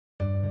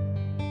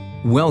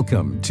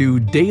Welcome to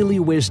Daily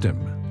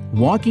Wisdom,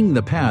 Walking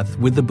the Path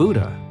with the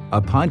Buddha,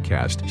 a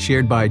podcast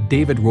shared by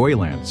David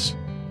Roylance.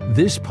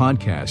 This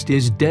podcast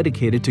is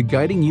dedicated to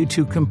guiding you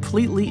to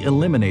completely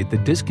eliminate the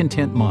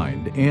discontent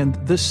mind and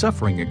the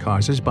suffering it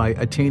causes by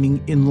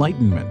attaining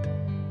enlightenment.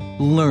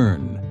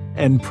 Learn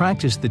and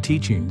practice the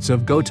teachings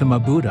of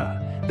Gautama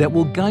Buddha that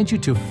will guide you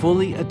to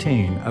fully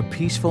attain a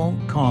peaceful,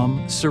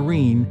 calm,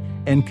 serene,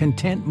 and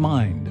content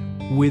mind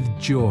with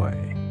joy.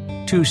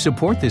 To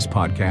support this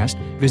podcast,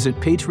 visit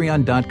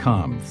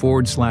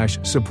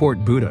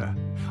patreon.com/support Buddha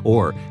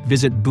or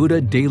visit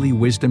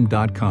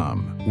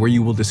buddhadailywisdom.com, where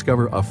you will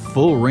discover a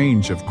full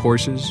range of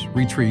courses,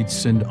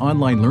 retreats, and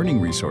online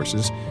learning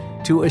resources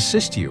to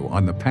assist you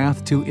on the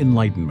path to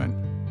enlightenment.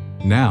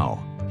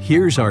 Now,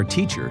 here's our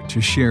teacher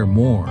to share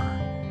more.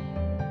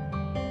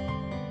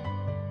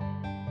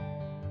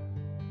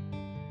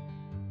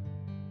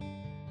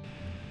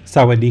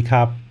 Sawadee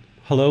Kap.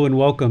 Hello and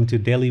welcome to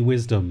Daily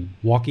Wisdom,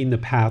 Walking the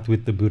Path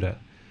with the Buddha.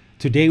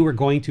 Today we're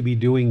going to be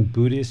doing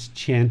Buddhist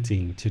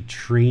chanting to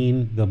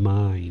train the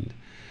mind.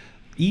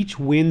 Each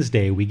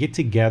Wednesday we get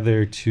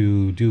together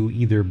to do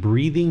either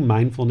breathing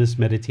mindfulness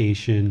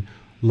meditation,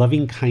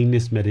 loving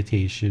kindness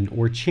meditation,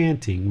 or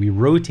chanting. We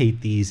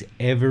rotate these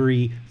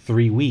every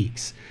 3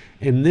 weeks.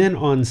 And then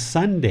on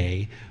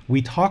Sunday,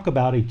 we talk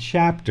about a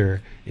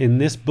chapter in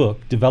this book,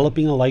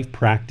 Developing a Life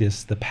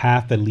Practice, The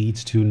Path That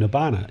Leads to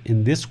Nibbana.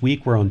 And this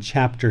week we're on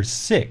chapter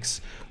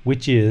 6,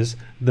 which is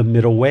the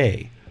middle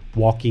way,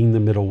 walking the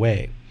middle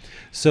way.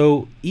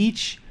 So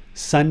each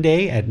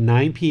Sunday at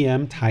 9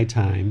 p.m. Thai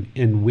time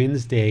and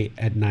Wednesday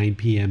at 9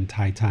 p.m.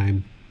 Thai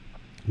time,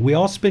 we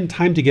all spend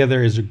time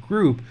together as a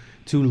group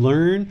to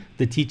learn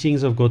the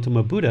teachings of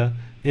Gautama Buddha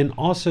and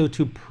also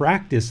to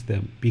practice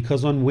them,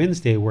 because on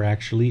Wednesday we're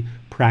actually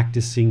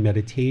practicing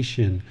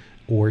meditation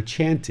or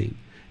chanting.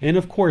 And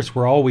of course,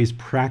 we're always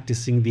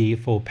practicing the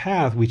Eightfold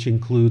Path, which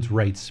includes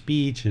right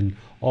speech and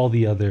all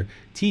the other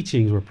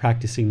teachings. We're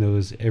practicing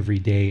those every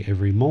day,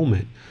 every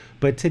moment.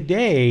 But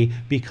today,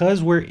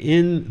 because we're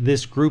in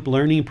this group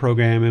learning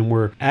program and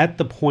we're at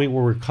the point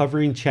where we're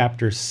covering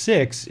chapter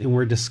 6 and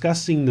we're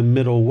discussing the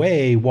middle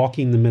way,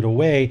 walking the middle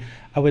way,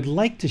 I would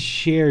like to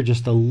share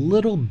just a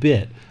little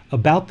bit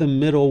about the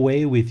middle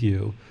way with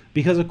you,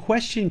 because a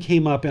question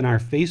came up in our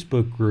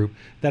Facebook group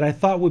that I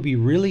thought would be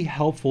really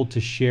helpful to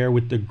share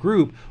with the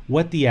group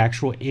what the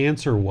actual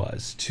answer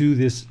was to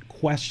this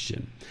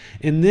question.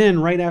 And then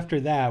right after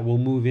that, we'll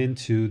move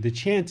into the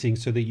chanting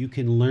so that you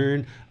can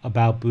learn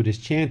about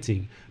Buddhist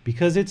chanting,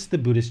 because it's the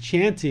Buddhist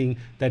chanting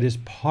that is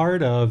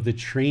part of the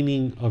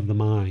training of the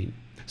mind.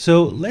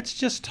 So let's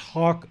just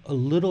talk a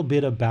little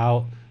bit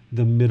about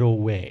the middle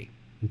way,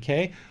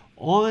 okay?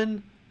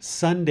 On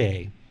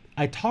Sunday,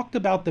 I talked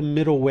about the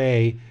middle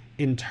way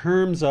in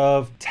terms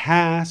of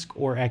task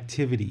or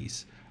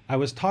activities. I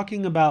was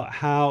talking about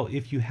how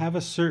if you have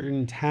a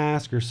certain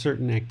task or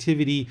certain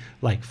activity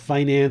like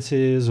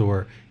finances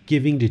or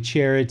giving to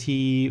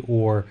charity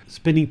or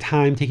spending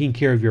time taking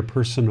care of your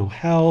personal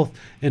health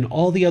and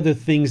all the other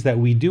things that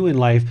we do in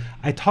life,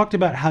 I talked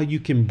about how you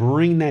can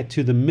bring that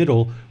to the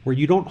middle where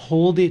you don't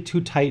hold it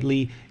too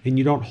tightly and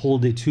you don't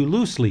hold it too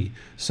loosely.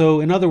 So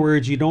in other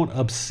words, you don't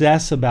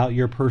obsess about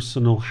your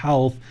personal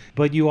health,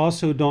 but you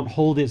also don't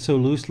hold it so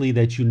loosely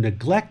that you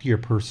neglect your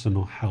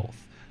personal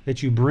health,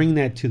 that you bring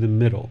that to the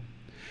middle,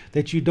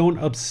 that you don't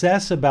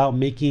obsess about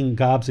making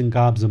gobs and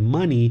gobs of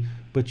money,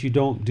 but you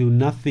don't do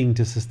nothing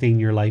to sustain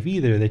your life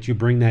either, that you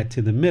bring that to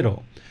the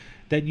middle,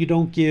 that you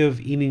don't give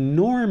an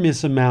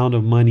enormous amount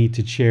of money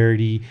to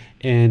charity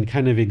and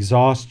kind of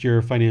exhaust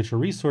your financial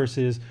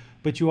resources,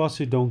 but you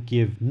also don't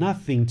give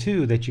nothing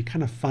too, that you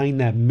kind of find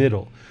that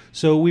middle.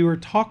 So we were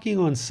talking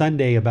on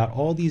Sunday about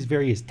all these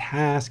various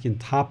tasks and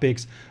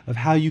topics of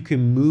how you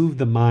can move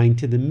the mind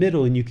to the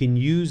middle, and you can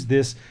use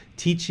this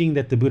teaching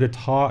that the Buddha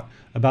taught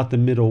about the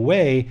middle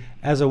way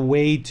as a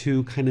way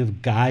to kind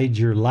of guide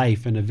your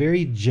life in a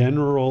very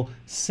general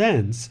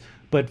sense,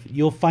 but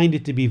you'll find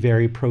it to be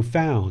very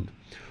profound.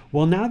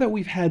 Well, now that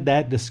we've had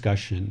that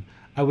discussion,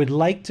 I would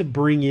like to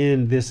bring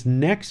in this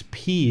next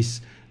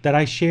piece that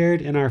I shared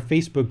in our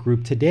Facebook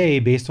group today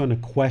based on a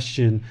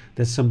question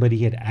that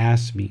somebody had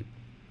asked me.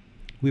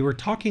 We were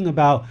talking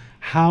about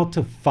how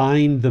to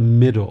find the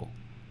middle,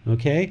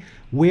 okay?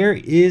 Where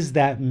is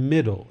that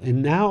middle?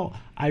 And now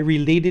I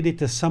related it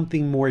to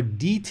something more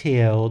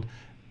detailed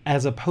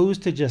as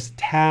opposed to just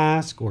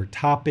tasks or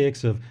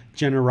topics of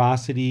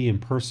generosity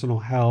and personal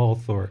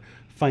health or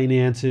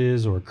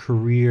finances or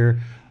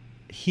career.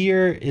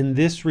 Here in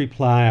this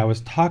reply, I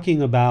was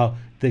talking about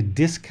the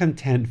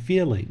discontent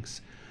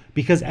feelings.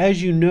 Because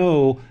as you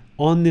know,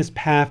 on this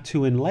path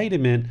to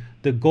enlightenment,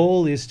 the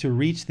goal is to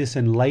reach this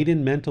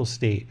enlightened mental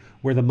state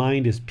where the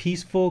mind is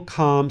peaceful,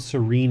 calm,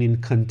 serene,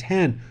 and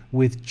content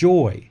with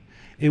joy.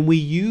 And we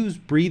use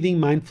breathing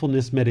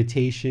mindfulness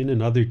meditation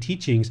and other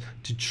teachings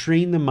to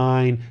train the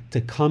mind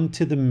to come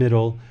to the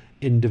middle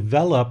and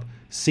develop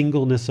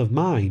singleness of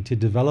mind, to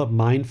develop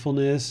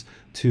mindfulness,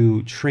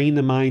 to train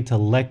the mind to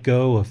let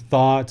go of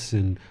thoughts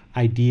and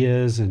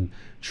ideas and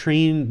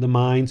train the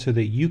mind so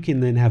that you can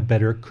then have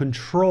better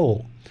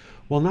control.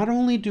 Well, not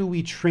only do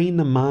we train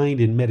the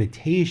mind in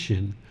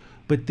meditation,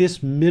 but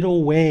this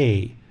middle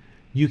way,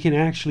 you can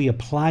actually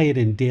apply it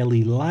in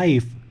daily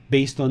life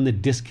based on the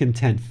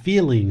discontent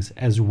feelings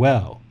as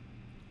well.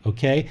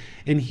 Okay?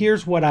 And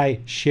here's what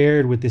I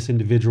shared with this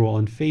individual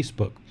on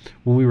Facebook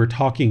when we were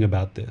talking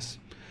about this.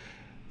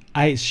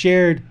 I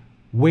shared,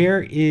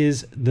 where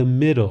is the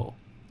middle?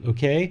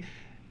 Okay?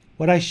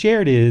 What I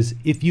shared is,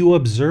 if you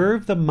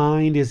observe the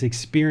mind is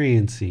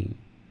experiencing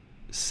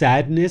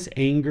sadness,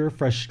 anger,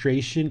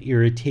 frustration,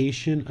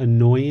 irritation,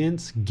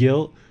 annoyance,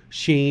 guilt,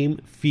 shame,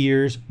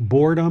 fears,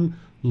 boredom,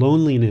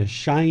 loneliness,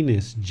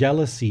 shyness,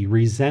 jealousy,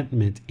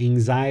 resentment,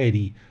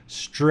 anxiety,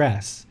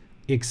 stress,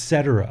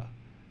 etc.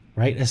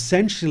 Right?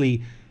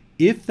 Essentially,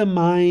 if the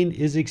mind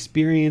is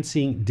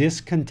experiencing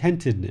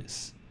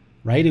discontentedness,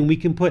 right? And we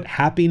can put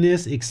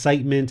happiness,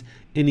 excitement,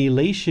 and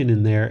elation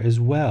in there as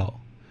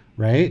well,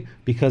 right?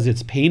 Because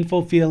it's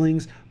painful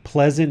feelings,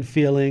 pleasant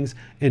feelings,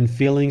 and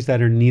feelings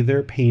that are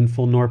neither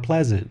painful nor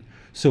pleasant.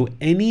 So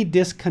any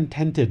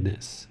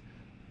discontentedness,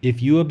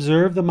 if you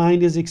observe the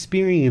mind is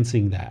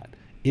experiencing that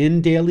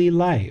in daily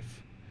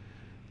life,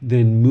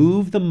 then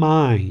move the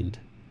mind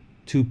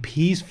to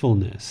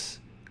peacefulness,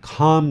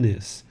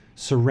 calmness,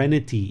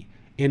 serenity,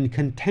 and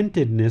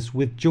contentedness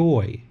with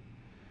joy.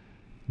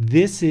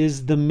 This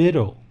is the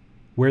middle,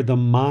 where the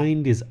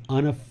mind is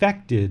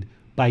unaffected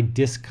by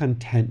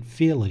discontent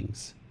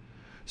feelings.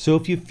 So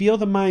if you feel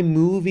the mind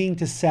moving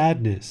to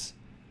sadness,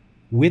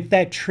 with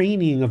that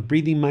training of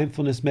breathing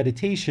mindfulness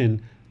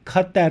meditation,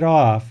 cut that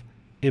off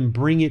and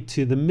bring it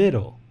to the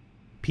middle.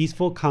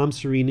 Peaceful, calm,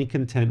 serene, and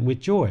content with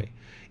joy.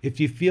 If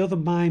you feel the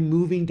mind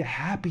moving to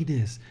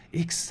happiness,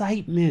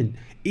 excitement,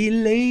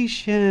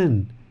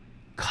 elation,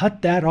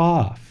 cut that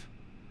off,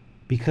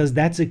 because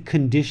that's a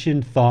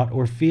conditioned thought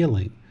or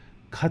feeling.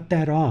 Cut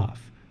that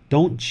off.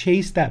 Don't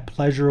chase that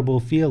pleasurable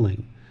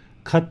feeling.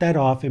 Cut that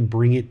off and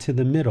bring it to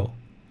the middle.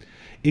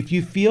 If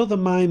you feel the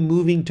mind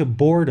moving to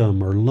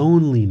boredom or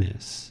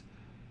loneliness,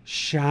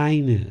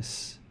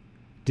 shyness,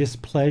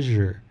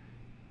 displeasure,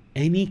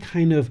 any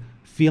kind of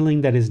feeling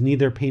that is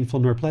neither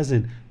painful nor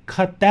pleasant,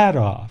 cut that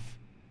off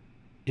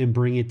and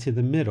bring it to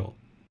the middle.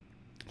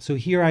 So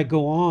here I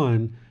go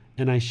on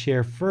and I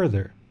share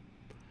further.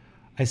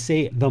 I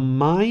say the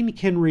mind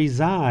can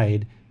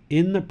reside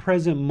in the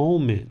present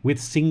moment with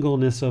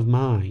singleness of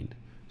mind.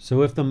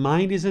 So if the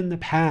mind is in the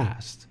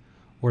past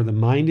or the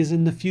mind is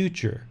in the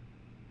future,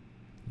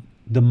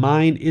 the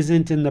mind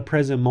isn't in the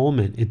present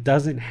moment. It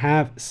doesn't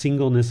have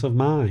singleness of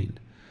mind.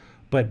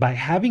 But by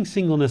having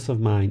singleness of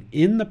mind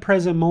in the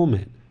present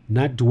moment,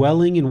 not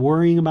dwelling and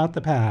worrying about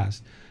the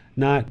past,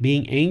 not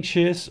being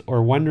anxious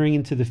or wandering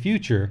into the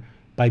future,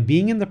 by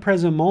being in the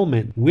present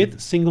moment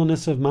with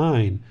singleness of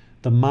mind,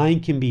 the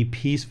mind can be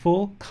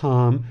peaceful,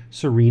 calm,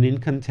 serene,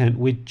 and content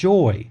with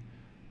joy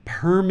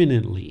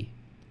permanently.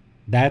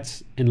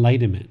 That's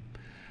enlightenment.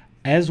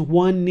 As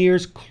one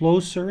nears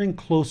closer and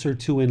closer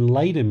to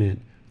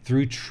enlightenment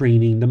through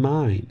training the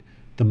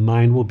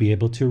mind will be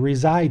able to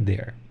reside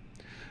there.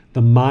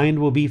 The mind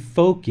will be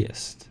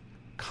focused,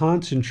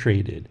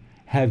 concentrated,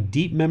 have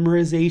deep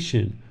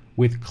memorization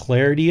with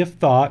clarity of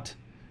thought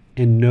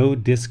and no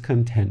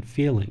discontent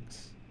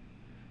feelings.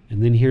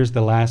 And then here's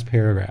the last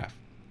paragraph.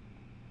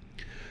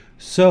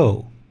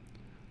 So,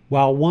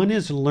 while one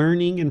is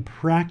learning and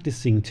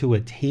practicing to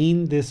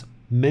attain this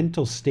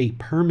mental state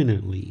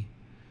permanently,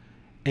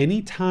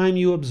 anytime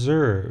you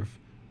observe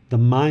the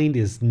mind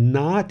is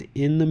not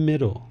in the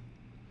middle,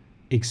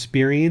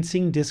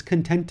 experiencing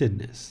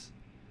discontentedness,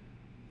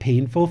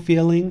 painful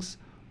feelings,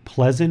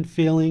 pleasant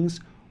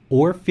feelings,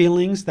 or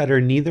feelings that are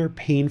neither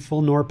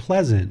painful nor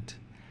pleasant,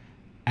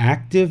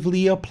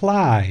 actively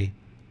apply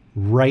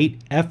right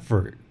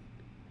effort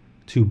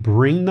to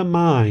bring the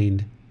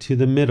mind to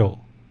the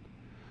middle,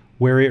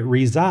 where it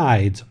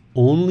resides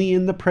only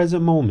in the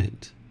present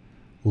moment,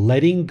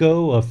 letting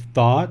go of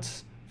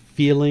thoughts,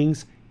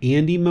 feelings,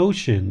 and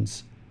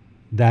emotions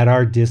that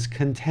are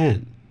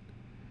discontent,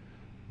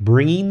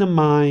 bringing the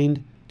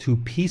mind to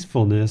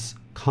peacefulness,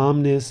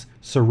 calmness,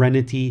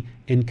 serenity,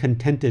 and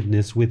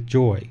contentedness with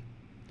joy.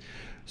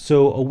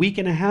 So a week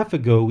and a half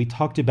ago, we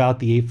talked about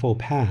the Eightfold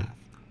Path.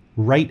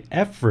 Right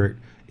effort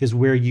is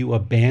where you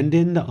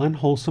abandon the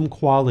unwholesome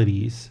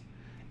qualities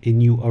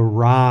and you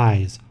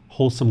arise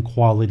wholesome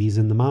qualities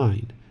in the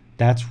mind.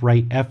 That's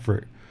right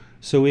effort.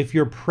 So if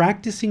you're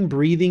practicing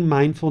breathing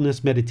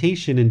mindfulness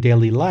meditation in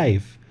daily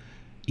life,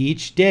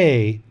 each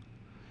day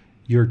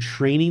you're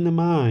training the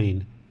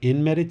mind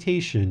in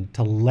meditation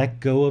to let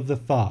go of the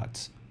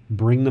thoughts,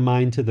 bring the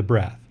mind to the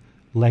breath,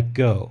 let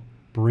go,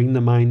 bring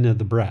the mind to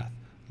the breath,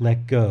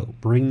 let go,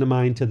 bring the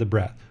mind to the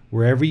breath.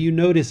 Wherever you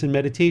notice in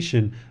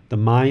meditation the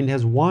mind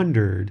has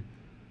wandered,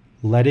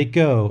 let it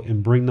go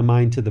and bring the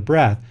mind to the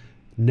breath.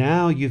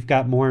 Now you've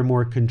got more and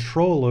more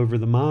control over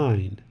the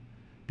mind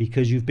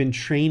because you've been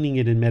training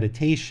it in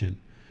meditation.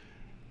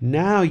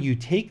 Now you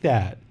take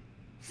that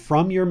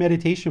from your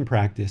meditation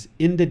practice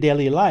into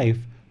daily life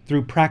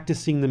through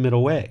practicing the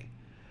middle way.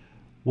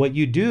 What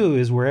you do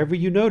is wherever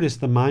you notice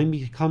the mind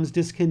becomes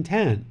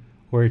discontent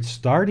or it's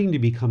starting to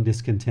become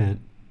discontent,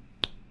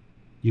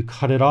 You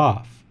cut it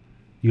off.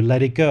 You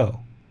let it go.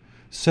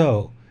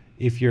 So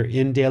if you're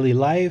in daily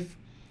life,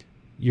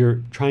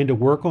 you're trying to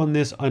work on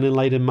this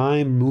unenlightened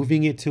mind,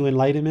 moving it to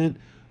enlightenment.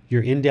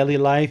 You're in daily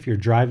life, you're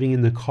driving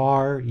in the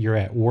car, you're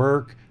at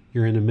work,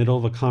 you're in the middle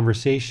of a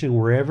conversation,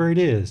 wherever it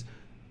is,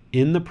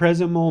 in the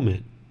present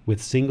moment,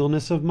 with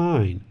singleness of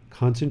mind,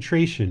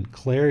 concentration,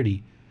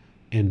 clarity,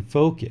 and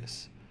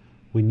focus.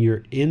 When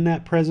you're in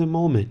that present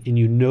moment and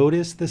you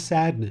notice the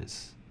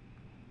sadness,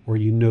 or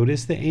you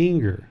notice the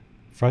anger,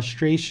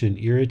 frustration,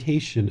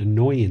 irritation,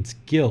 annoyance,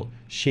 guilt,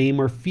 shame,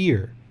 or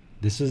fear,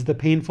 this is the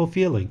painful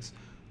feelings.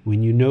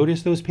 When you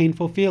notice those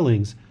painful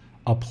feelings,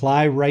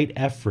 apply right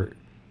effort.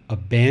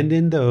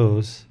 Abandon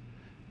those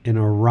and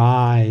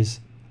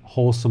arise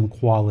wholesome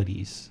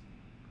qualities.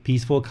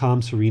 Peaceful,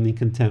 calm, serene, and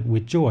content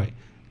with joy.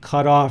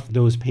 Cut off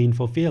those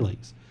painful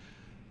feelings.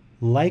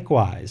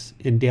 Likewise,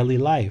 in daily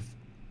life,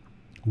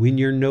 when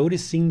you're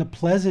noticing the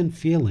pleasant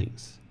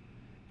feelings,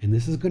 and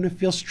this is going to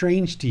feel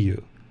strange to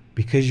you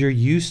because you're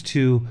used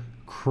to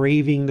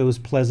craving those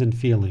pleasant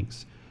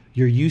feelings.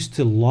 You're used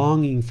to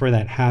longing for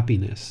that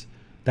happiness,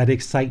 that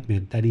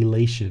excitement, that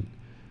elation.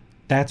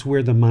 That's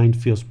where the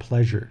mind feels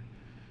pleasure.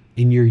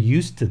 And you're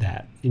used to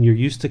that. And you're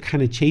used to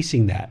kind of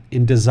chasing that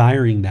and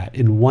desiring that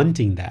and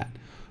wanting that.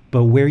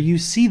 But where you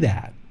see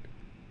that,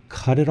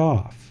 cut it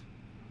off.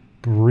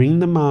 Bring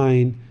the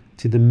mind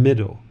to the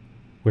middle,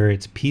 where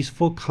it's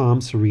peaceful,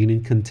 calm, serene,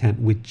 and content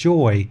with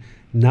joy,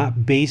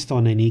 not based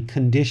on any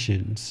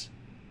conditions.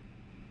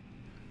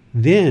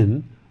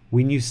 Then,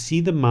 when you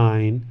see the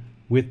mind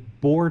with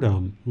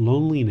boredom,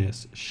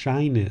 loneliness,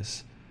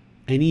 shyness,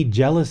 any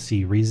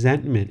jealousy,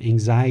 resentment,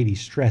 anxiety,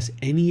 stress,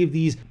 any of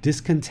these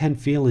discontent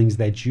feelings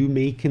that you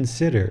may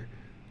consider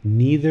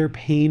neither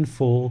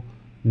painful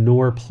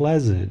nor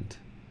pleasant,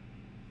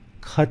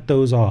 cut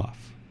those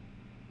off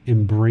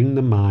and bring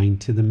the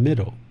mind to the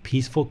middle,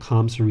 peaceful,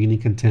 calm, serene,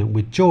 and content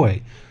with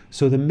joy.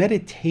 So the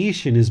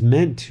meditation is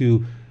meant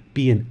to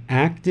be an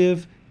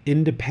active,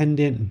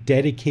 independent,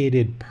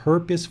 dedicated,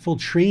 purposeful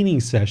training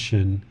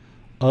session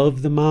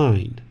of the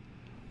mind,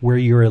 where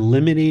you're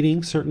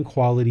eliminating certain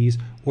qualities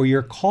or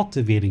you're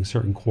cultivating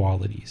certain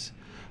qualities.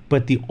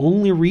 But the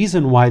only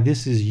reason why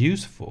this is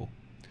useful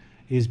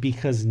is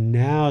because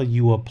now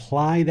you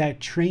apply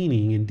that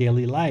training in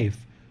daily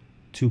life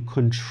to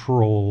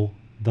control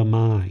the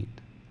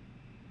mind.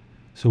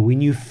 So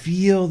when you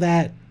feel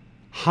that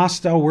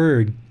hostile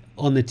word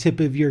on the tip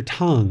of your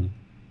tongue,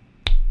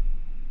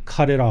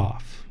 cut it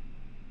off.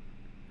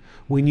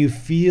 When you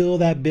feel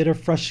that bit of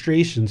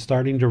frustration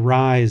starting to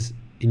rise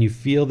and you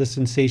feel the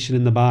sensation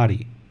in the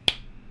body,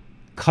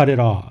 cut it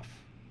off.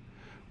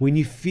 When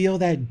you feel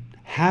that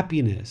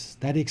happiness,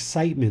 that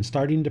excitement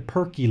starting to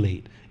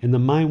percolate and the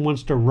mind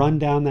wants to run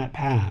down that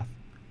path,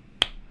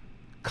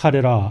 cut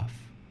it off.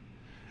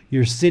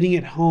 You're sitting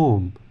at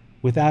home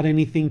without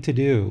anything to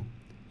do.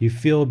 You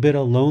feel a bit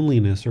of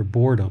loneliness or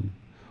boredom,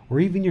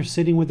 or even you're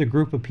sitting with a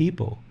group of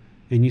people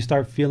and you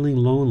start feeling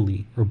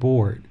lonely or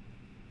bored,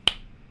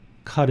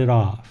 cut it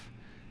off.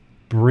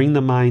 Bring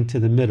the mind to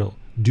the middle.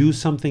 Do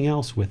something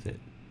else with it.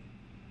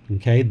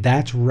 Okay,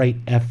 that's right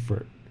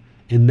effort.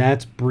 And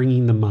that's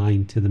bringing the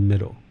mind to the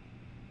middle.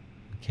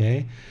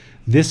 Okay,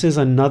 this is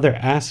another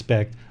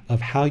aspect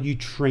of how you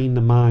train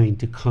the mind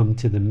to come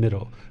to the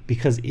middle.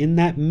 Because in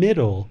that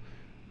middle,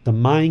 the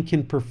mind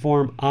can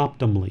perform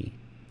optimally.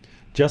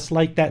 Just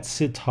like that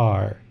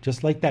sitar,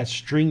 just like that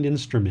stringed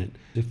instrument.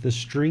 If the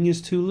string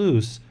is too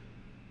loose,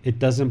 it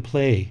doesn't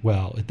play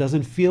well. It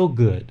doesn't feel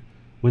good.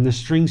 When the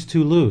string's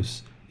too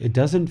loose, it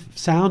doesn't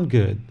sound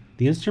good.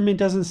 The instrument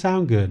doesn't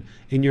sound good,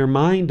 and your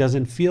mind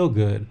doesn't feel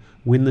good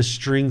when the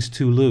string's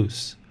too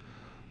loose.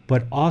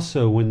 But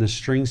also when the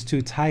string's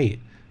too tight,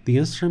 the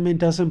instrument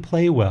doesn't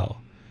play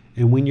well.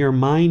 And when your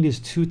mind is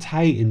too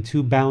tight and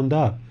too bound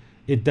up,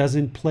 it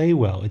doesn't play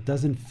well. It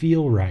doesn't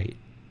feel right.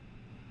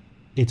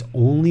 It's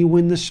only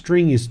when the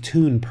string is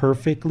tuned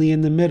perfectly in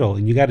the middle,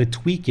 and you got to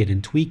tweak it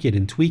and tweak it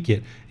and tweak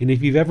it. And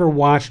if you've ever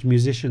watched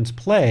musicians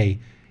play,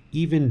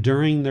 even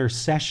during their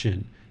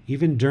session,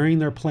 even during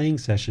their playing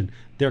session,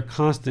 they're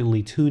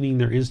constantly tuning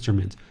their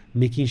instruments,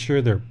 making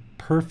sure they're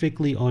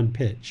perfectly on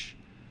pitch,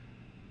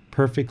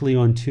 perfectly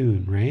on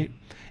tune, right?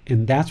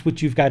 And that's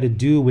what you've got to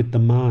do with the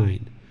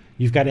mind.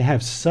 You've got to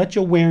have such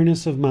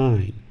awareness of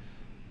mind,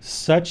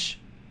 such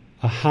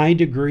a high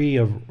degree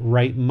of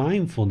right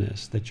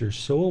mindfulness that you're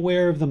so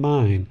aware of the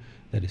mind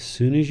that as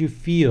soon as you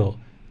feel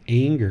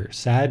anger,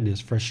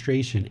 sadness,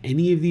 frustration,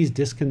 any of these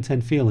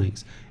discontent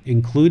feelings,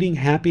 including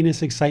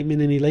happiness,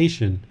 excitement, and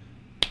elation,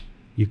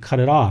 you cut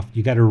it off.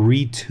 You got to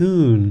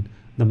retune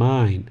the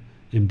mind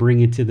and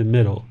bring it to the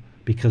middle,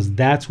 because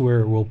that's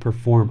where it will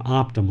perform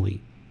optimally.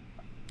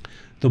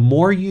 The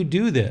more you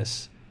do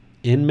this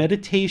in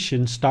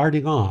meditation,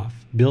 starting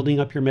off, building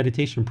up your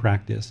meditation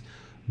practice,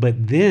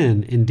 but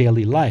then in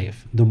daily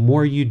life, the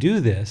more you do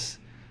this,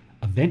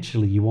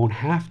 eventually you won't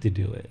have to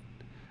do it.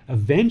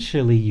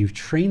 Eventually you've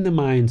trained the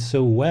mind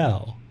so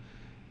well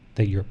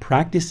that you're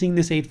practicing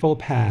this Eightfold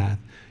Path,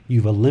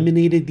 you've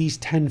eliminated these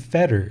 10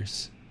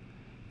 fetters,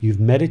 you've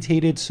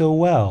meditated so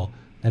well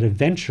that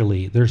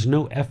eventually there's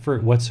no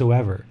effort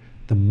whatsoever.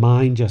 The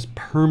mind just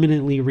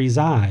permanently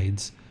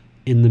resides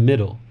in the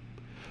middle.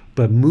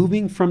 But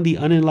moving from the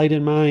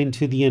unenlightened mind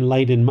to the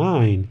enlightened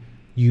mind,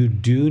 you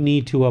do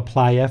need to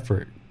apply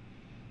effort.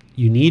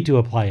 You need to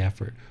apply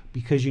effort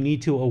because you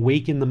need to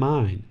awaken the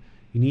mind.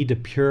 You need to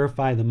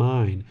purify the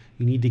mind.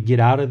 You need to get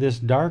out of this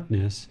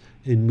darkness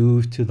and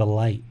move to the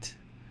light.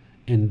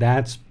 And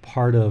that's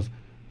part of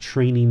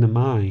training the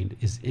mind,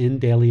 is in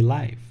daily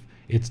life.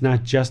 It's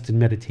not just in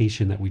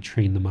meditation that we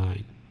train the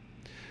mind.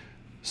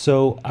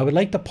 So I would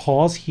like to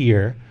pause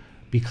here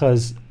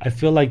because I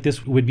feel like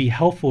this would be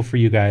helpful for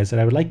you guys.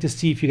 And I would like to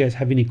see if you guys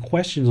have any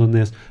questions on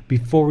this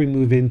before we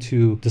move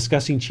into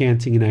discussing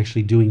chanting and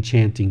actually doing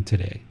chanting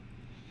today.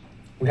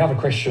 We have a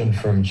question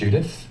from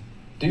Judith.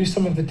 Do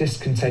some of the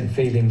discontent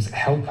feelings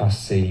help us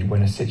see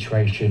when a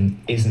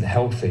situation isn't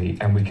healthy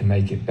and we can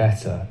make it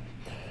better?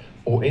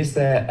 Or is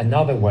there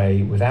another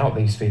way without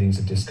these feelings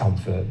of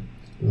discomfort,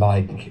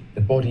 like the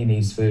body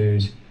needs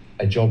food,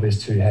 a job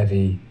is too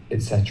heavy,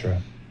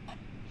 etc.?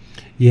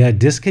 Yeah,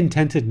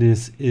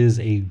 discontentedness is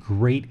a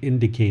great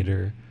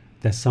indicator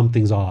that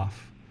something's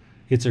off.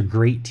 It's a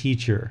great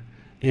teacher,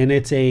 and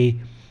it's a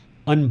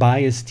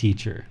unbiased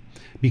teacher.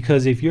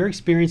 Because if you're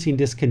experiencing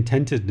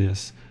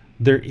discontentedness,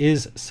 there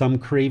is some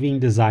craving,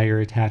 desire,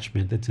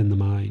 attachment that's in the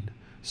mind.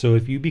 So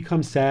if you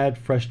become sad,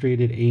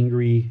 frustrated,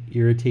 angry,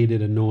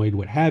 irritated, annoyed,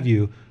 what have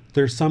you,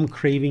 there's some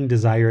craving,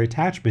 desire,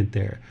 attachment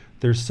there.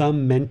 There's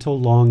some mental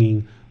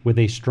longing with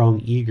a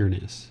strong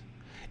eagerness.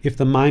 If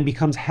the mind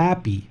becomes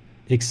happy,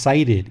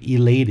 excited,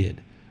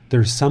 elated,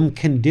 there's some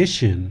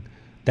condition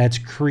that's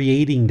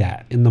creating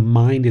that, and the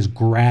mind is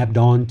grabbed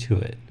onto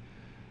it.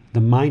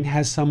 The mind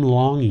has some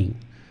longing.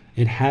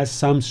 It has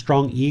some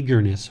strong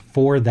eagerness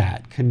for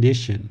that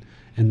condition.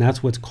 And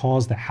that's what's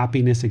caused the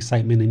happiness,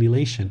 excitement, and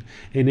elation.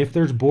 And if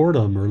there's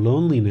boredom or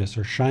loneliness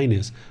or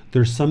shyness,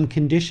 there's some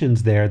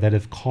conditions there that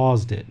have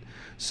caused it.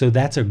 So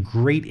that's a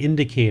great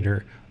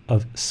indicator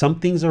of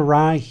something's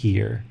awry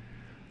here.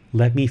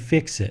 Let me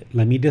fix it.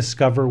 Let me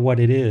discover what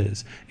it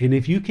is. And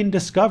if you can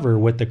discover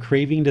what the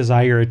craving,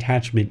 desire,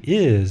 attachment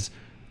is,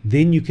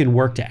 then you can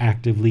work to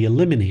actively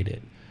eliminate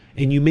it.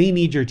 And you may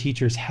need your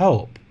teacher's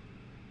help,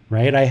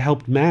 right? I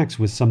helped Max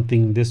with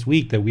something this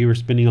week that we were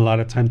spending a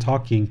lot of time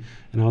talking.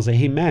 And I was like,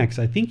 hey, Max,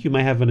 I think you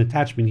might have an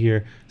attachment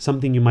here,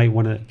 something you might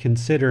want to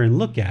consider and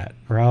look at,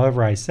 or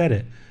however I said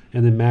it.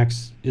 And then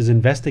Max is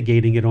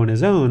investigating it on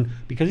his own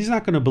because he's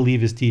not going to believe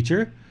his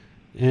teacher.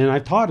 And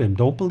I've taught him,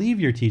 don't believe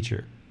your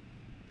teacher.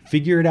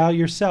 Figure it out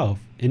yourself,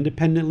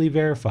 independently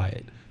verify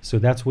it. So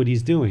that's what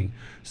he's doing.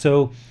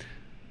 So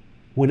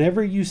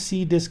whenever you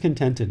see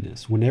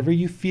discontentedness, whenever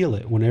you feel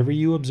it, whenever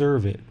you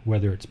observe it,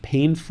 whether it's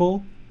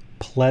painful,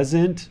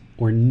 pleasant,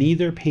 or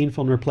neither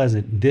painful nor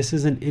pleasant, this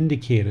is an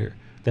indicator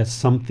that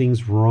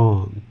something's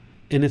wrong.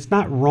 And it's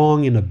not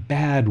wrong in a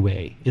bad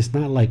way. It's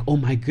not like, oh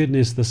my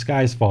goodness, the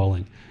sky's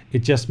falling. It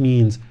just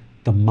means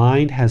the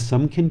mind has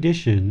some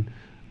condition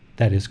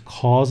that is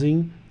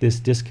causing this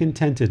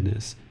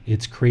discontentedness.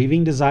 It's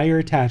craving, desire,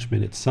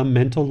 attachment. It's some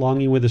mental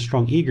longing with a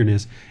strong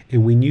eagerness.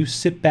 And when you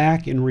sit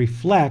back and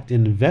reflect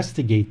and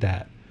investigate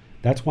that,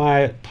 that's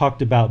why I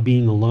talked about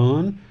being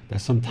alone,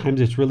 that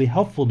sometimes it's really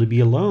helpful to be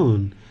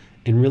alone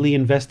and really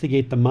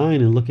investigate the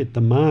mind and look at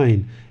the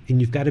mind. And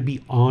you've got to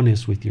be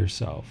honest with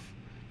yourself.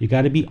 You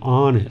got to be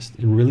honest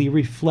and really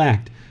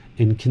reflect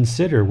and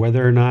consider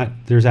whether or not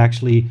there's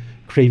actually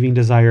craving,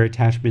 desire,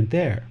 attachment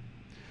there.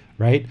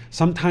 Right?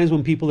 Sometimes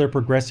when people are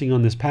progressing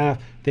on this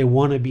path, they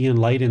want to be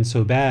enlightened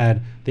so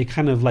bad, they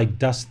kind of like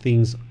dust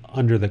things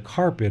under the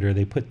carpet or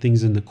they put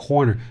things in the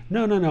corner.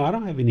 No, I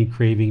don't have any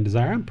craving,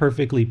 desire. I'm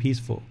perfectly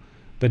peaceful.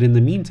 But in the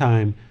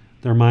meantime,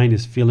 their mind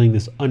is feeling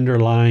this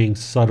underlying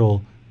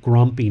subtle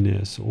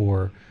grumpiness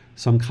or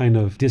some kind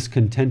of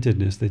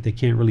discontentedness that they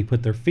can't really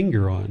put their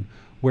finger on,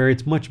 where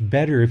it's much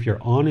better if you're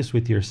honest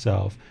with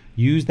yourself,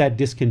 use that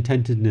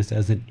discontentedness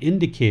as an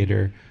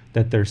indicator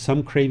that there's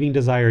some craving,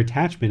 desire,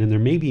 attachment, and there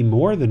may be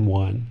more than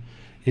one.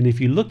 And if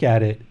you look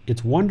at it,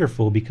 it's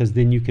wonderful because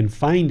then you can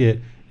find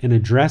it and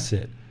address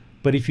it.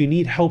 But if you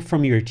need help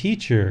from your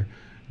teacher,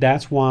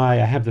 that's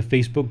why I have the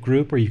Facebook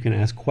group where you can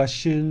ask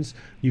questions,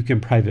 you can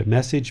private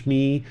message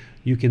me,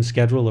 you can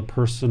schedule a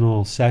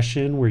personal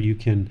session where you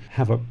can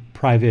have a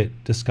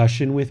private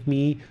discussion with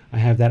me. I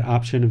have that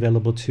option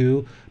available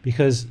too,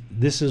 because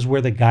this is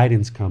where the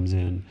guidance comes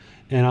in.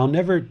 And I'll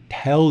never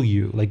tell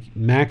you, like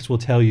Max will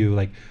tell you,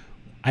 like,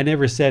 I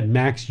never said,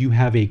 Max, you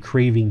have a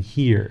craving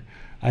here.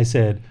 I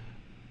said,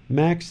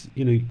 Max,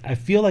 I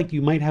feel like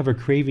you might have a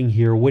craving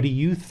here. What do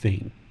you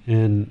think?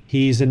 And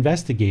he's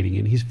investigating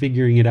and he's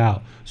figuring it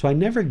out. So I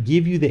never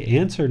give you the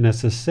answer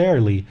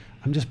necessarily.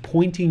 I'm just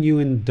pointing you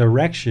in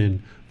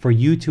direction for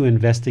you to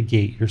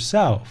investigate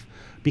yourself,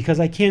 because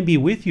I can't be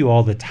with you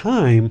all the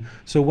time.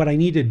 So what I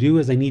need to do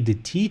is I need to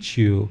teach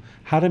you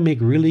how to make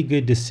really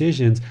good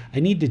decisions. I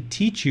need to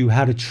teach you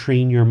how to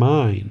train your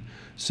mind.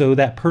 So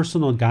that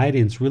personal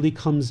guidance really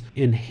comes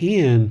in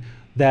hand,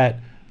 that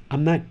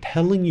I'm not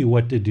telling you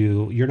what to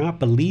do. You're not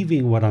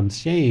believing what I'm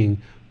saying,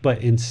 but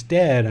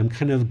instead I'm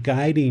kind of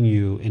guiding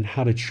you in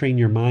how to train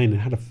your mind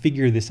and how to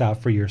figure this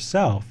out for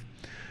yourself.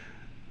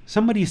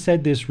 Somebody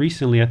said this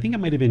recently, I think it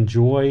might have been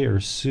Joy or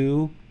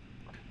Sue,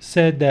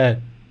 said that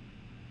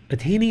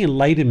attaining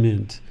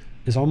enlightenment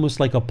is almost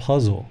like a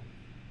puzzle.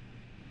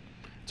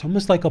 It's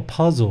almost like a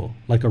puzzle,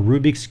 like a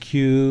Rubik's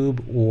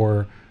Cube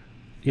or,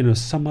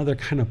 some other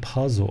kind of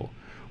puzzle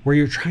where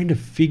you're trying to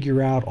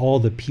figure out all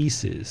the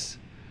pieces.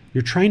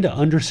 You're trying to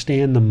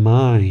understand the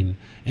mind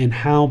and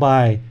how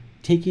by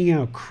taking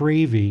out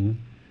craving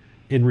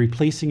and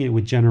replacing it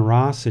with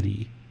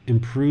generosity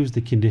improves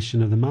the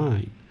condition of the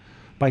mind.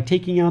 By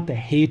taking out the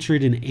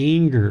hatred and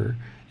anger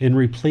and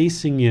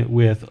replacing it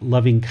with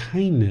loving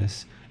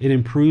kindness, it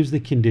improves the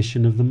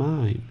condition of the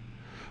mind.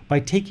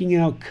 By taking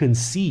out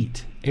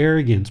conceit,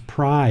 arrogance,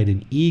 pride,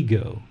 and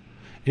ego,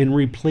 and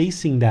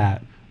replacing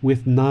that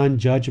with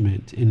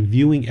non-judgment and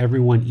viewing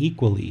everyone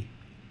equally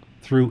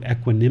through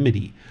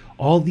equanimity,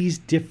 all these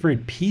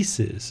different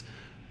pieces,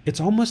 it's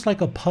almost like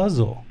a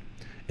puzzle.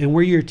 And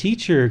where your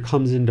teacher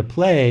comes into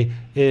play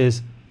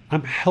is,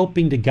 I'm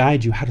helping to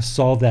guide you how to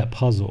solve that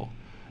puzzle,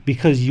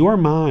 because your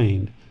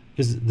mind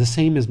is the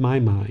same as my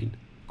mind.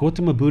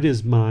 Gautama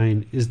Buddha's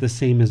mind is the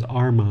same as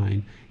our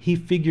mind. He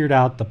figured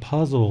out the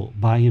puzzle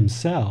by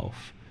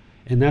himself.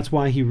 And that's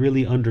why he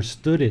really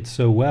understood it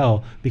so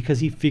well, because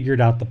he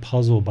figured out the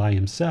puzzle by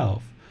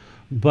himself.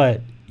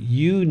 But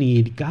you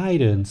need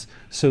guidance.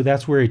 So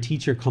that's where a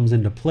teacher comes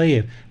into play,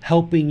 of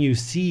helping you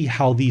see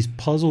how these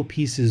puzzle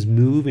pieces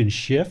move and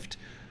shift.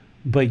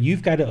 But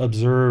you've got to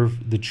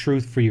observe the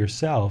truth for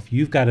yourself.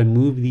 You've got to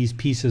move these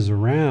pieces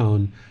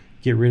around.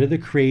 Get rid of the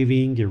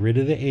craving, get rid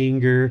of the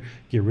anger,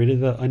 get rid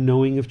of the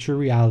unknowing of true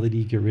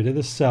reality, get rid of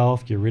the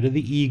self, get rid of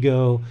the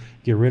ego,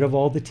 get rid of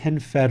all the 10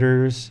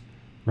 fetters,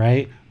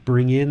 right?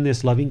 Bring in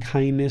this loving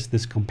kindness,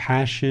 this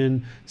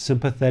compassion,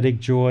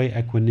 sympathetic joy,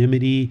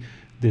 equanimity,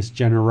 this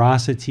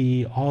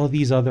generosity, all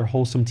these other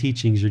wholesome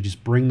teachings. You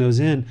just bring those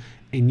in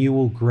and you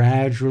will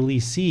gradually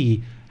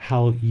see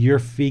how you're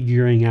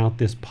figuring out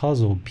this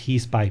puzzle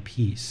piece by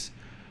piece.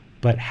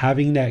 But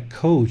having that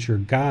coach or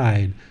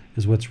guide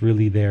is what's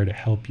really there to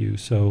help you.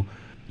 So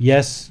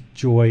yes,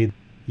 Joy,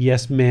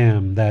 yes,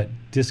 ma'am, that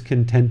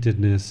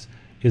discontentedness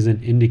is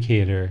an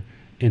indicator,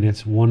 and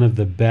it's one of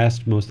the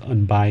best, most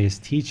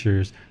unbiased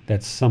teachers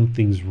that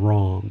something's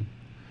wrong.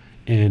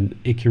 And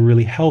it can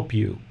really help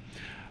you.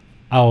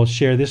 I'll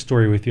share this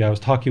story with you. I was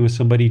talking with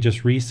somebody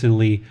just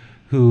recently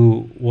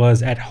who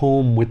was at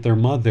home with their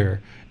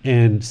mother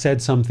and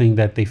said something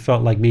that they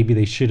felt like maybe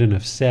they shouldn't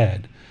have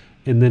said.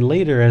 And then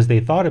later, as they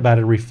thought about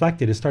it,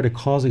 reflected, it started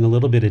causing a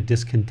little bit of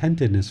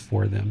discontentedness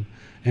for them.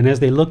 And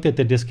as they looked at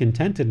the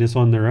discontentedness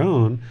on their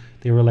own,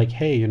 they were like,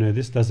 hey,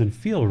 this doesn't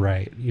feel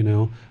right.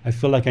 I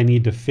feel like I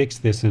need to fix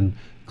this and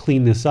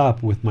clean this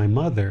up with my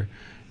mother.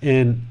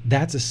 And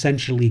that's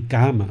essentially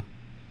kamma,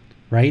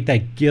 right?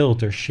 That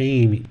guilt or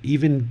shame,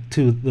 even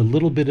to the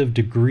little bit of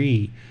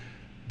degree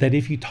that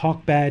if you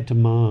talk bad to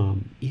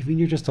mom, even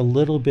you're just a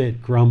little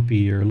bit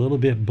grumpy or a little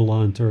bit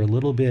blunt or a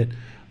little bit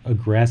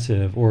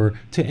aggressive, or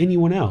to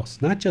anyone else,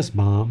 not just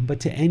mom, but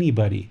to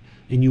anybody,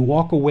 and you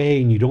walk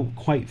away and you don't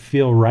quite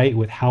feel right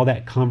with how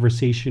that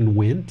conversation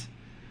went,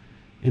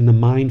 and the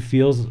mind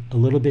feels a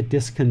little bit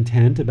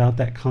discontent about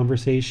that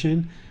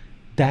conversation,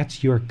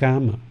 that's your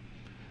kamma.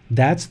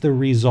 That's the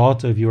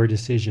result of your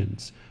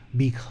decisions.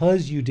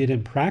 Because you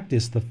didn't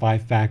practice the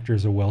 5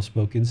 factors of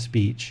well-spoken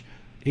speech,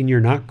 and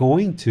you're not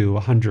going to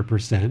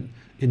 100%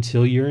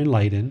 until you're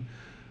enlightened,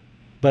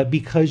 but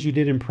because you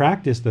didn't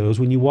practice those,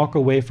 when you walk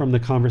away from the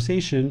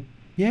conversation,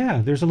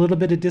 there's a little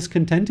bit of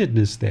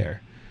discontentedness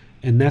there.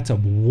 And that's a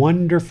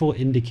wonderful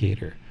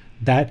indicator.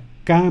 That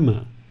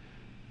kamma,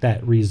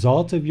 that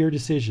result of your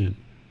decision,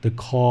 the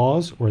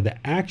cause or the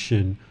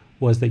action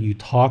was that you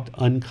talked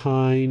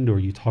unkind, or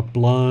you talked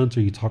blunt,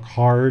 or you talked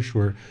harsh,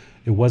 or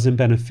it wasn't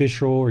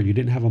beneficial, or you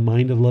didn't have a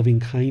mind of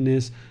loving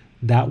kindness.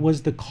 That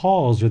was the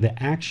cause or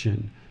the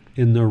action.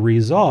 And the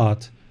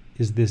result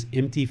is this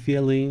empty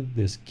feeling,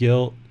 this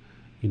guilt,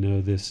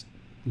 this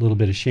little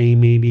bit of shame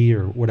maybe,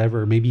 or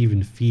whatever, or maybe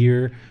even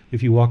fear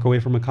if you walk away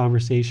from a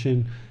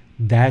conversation.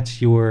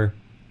 That's your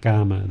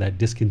kamma, that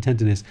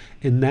discontentedness.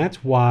 And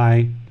that's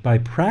why by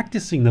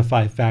practicing the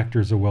 5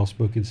 factors of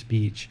well-spoken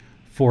speech,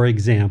 for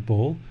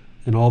example,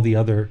 and all the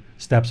other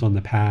steps on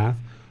the path,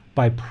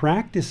 by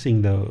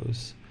practicing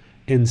those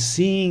and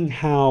seeing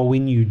how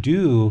when you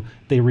do,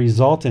 they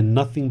result in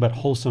nothing but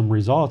wholesome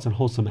results and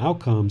wholesome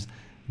outcomes,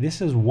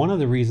 this is one of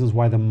the reasons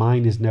why the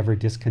mind is never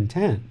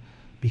discontent.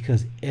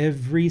 Because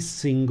every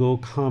single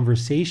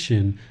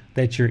conversation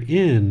that you're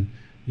in,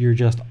 you're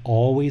just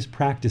always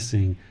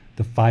practicing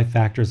the 5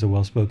 factors of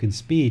well-spoken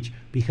speech,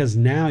 because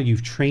now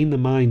you've trained the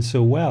mind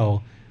so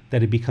well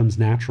that it becomes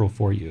natural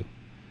for you.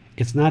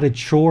 It's not a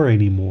chore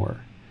anymore.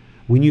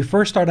 When you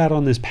first start out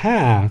on this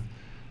path,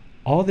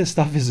 all this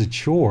stuff is a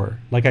chore.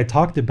 Like I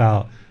talked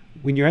about,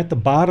 when you're at the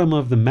bottom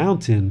of the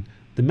mountain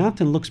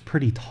looks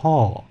pretty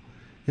tall.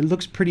 It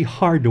looks pretty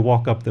hard to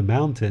walk up the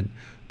mountain.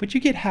 But you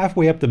get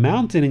halfway up the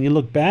mountain and you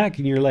look back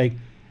and you're like,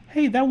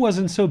 hey, that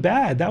wasn't so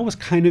bad. That was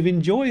kind of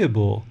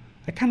enjoyable.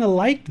 I kind of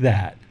liked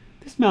that.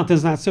 This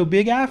mountain's not so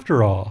big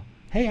after all.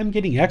 Hey, I'm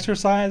getting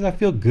exercise. I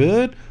feel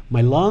good.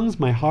 My lungs,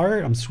 my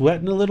heart, I'm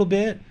sweating a little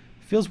bit. It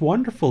feels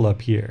wonderful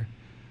up here.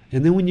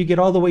 And then when you get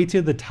all the way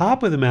to the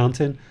top of the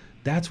mountain,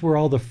 that's where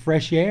all the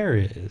fresh air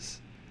is,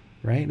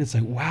 right? And it's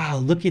like, wow,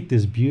 look at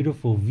this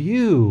beautiful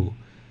view.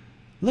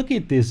 Look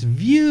at this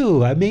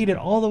view. I made it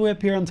all the way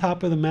up here on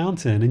top of the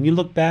mountain. And you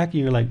look back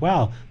and you're like,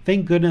 wow,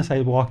 thank goodness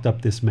I walked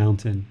up this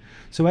mountain.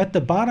 So at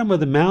the bottom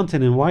of the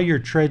mountain, and while you're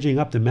trudging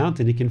up the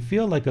mountain, it can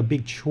feel like a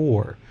big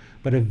chore.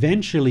 But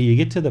eventually you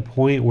get to the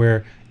point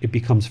where it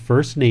becomes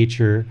first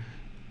nature,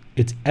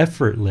 it's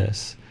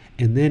effortless.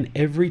 And then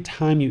every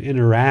time you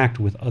interact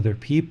with other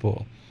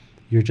people,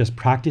 you're just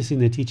practicing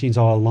the teachings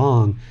all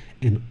along,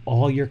 and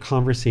all your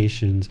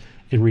conversations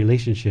and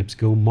relationships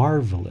go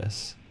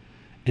marvelous.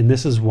 And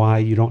this is why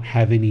you don't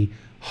have any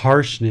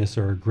harshness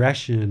or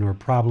aggression or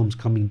problems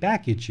coming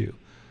back at you.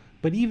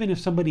 But even if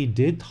somebody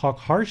did talk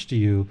harsh to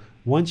you,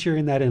 once you're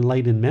in that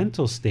enlightened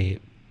mental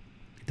state,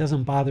 it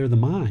doesn't bother the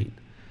mind,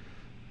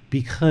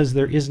 because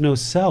there is no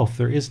self,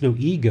 there is no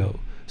ego.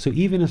 So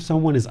even if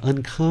someone is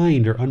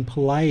unkind or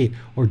unpolite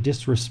or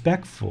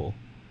disrespectful,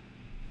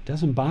 it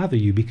doesn't bother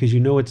you, because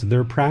you know it's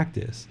their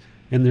practice.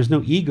 And there's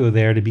no ego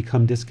there to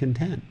become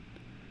discontent,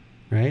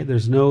 right?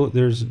 There's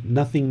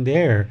nothing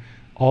there.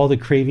 All the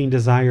craving,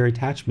 desire,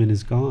 attachment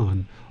is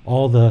gone.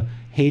 All the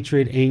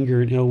hatred,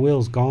 anger, and ill will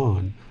is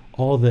gone.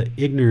 All the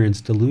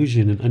ignorance,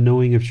 delusion, and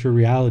unknowing of true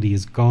reality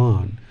is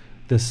gone.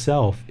 The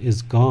self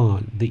is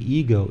gone. The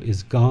ego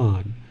is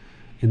gone.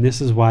 And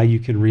this is why you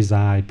can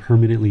reside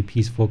permanently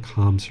peaceful,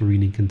 calm,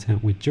 serene, and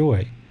content with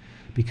joy.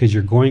 Because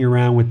you're going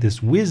around with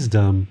this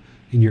wisdom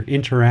and you're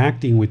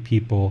interacting with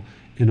people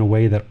in a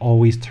way that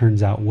always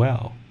turns out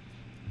well.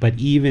 But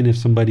even if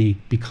somebody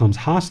becomes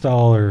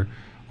hostile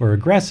or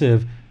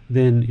aggressive,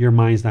 then your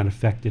mind's not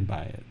affected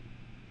by it.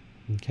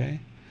 Okay?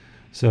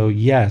 So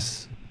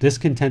yes,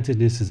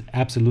 discontentedness is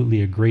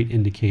absolutely a great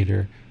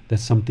indicator that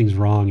something's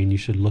wrong, and you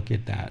should look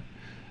at that.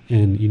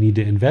 And you need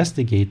to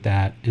investigate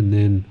that and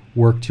then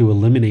work to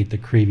eliminate the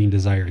craving,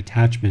 desire,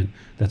 attachment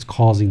that's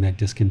causing that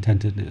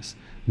discontentedness.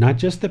 Not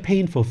just the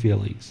painful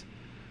feelings,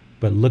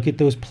 but look at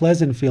those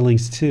pleasant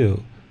feelings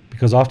too,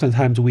 because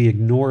oftentimes we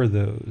ignore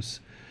those.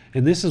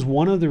 And this is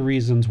one of the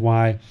reasons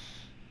why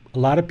a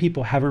lot of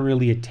people haven't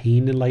really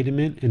attained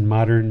enlightenment in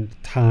modern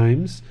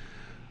times,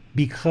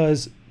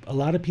 because a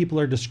lot of people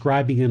are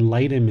describing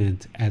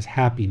enlightenment as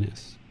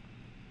happiness.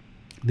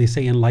 They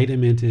say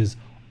enlightenment is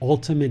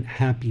ultimate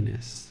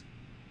happiness.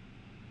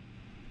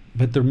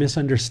 But they're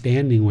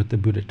misunderstanding what the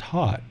Buddha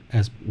taught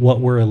as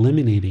what we're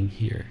eliminating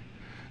here.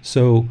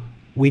 So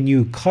when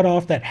you cut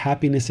off that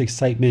happiness,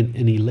 excitement,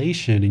 and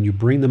elation, and you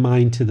bring the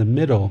mind to the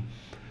middle,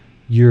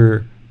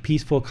 you're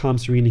peaceful, calm,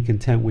 serene, and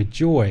content with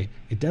joy.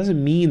 It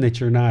doesn't mean that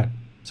you're not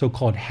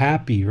so-called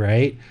happy,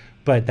 right?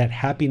 But that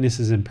happiness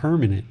is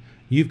impermanent.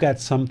 You've got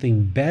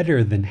something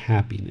better than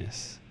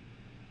happiness.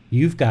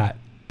 You've got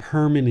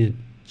permanent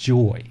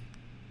joy,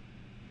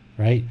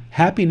 right?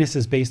 Happiness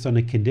is based on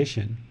a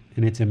condition,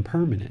 and it's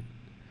impermanent.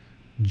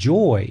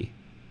 Joy,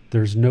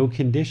 there's no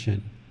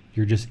condition.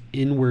 You're just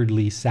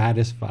inwardly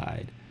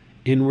satisfied,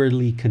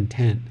 inwardly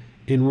content,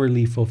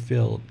 inwardly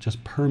fulfilled,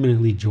 just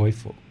permanently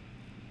joyful.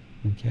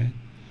 Okay?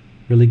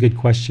 Really good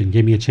question.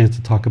 Gave me a chance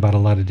to talk about a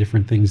lot of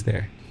different things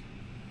there.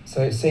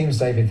 So it seems,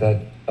 David,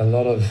 that a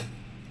lot of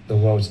the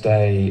world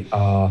today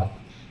are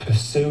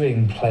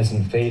pursuing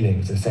pleasant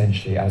feelings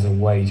essentially as a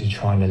way to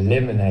try and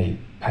eliminate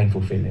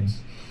painful feelings.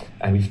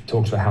 And we've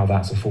talked about how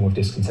that's a form of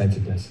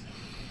discontentedness.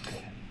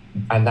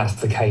 And that's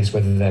the case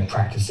whether they're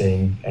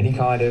practicing any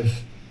kind of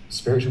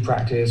spiritual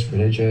practice,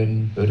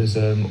 religion,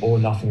 Buddhism, or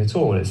nothing at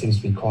all. It seems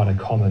to be quite a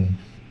common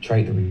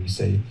trait that we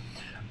see.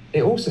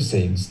 It also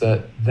seems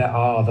that there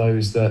are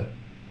those that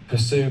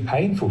pursue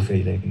painful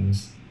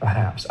feelings,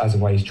 perhaps, as a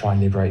way to try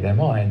and liberate their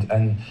mind.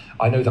 And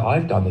I know that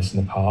I've done this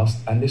in the past,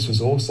 and this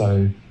was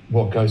also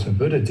what Gautama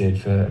Buddha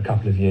did for a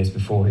couple of years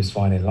before his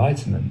final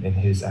enlightenment in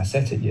his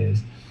ascetic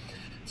years.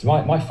 So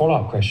my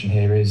follow-up question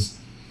here is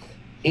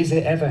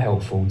it ever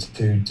helpful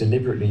to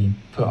deliberately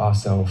put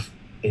ourselves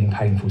in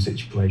painful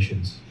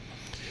situations?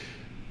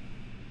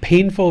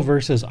 Painful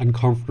versus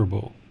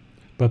uncomfortable.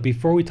 But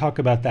before we talk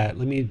about that,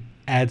 let me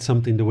add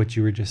something to what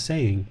you were just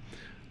saying.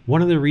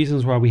 One of the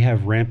reasons why we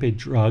have rampant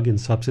drug and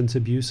substance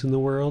abuse in the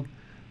world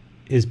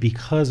is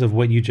because of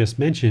what you just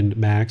mentioned,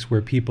 Max,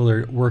 where people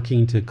are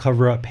working to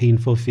cover up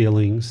painful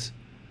feelings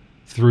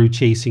through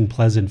chasing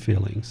pleasant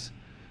feelings.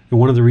 And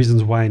one of the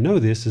reasons why I know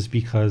this is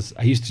because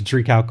I used to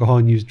drink alcohol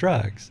and use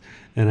drugs.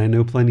 And I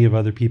know plenty of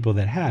other people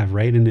that have,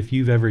 right? And if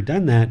you've ever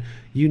done that,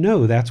 you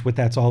know that's what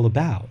that's all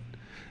about,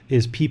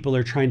 is people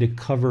are trying to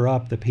cover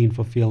up the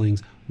painful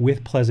feelings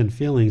with pleasant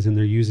feelings, and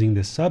they're using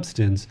this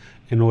substance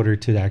in order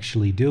to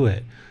actually do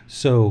it.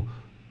 So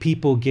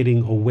people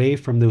getting away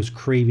from those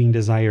craving,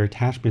 desire,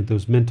 attachment,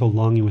 those mental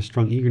longing with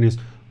strong eagerness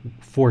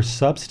for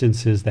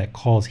substances that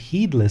cause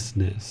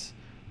heedlessness,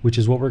 which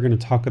is what we're going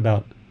to talk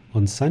about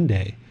on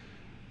Sunday,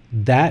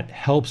 that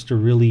helps to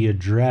really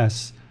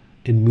address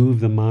and move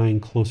the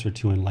mind closer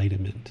to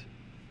enlightenment.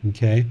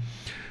 Okay?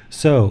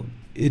 So,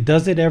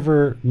 does it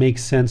ever make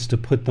sense to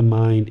put the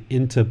mind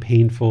into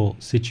painful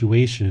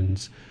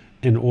situations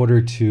in order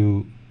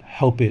to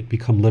help it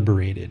become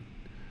liberated?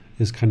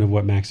 Is kind of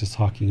what Max is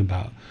talking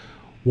about.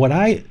 What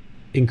I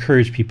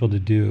encourage people to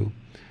do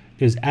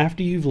is,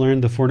 after you've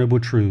learned the Four Noble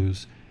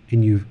Truths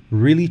and you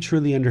really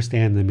truly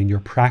understand them and you're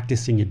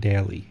practicing it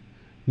daily,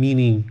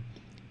 meaning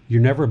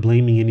you're never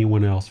blaming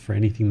anyone else for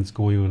anything that's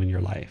going on in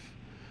your life.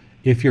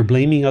 If you're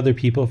blaming other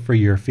people for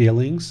your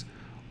feelings,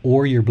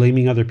 or you're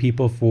blaming other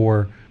people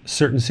for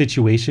certain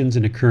situations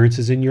and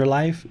occurrences in your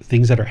life,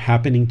 things that are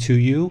happening to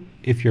you,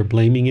 if you're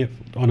blaming it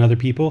on other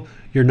people,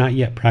 you're not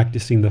yet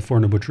practicing the Four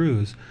Noble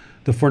Truths.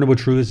 The Four Noble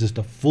Truths is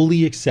to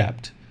fully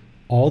accept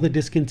all the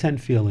discontent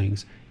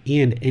feelings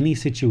and any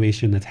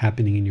situation that's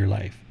happening in your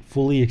life.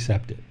 Fully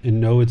accept it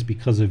and know it's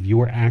because of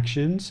your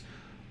actions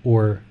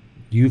or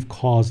you've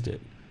caused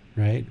it,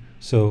 right?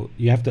 So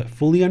you have to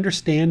fully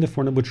understand the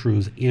Four Noble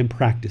Truths and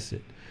practice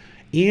it.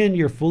 And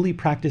you're fully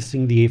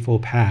practicing the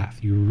Eightfold Path.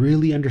 You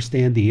really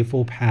understand the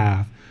Eightfold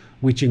Path,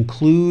 which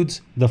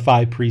includes the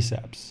 5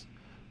 precepts.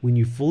 When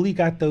you fully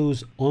got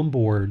those on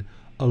board,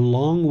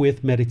 along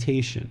with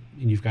meditation,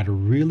 and you've got a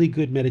really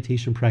good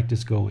meditation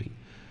practice going,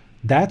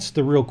 that's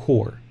the real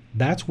core.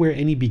 That's where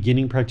any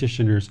beginning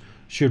practitioners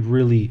should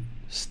really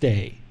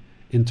stay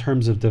in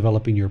terms of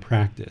developing your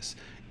practice.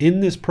 In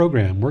this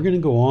program, we're going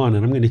to go on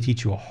and I'm going to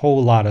teach you a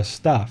whole lot of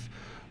stuff.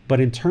 But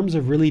in terms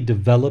of really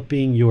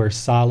developing your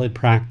solid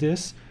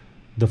practice,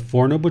 the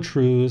Four Noble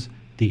Truths,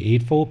 the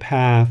Eightfold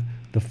Path,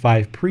 the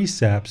 5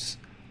 precepts,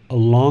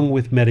 along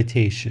with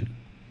meditation,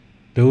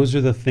 those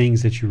are the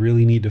things that you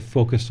really need to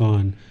focus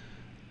on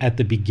at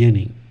the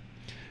beginning.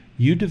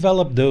 You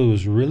develop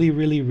those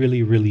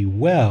really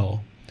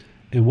well,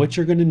 and what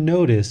you're going to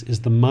notice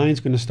is the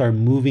mind's going to start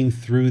moving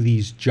through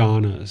these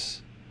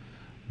jhanas.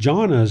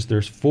 Jhanas,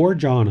 there's 4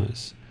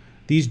 jhanas.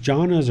 These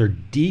jhanas are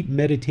deep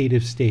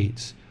meditative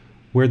states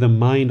where the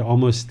mind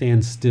almost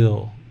stands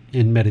still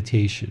in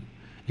meditation.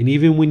 And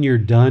even when you're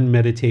done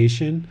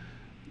meditation,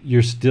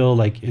 you're still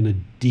like in a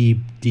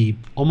deep,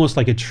 almost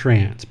like a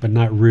trance, but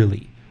not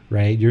really,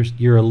 right?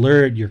 You're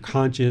alert, you're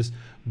conscious,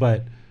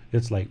 but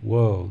it's like,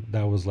 whoa,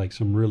 that was like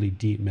some really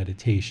deep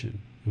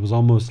meditation. It was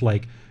almost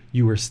like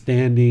you were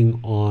standing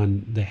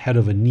on the head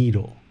of a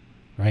needle,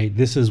 right?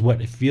 This is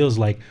what it feels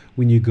like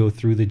when you go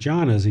through the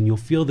jhanas, and you'll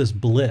feel this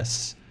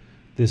bliss,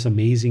 this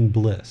amazing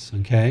bliss,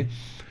 okay?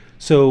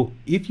 So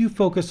if you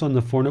focus on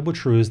the Four Noble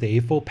Truths, the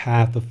Eightfold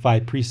Path, the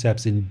 5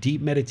 precepts in deep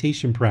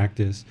meditation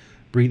practice,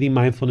 breathing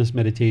mindfulness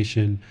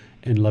meditation,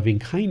 and loving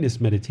kindness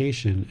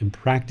meditation, and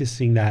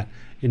practicing that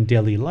in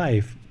daily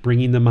life,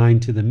 bringing the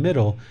mind to the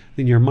middle,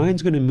 then your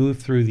mind's going to move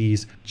through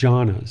these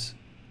jhanas.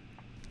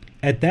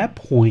 At that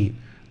point,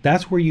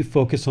 that's where you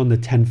focus on the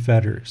 10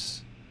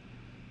 fetters.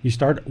 You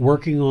start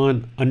working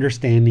on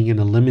understanding and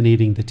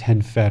eliminating the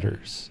 10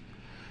 fetters.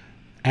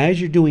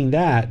 As you're doing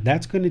that,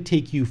 that's going to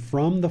take you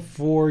from the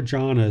 4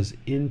 jhanas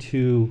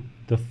into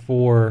the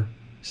 4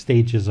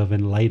 stages of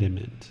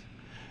enlightenment.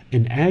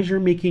 And as you're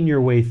making your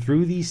way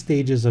through these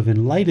stages of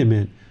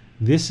enlightenment,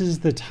 this is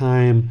the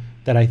time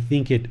that I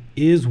think it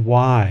is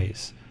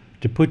wise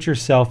to put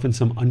yourself in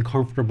some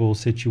uncomfortable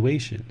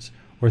situations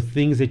or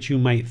things that you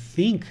might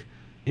think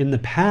in the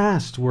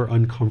past were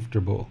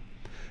uncomfortable,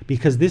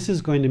 because this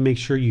is going to make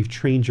sure you've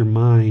trained your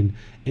mind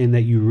and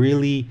that you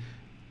really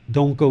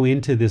don't go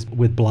into this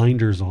with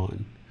blinders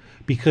on.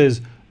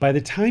 Because by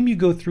the time you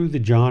go through the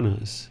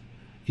jhanas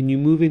and you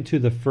move into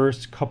the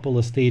first couple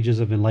of stages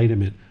of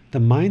enlightenment,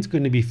 the mind's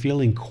going to be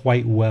feeling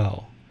quite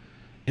well.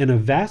 And a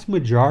vast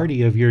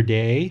majority of your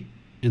day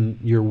and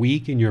your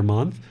week and your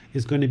month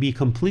is going to be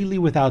completely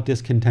without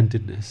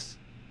discontentedness,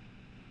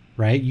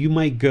 right? You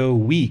might go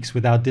weeks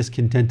without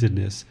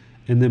discontentedness,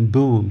 and then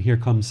boom, here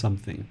comes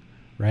something,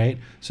 right?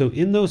 So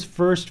in those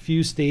first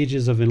few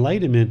stages of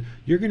enlightenment,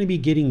 you're going to be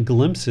getting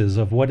glimpses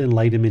of what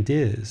enlightenment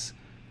is.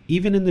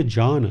 Even in the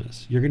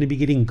jhanas, you're going to be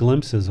getting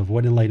glimpses of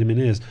what enlightenment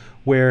is,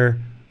 where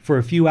for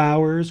a few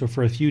hours or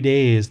for a few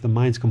days, the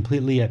mind's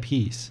completely at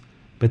peace.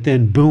 But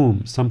then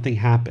boom, something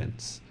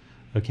happens,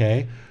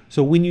 okay?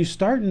 So when you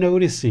start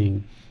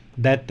noticing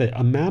that the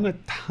amount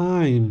of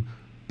time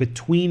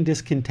between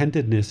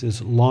discontentedness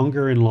is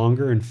longer and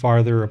longer and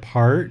farther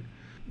apart,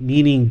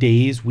 meaning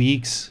days,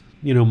 weeks,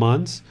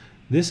 months,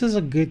 this is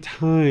a good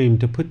time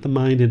to put the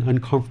mind in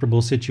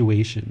uncomfortable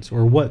situations,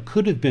 or what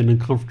could have been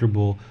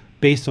uncomfortable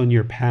based on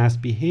your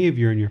past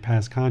behavior and your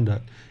past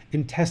conduct,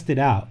 and test it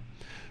out.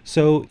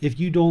 So if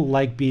you don't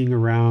like being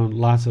around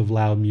lots of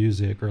loud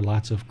music or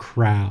lots of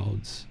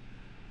crowds,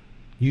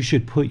 you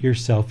should put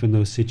yourself in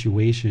those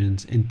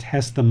situations and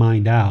test the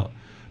mind out,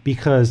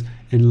 because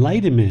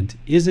enlightenment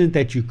isn't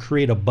that you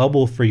create a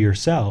bubble for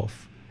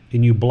yourself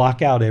and you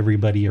block out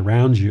everybody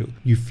around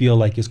you feel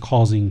like is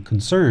causing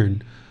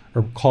concern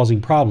or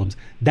causing problems.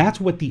 That's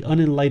what the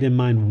unenlightened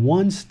mind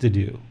wants to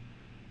do.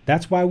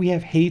 That's why we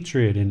have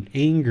hatred and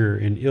anger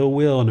and ill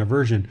will and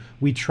aversion.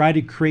 We try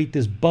to create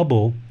this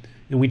bubble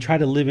and we try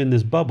to live in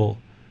this bubble,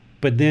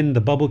 but then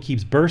the bubble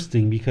keeps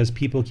bursting because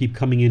people keep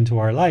coming into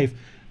our life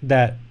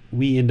that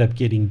we end up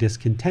getting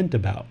discontent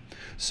about.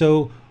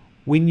 So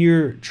when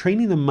you're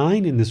training the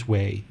mind in this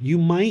way, you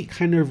might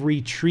kind of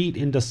retreat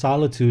into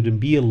solitude and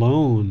be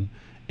alone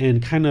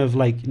and kind of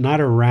like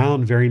not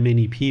around very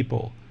many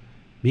people.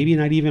 Maybe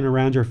not even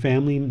around your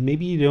family.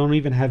 Maybe you don't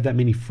even have that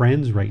many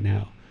friends right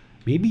now.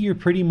 Maybe you're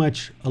pretty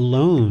much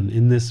alone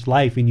in this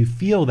life and you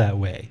feel that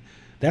way.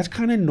 That's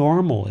kind of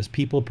normal as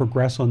people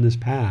progress on this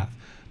path.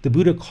 The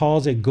Buddha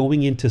calls it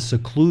going into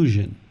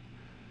seclusion,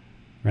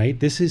 right?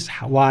 This is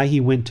why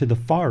he went to the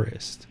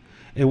forest.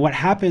 And what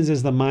happens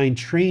as the mind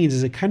trains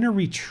is it kind of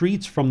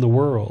retreats from the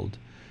world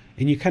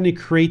and you kind of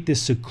create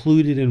this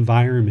secluded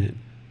environment.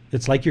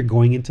 It's like you're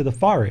going into the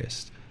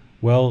forest.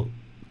 Well,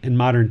 in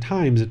modern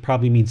times, it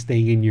probably means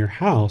staying in your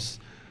house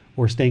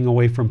or staying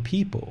away from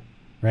people,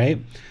 right?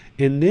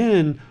 And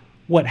then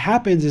what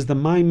happens is the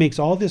mind makes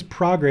all this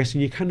progress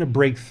and you kind of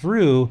break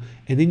through,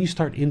 and then you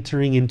start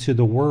entering into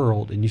the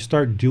world and you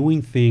start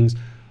doing things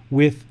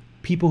with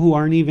people who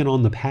aren't even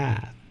on the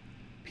path,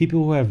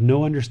 people who have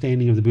no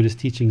understanding of the Buddhist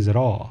teachings at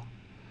all.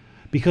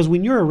 Because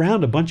when you're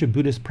around a bunch of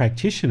Buddhist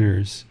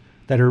practitioners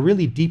that are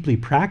really deeply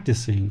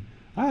practicing,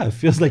 it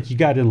feels like you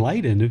got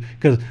enlightened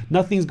because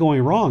nothing's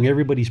going wrong.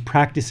 Everybody's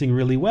practicing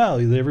really well.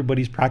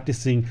 Everybody's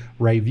practicing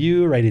right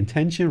view, right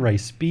intention, right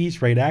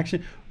speech, right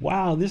action.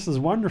 Wow, this is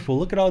wonderful.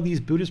 Look at all these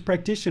Buddhist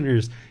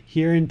practitioners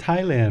here in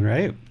Thailand,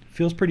 right?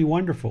 Feels pretty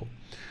wonderful.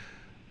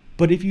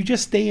 But if you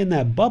just stay in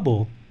that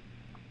bubble,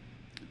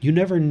 you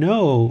never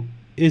know,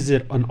 is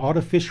it an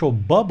artificial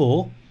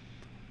bubble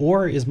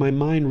or is my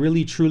mind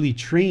really truly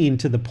trained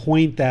to the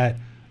point that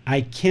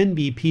I can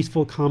be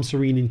peaceful, calm,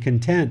 serene, and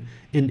content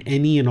in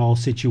any and all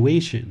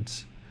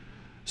situations?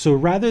 So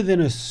rather than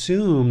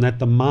assume that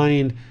the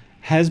mind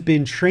has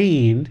been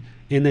trained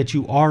and that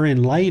you are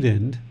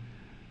enlightened,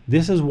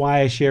 this is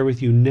why I share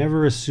with you,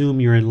 never assume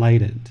you're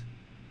enlightened.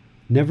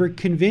 Never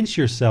convince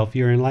yourself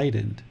you're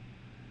enlightened.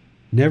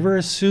 Never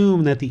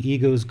assume that the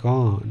ego is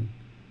gone.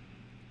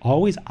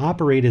 Always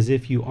operate as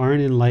if you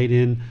aren't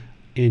enlightened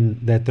and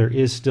that there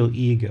is still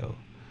ego.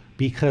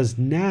 Because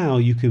now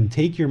you can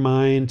take your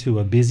mind to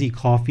a busy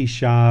coffee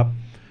shop,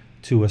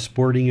 to a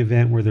sporting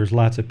event where there's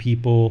lots of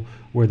people,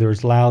 where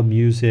there's loud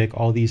music,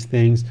 all these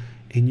things,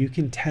 and you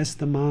can test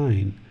the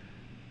mind.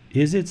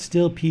 Is it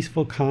still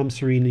peaceful, calm,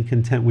 serene, and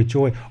content with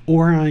joy?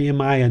 Or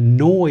am I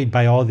annoyed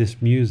by all this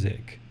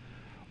music?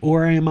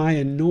 Or am I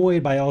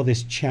annoyed by all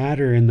this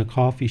chatter in the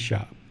coffee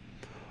shop?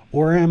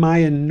 Or am I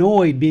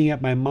annoyed being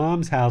at my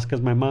mom's house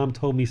because my mom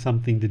told me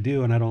something to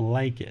do and I don't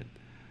like it,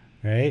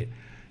 right?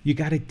 You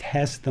got to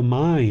test the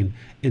mind,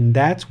 and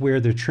that's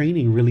where the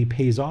training really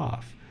pays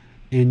off.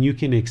 And you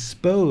can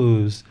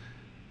expose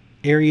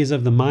areas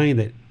of the mind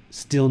that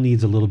still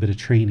needs a little bit of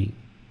training,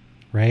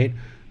 right?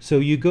 So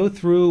you go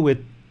through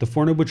with the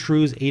Four Noble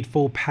Truths,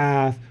 Eightfold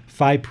Path,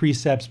 5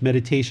 precepts,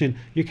 meditation.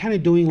 You're kind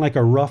of doing like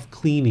a rough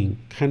cleaning,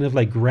 kind of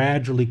like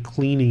gradually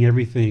cleaning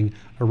everything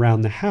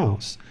around the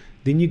house.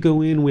 Then you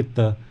go in with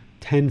the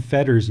 10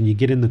 fetters and you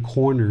get in the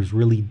corners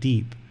really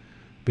deep.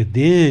 But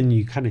then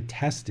you kind of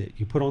test it.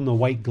 You put on the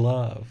white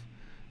glove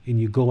and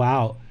you go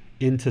out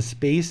into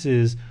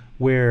spaces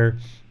where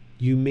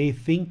you may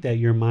think that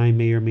your mind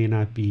may or may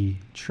not be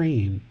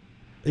trained.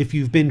 If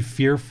you've been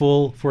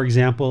fearful, for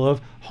example,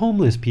 of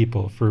homeless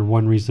people for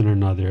one reason or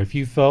another, if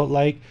you felt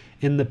like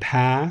in the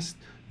past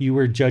you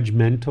were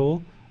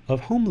judgmental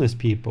of homeless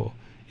people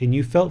and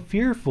you felt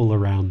fearful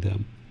around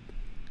them,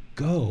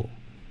 go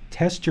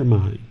test your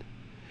mind.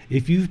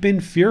 If you've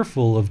been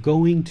fearful of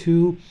going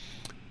to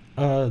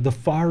the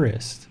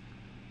forest,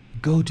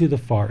 go to the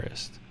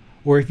forest.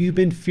 Or if you've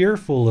been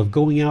fearful of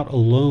going out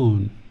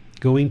alone,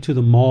 going to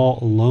the mall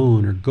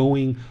alone, or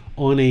going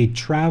on a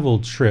travel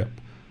trip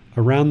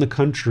around the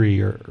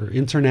country or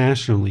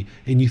internationally,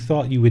 and you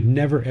thought you would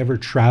never ever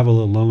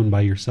travel alone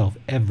by yourself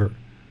ever,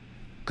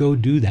 go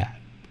do that.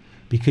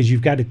 Because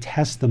you've got to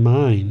test the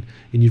mind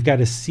and you've got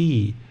to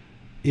see,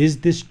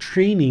 is this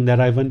training that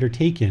I've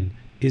undertaken,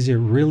 is it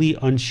really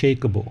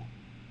unshakable?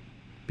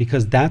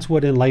 Because that's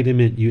what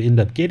enlightenment you end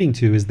up getting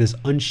to, is this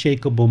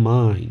unshakable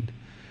mind.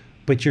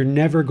 But you're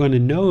never going to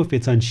know if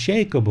it's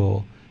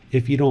unshakable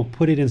if you don't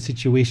put it in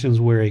situations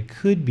where it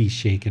could be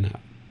shaken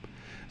up.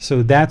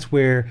 So that's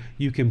where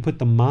you can put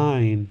the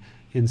mind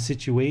in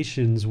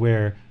situations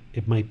where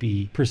it might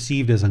be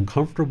perceived as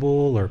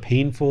uncomfortable or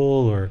painful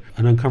or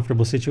an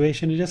uncomfortable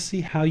situation, and just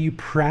see how you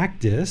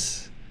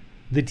practice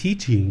the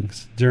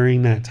teachings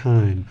during that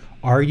time.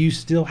 Are you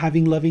still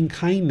having loving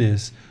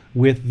kindness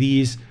with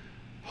these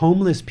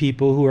homeless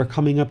people who are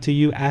coming up to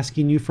you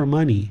asking you for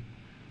money?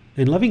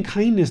 And loving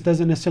kindness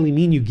doesn't necessarily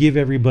mean you give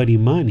everybody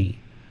money,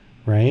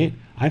 right?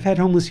 I've had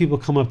homeless people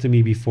come up to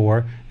me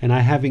before and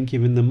I haven't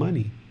given them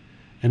money.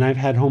 And I've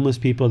had homeless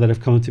people that have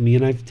come to me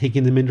and I've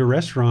taken them into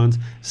restaurants,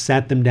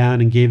 sat them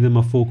down and gave them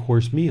a full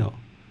course meal,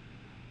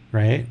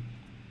 right?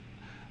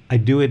 I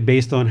do it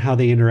based on how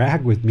they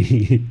interact with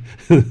me,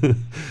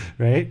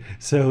 right?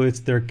 So it's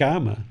their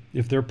karma.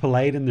 If they're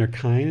polite and they're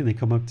kind and they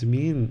come up to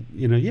me and,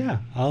 yeah,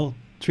 I'll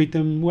treat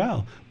them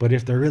well. But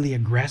if they're really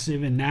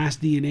aggressive and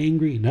nasty and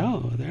angry,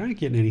 no, they're not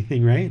getting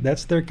anything, right?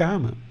 That's their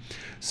karma.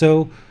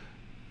 So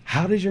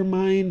how does your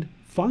mind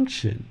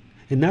function?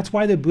 And that's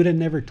why the Buddha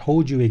never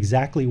told you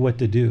exactly what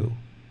to do.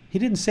 He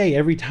didn't say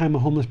every time a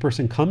homeless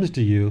person comes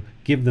to you,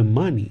 give them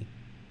money,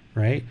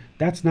 right?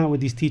 That's not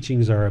what these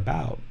teachings are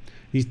about.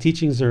 These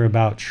teachings are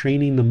about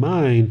training the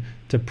mind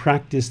to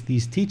practice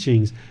these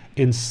teachings.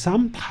 And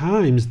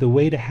sometimes the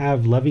way to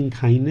have loving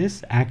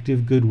kindness,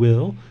 active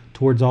goodwill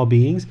towards all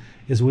beings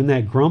is when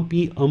that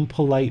grumpy,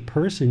 unpolite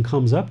person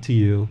comes up to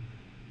you,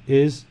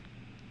 is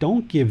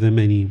don't give them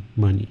any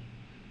money.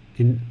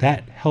 And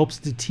that helps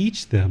to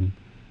teach them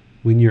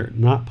when you're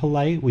not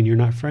polite, when you're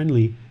not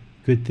friendly,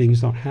 good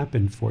things don't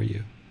happen for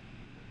you,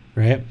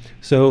 right?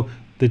 So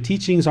the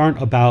teachings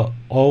aren't about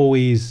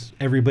always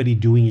everybody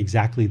doing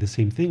exactly the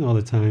same thing all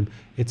the time.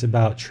 It's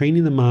about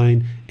training the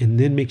mind and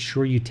then make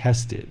sure you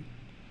test it.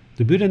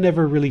 The Buddha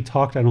never really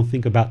talked, I don't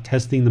think, about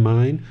testing the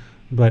mind,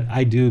 but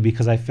I do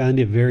because I found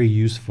it very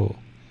useful.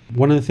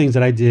 One of the things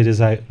that I did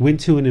is I went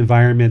to an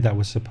environment that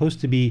was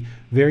supposed to be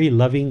very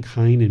loving,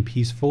 kind, and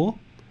peaceful,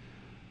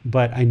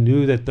 but I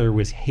knew that there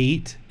was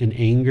hate and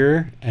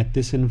anger at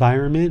this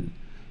environment,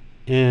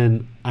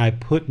 and I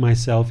put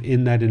myself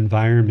in that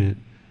environment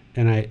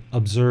and I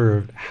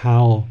observed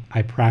how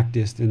I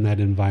practiced in that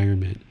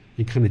environment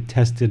and kind of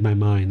tested my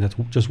mind. That's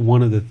just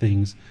one of the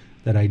things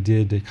that I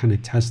did to kind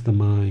of test the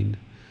mind.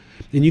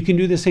 And you can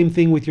do the same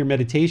thing with your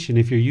meditation.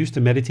 If you're used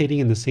to meditating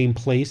in the same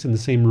place, in the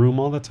same room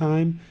all the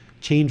time,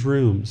 change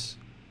rooms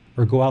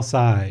or go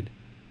outside,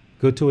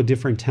 go to a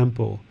different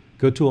temple,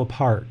 go to a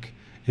park,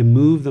 and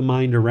move the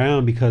mind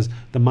around, because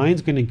the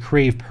mind's going to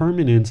crave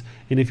permanence.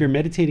 And if you're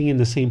meditating in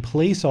the same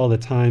place all the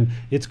time,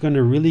 it's going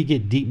to really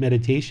get deep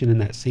meditation in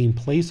that same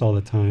place all the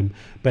time.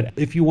 But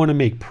if you want to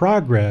make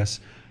progress,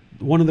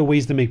 one of the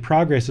ways to make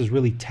progress is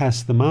really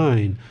test the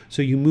mind.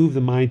 So you move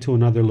the mind to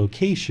another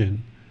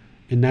location,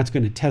 and that's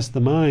going to test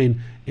the mind,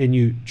 and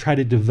you try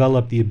to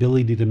develop the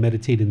ability to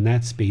meditate in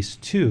that space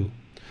too.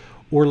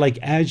 Or like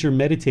as you're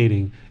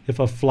meditating, if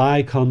a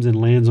fly comes and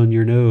lands on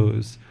your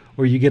nose,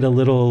 or you get a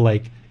little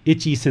like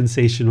itchy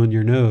sensation on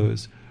your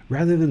nose,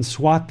 rather than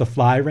swat the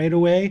fly right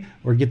away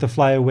or get the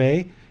fly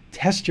away,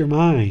 test your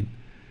mind.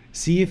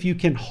 See if you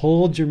can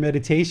hold your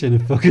meditation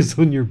and focus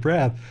on your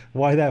breath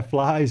while that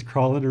fly is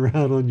crawling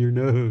around on your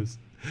nose.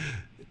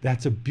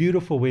 That's a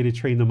beautiful way to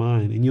train the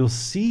mind. And you'll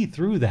see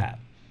through that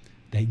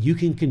you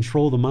can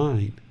control the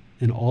mind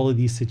in all of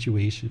these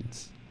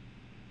situations.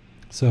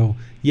 So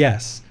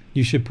yes,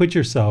 you should put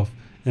yourself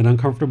in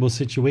uncomfortable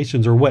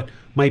situations, or what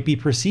might be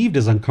perceived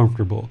as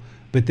uncomfortable.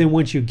 But then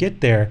once you get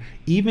there,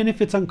 even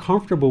if it's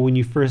uncomfortable when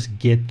you first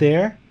get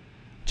there,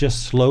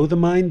 just slow the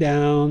mind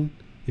down.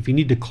 If you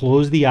need to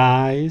close the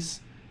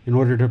eyes in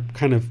order to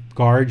kind of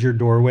guard your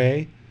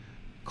doorway,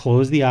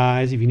 close the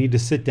eyes. If you need to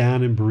sit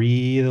down and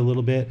breathe a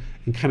little bit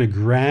and kind of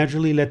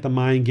gradually let the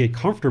mind get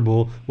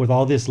comfortable with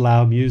all this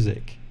loud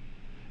music.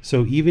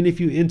 So even if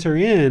you enter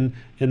in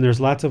and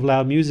there's lots of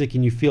loud music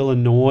and you feel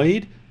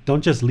annoyed,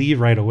 don't just leave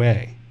right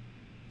away.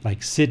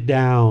 Like sit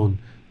down,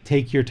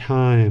 take your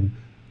time,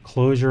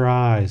 close your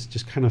eyes,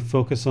 just kind of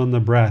focus on the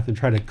breath and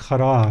try to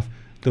cut off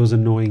those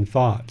annoying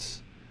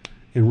thoughts.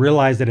 And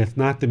realize that it's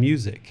not the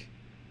music.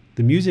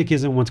 The music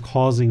isn't what's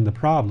causing the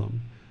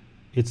problem.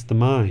 It's the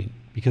mind,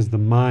 because the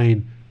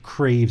mind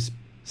craves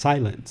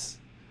silence.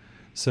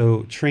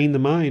 So train the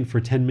mind for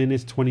 10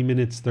 minutes, 20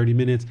 minutes, 30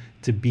 minutes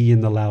to be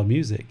in the loud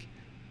music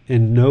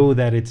and know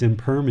that it's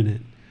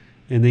impermanent,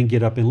 and then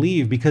get up and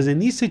leave. Because in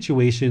these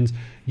situations,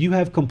 you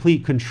have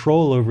complete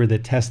control over the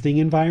testing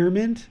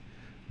environment,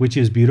 which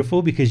is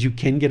beautiful because you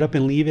can get up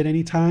and leave at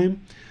any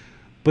time.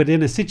 But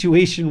in a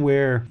situation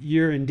where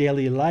you're in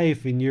daily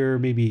life and you're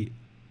maybe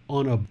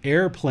on an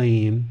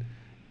airplane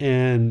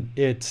and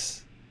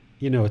it's,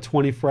 a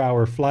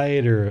 24-hour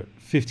flight or a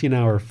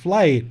 15-hour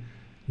flight,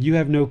 you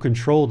have no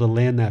control to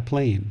land that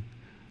plane,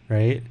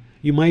 right?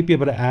 You might be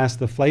able to ask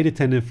the flight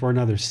attendant for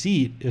another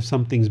seat if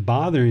something's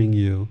bothering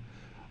you,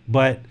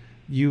 but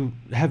you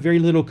have very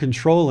little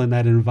control in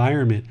that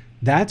environment.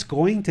 That's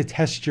going to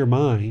test your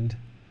mind.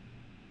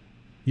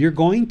 You're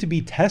going to be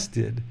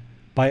tested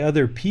by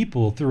other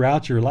people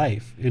throughout your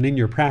life and in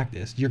your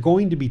practice. You're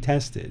going to be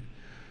tested.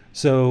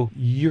 So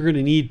you're going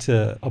to need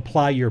to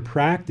apply your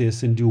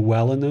practice and do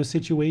well in those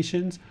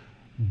situations.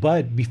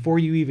 But before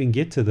you even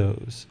get to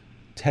those,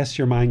 test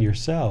your mind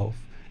yourself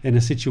in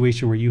a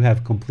situation where you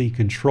have complete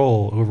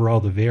control over all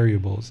the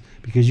variables,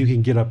 because you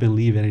can get up and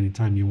leave at any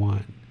time you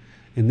want.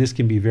 And this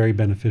can be very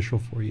beneficial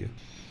for you.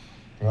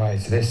 Right,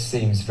 so this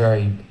seems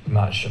very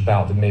much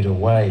about the middle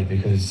way,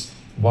 because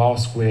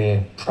whilst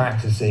we're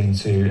practicing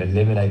to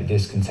eliminate the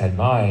discontent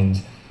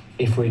mind,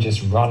 if we're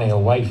just running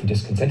away from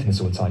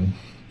discontentedness all the time,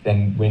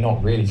 then we're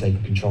not really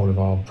taking control of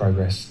our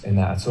progress in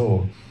that at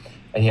all.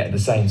 And yet at the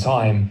same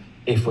time,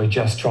 if we're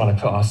just trying to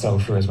put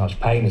ourselves through as much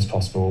pain as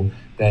possible,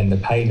 then the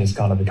pain is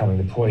kind of becoming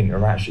the point.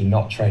 We're actually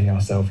not training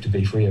ourselves to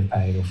be free of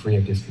pain or free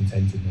of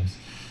discontentedness.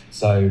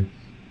 So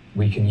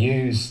we can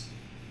use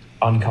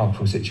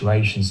uncomfortable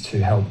situations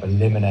to help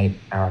eliminate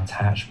our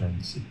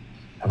attachments.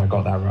 Have I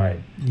got that right?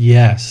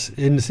 Yes.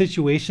 In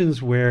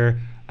situations where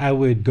I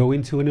would go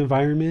into an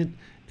environment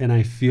and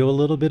I feel a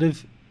little bit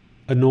of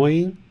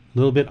annoying, a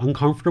little bit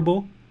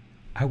uncomfortable,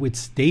 I would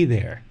stay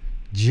there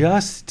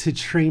just to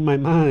train my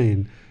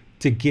mind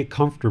to get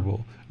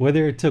comfortable.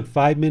 Whether it took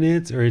 5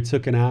 minutes or it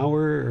took an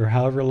hour or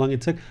however long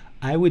it took,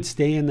 I would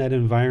stay in that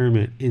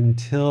environment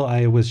until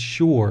I was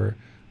sure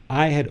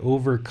I had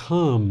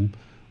overcome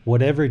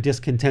whatever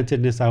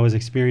discontentedness I was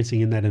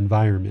experiencing in that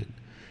environment.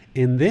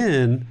 And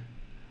then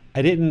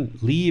I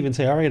didn't leave and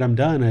say, all right, I'm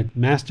done. I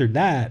mastered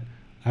that.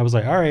 I was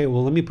like, all right,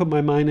 well, let me put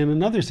my mind in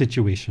another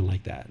situation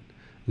like that.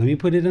 Let me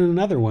put it in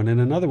another one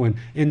and another one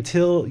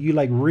until you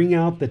like wring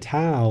out the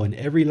towel and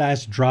every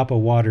last drop of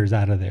water is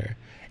out of there.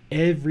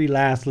 Every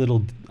last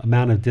little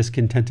amount of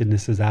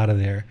discontentedness is out of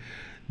there.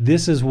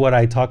 This is what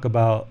I talk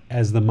about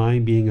as the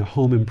mind being a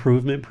home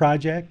improvement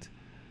project,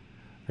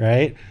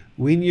 right?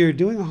 When you're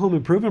doing a home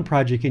improvement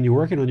project and you're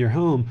working on your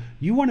home,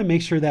 you want to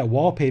make sure that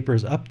wallpaper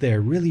is up there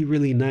really,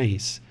 really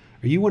nice.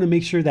 Or you want to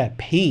make sure that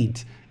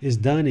paint is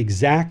done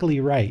exactly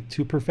right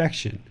to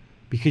perfection,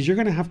 because you're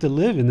going to have to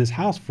live in this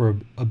house for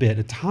a bit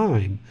of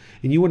time.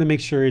 And you want to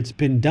make sure it's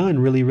been done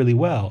really, really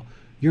well.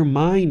 Your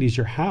mind is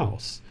your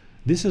house.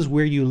 This is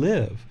where you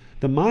live.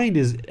 The mind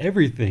is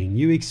everything.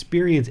 You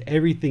experience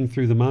everything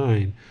through the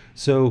mind.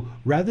 So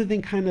rather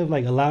than kind of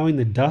like allowing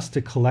the dust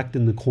to collect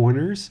in the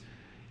corners,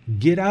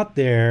 get out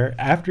there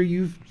after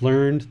you've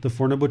learned the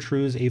Four Noble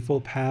Truths,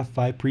 Eightfold Path,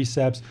 5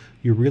 precepts.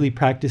 You're really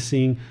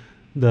practicing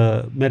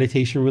the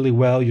meditation really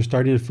well. You're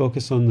starting to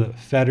focus on the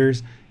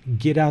fetters.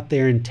 Get out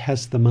there and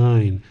test the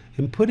mind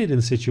and put it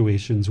in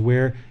situations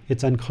where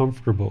it's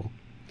uncomfortable.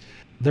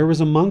 There was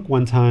a monk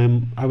one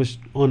time, I was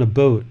on a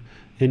boat,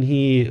 and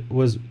he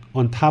was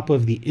on top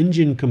of the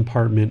engine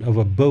compartment of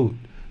a boat.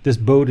 This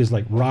boat is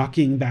like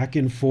rocking back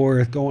and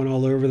forth, going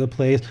all over the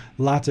place.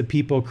 Lots of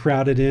people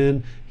crowded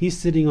in. He's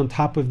sitting on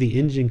top of the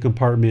engine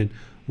compartment,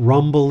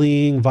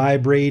 rumbling,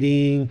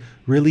 vibrating,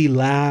 really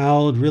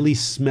loud, really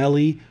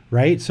smelly,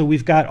 right? So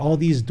we've got all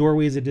these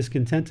doorways of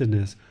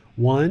discontentedness.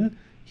 1,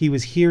 he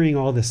was hearing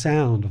all the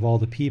sound of all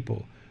the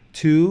people.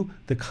 2,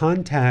 the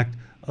contact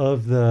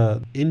of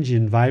the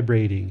engine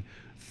vibrating.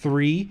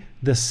 3,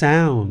 the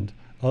sound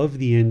of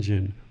the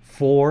engine.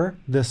 4,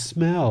 the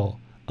smell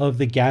of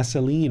the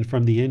gasoline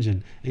from the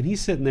engine. And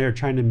he's sitting there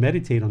trying to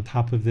meditate on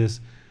top of this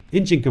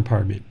engine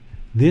compartment.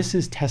 This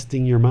is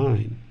testing your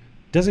mind.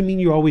 Doesn't mean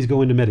you always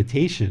go into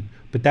meditation,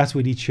 but that's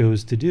what he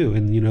chose to do.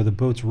 And, you know, the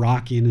boat's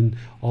rocking and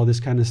all this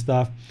kind of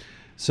stuff.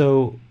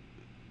 So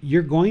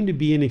you're going to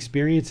be in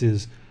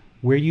experiences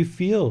where you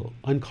feel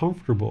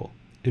uncomfortable.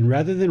 And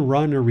rather than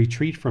run or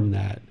retreat from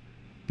that,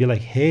 be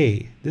like,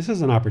 hey, this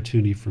is an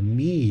opportunity for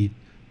me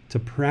to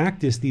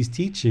practice these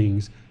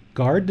teachings,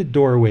 guard the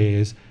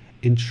doorways,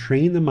 and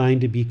train the mind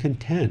to be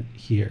content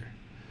here.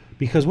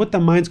 Because what the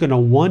mind's going to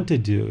want to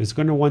do is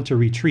going to want to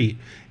retreat.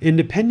 And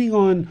depending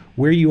on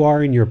where you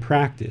are in your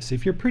practice,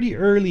 if you're pretty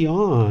early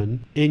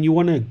on and you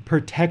want to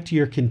protect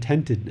your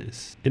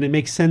contentedness and it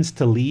makes sense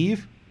to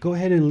leave, go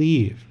ahead and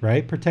leave,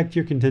 right? Protect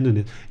your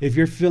contentedness. If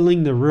you're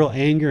feeling the real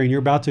anger and you're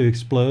about to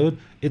explode,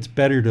 it's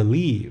better to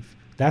leave.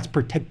 That's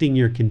protecting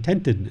your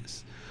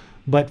contentedness.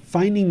 But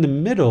finding the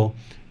middle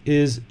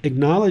is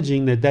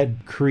acknowledging that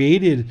that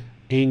created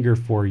anger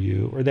for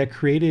you, or that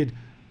created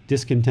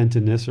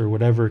discontentedness, or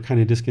whatever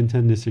kind of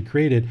discontentedness it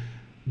created.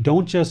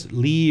 Don't just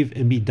leave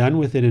and be done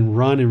with it and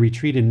run and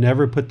retreat and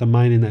never put the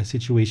mind in that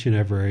situation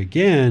ever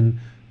again,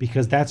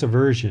 because that's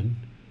aversion.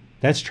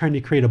 That's trying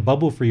to create a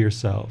bubble for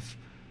yourself,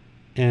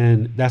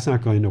 and that's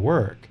not going to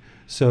work.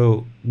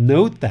 So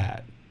note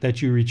that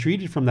you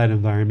retreated from that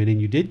environment and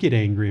you did get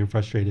angry and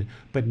frustrated,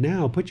 but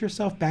now put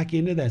yourself back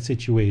into that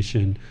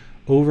situation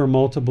over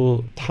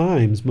multiple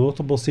times,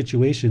 multiple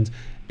situations,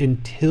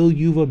 until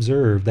you've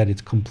observed that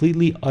it's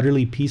completely,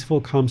 utterly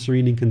peaceful, calm,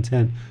 serene, and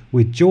content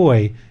with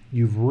joy.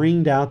 You've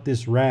wringed out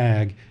this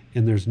rag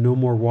and there's no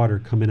more water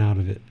coming out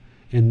of it.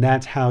 And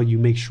that's how you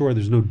make sure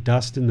there's no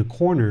dust in the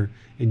corner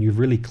and you've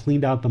really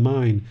cleaned out the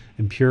mind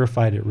and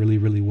purified it really,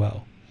 really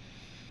well.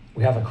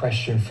 We have a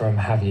question from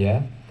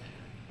Javier.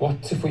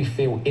 What if we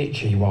feel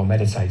itchy while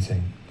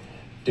meditating?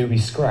 Do we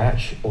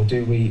scratch or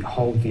do we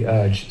hold the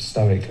urge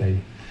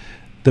stoically?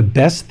 The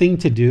best thing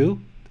to do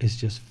is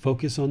just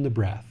focus on the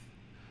breath,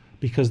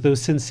 because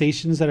those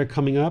sensations that are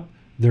coming up,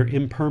 they're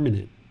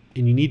impermanent,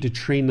 and you need to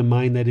train the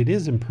mind that it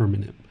is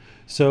impermanent.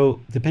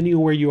 So depending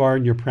on where you are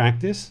in your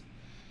practice,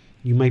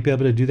 you might be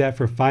able to do that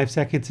for 5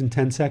 seconds and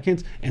 10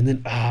 seconds, and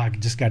then, I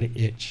just got to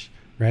itch,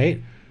 right?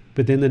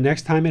 But then the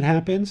next time it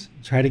happens,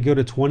 try to go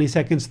to 20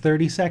 seconds,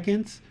 30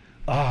 seconds.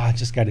 I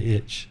just got to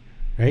itch,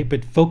 right?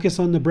 But focus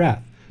on the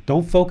breath.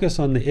 Don't focus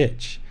on the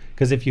itch,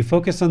 because if you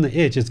focus on the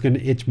itch, it's going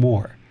to itch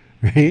more,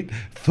 right?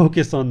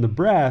 Focus on the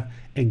breath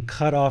and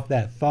cut off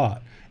that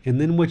thought.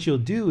 And then what you'll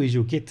do is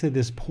you'll get to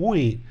this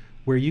point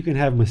where you can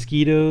have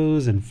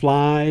mosquitoes and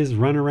flies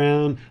run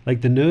around.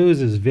 Like the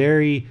nose is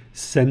very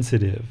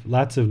sensitive,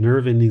 lots of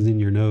nerve endings in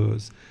your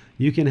nose.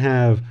 You can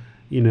have,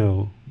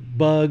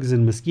 bugs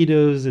and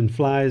mosquitoes and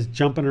flies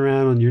jumping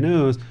around on your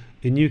nose,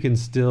 and you can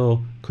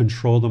still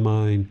control the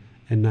mind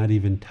and not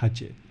even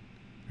touch it,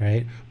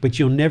 right? But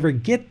you'll never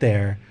get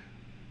there,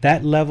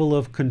 that level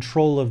of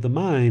control of the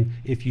mind,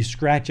 if you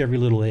scratch every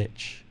little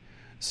itch.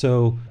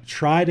 So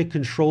try to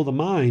control the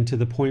mind to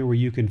the point where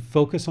you can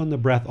focus on the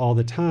breath all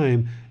the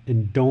time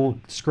and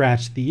don't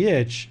scratch the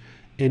itch.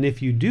 And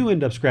if you do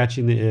end up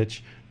scratching the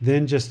itch,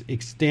 then just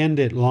extend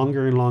it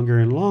longer and longer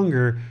and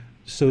longer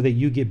so that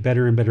you get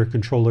better and better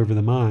control over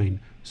the mind.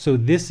 So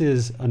this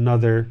is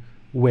another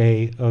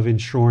way of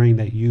ensuring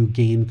that you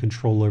gain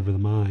control over the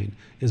mind,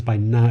 is by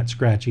not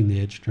scratching the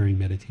itch during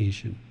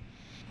meditation.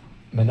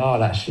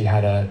 Manal actually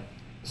had a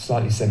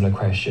slightly similar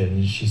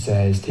question. She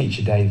says,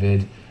 Teacher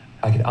David,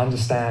 I can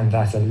understand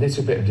that a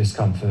little bit of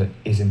discomfort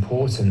is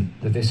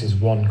important, that this is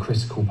one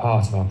critical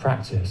part of our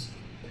practice.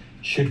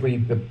 Should we,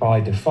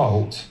 by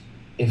default,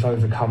 if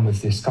overcome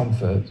with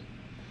discomfort,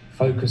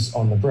 focus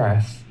on the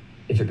breath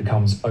if it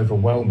becomes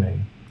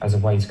overwhelming as a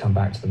way to come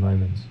back to the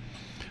moment?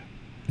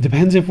 It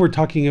depends if we're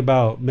talking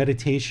about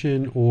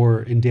meditation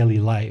or in daily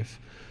life,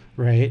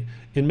 right?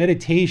 In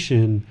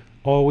meditation,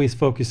 always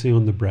focusing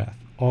on the breath.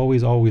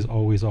 Always, always,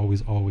 always,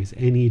 always, always,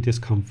 any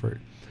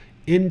discomfort.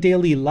 In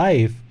daily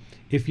life,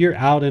 if you're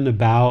out and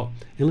about,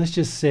 and let's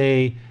just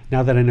say,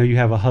 now that I know you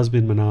have a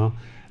husband, Manal,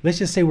 let's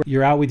just say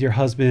you're out with your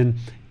husband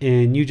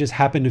and you just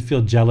happen to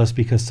feel jealous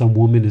because some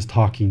woman is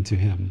talking to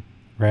him,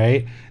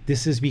 right?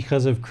 This is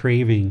because of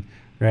craving,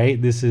 right?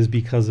 This is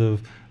because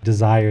of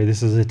desire.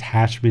 This is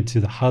attachment to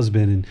the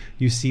husband. And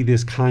you see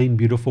this kind,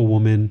 beautiful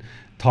woman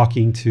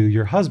talking to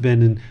your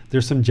husband, and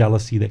there's some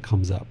jealousy that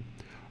comes up.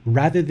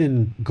 Rather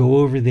than go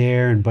over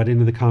there and butt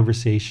into the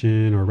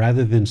conversation, or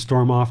rather than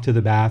storm off to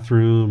the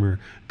bathroom or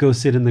go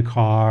sit in the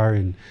car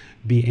and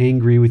be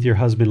angry with your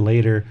husband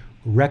later,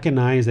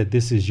 recognize that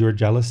this is your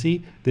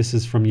jealousy. This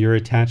is from your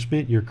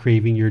attachment, your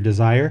craving, your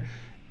desire,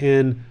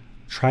 and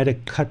try to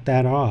cut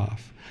that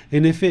off.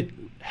 And if it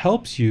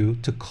helps you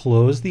to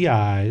close the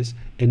eyes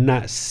and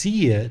not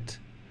see it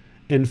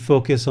and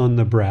focus on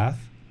the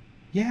breath,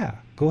 yeah,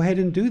 go ahead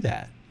and do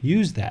that.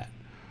 Use that.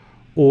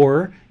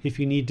 Or if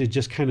you need to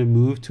just kind of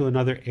move to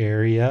another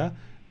area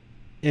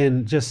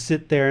and just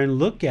sit there and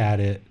look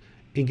at it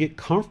and get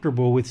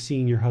comfortable with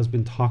seeing your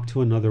husband talk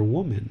to another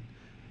woman,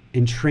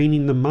 and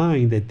training the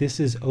mind that this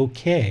is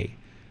okay.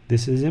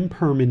 This is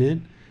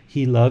impermanent.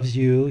 He loves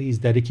you. He's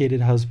a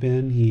dedicated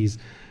husband. He's,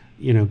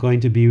 going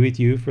to be with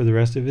you for the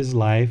rest of his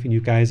life. And you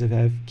guys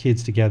have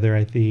kids together,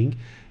 I think.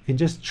 And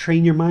just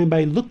train your mind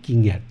by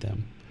looking at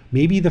them.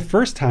 Maybe the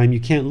first time you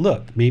can't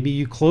look. Maybe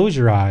you close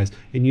your eyes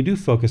and you do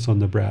focus on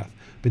the breath.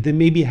 But then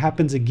maybe it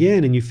happens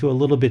again and you feel a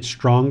little bit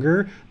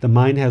stronger. The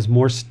mind has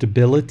more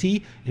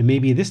stability. And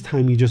maybe this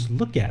time you just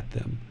look at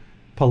them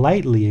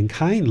politely and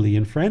kindly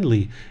and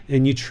friendly.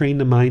 And you train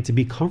the mind to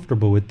be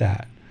comfortable with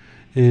that.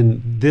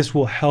 And this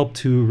will help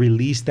to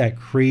release that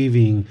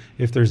craving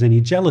if there's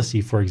any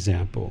jealousy, for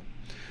example.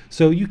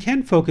 So you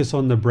can focus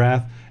on the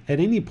breath at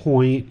any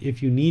point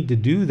if you need to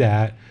do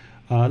that.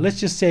 Let's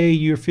just say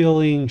you're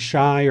feeling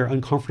shy or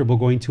uncomfortable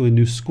going to a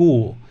new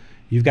school.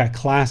 You've got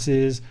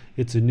classes,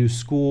 it's a new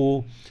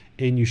school,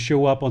 and you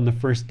show up on the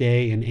first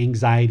day and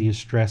anxiety and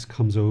stress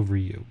comes over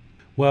you.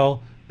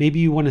 Well, maybe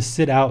you want to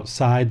sit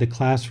outside the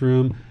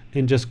classroom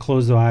and just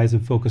close the eyes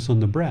and focus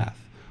on the breath.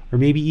 Or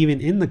maybe even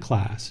in the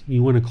class,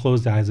 you want to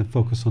close the eyes and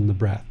focus on the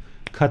breath.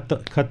 Cut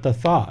the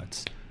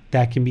thoughts.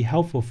 That can be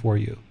helpful for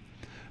you.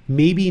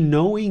 Maybe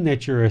knowing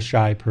that you're a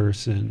shy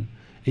person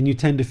and you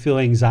tend to feel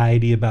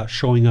anxiety about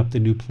showing up to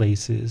new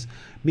places,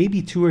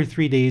 maybe 2 or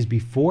 3 days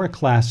before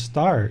class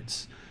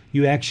starts,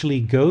 you actually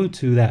go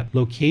to that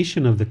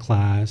location of the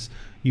class,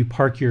 you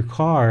park your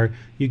car,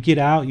 you get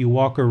out, you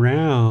walk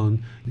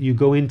around, you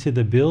go into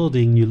the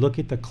building, you look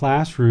at the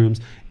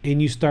classrooms,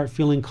 and you start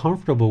feeling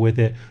comfortable with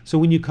it. So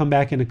when you come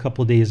back in a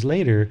couple days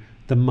later,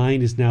 the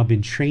mind has now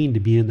been trained to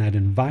be in that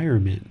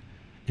environment.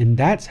 And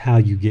that's how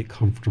you get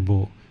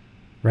comfortable,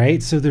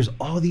 right? So there's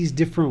all these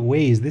different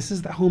ways. This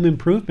is the home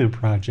improvement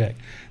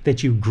project,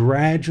 that you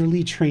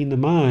gradually train the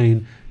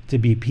mind to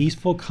be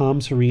peaceful,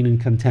 calm, serene, and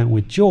content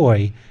with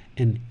joy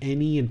in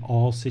any and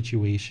all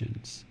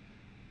situations,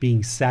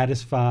 being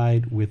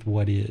satisfied with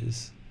what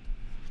is.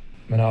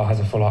 Manal has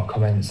a follow-up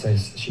comment,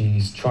 says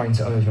she's trying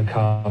to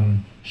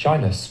overcome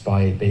shyness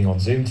by being on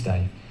Zoom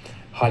today.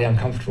 Highly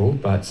uncomfortable,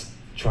 but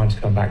trying to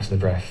come back to the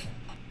breath.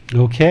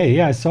 Okay,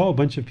 yeah, I saw a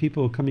bunch of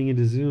people coming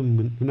into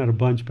Zoom. Not a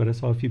bunch, but I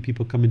saw a few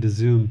people come into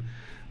Zoom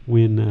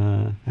when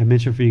I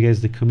mentioned for you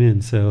guys to come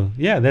in. So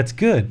yeah, that's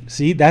good.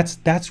 See,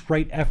 that's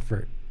right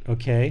effort,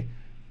 okay?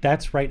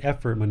 That's right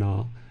effort,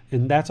 Manal.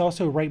 And that's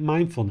also right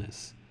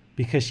mindfulness,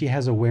 because she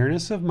has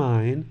awareness of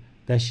mind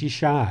that she's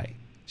shy.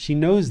 She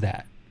knows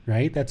that,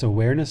 right? That's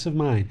awareness of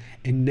mind.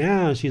 And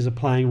now she's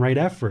applying right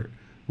effort,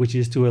 which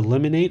is to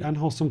eliminate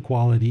unwholesome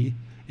quality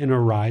and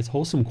arise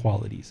wholesome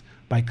qualities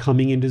by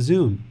coming into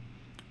Zoom,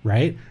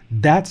 right?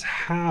 That's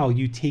how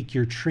you take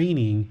your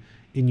training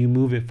and you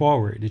move it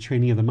forward, the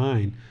training of the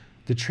mind.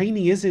 The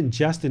training isn't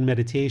just in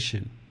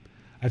meditation.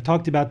 I've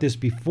talked about this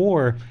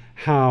before,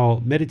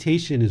 how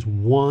meditation is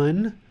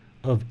one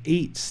of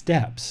 8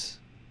 steps.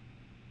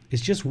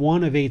 It's just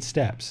one of 8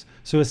 steps.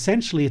 So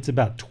essentially it's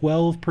about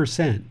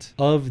 12%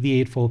 of the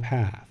Eightfold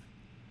Path.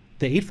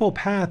 The Eightfold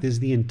Path is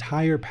the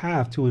entire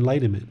path to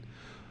enlightenment.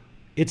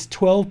 It's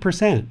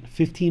 12%,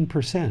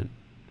 15%,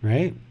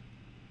 right?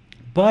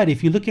 But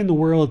if you look in the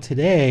world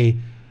today,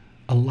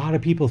 a lot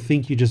of people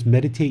think you just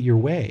meditate your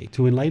way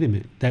to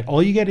enlightenment, that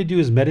all you got to do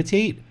is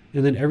meditate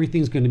and then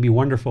everything's going to be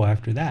wonderful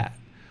after that.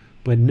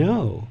 But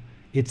no,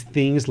 it's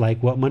things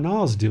like what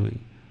Manal's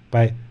doing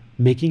by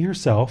making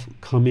herself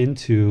come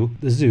into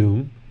the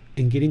Zoom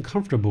and getting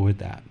comfortable with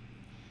that.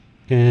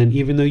 And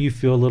even though you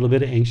feel a little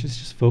bit anxious,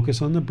 just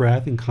focus on the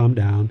breath and calm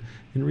down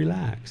and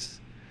relax.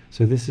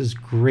 So this is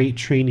great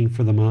training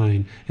for the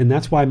mind. And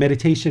that's why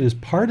meditation is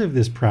part of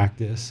this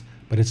practice,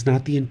 but it's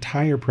not the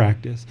entire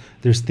practice.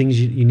 There's things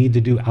you need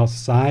to do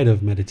outside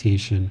of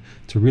meditation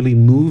to really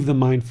move the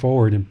mind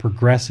forward and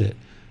progress it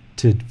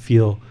to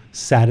feel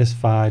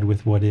satisfied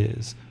with what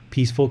is.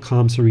 Peaceful,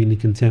 calm, serene,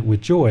 and content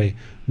with joy.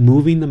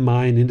 Moving the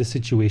mind into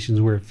situations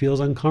where it feels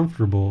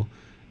uncomfortable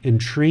and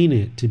train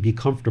it to be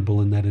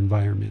comfortable in that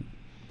environment.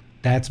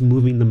 That's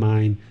moving the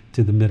mind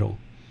to the middle.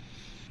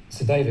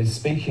 So David,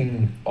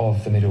 speaking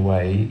of the middle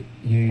way,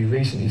 you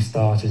recently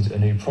started a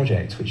new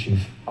project which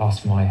you've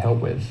asked for my help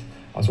with.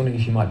 I was wondering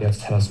if you might be able to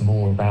tell us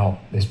more about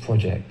this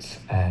project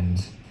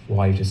and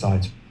why you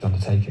decided to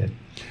undertake it.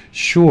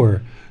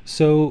 Sure.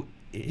 So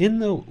in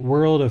the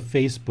world of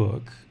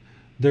Facebook,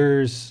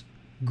 there's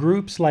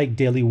groups like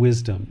Daily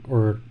Wisdom,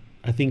 or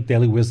I think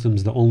Daily Wisdom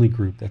is the only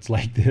group that's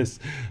like this,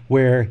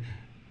 where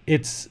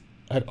it's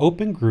an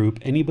open group,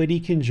 anybody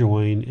can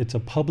join, it's a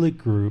public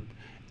group,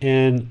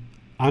 and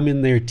I'm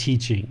in there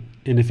teaching.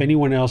 And if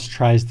anyone else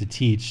tries to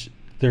teach,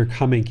 their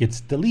comment gets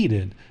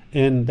deleted.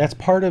 And that's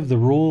part of the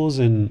rules,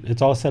 and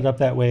it's all set up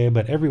that way,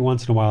 but every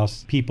once in a while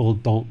people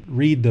don't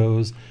read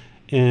those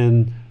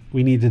and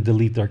we need to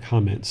delete their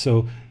comments.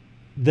 So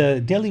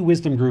the Daily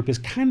Wisdom group is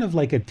kind of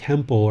like a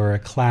temple or a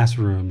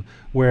classroom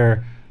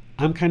where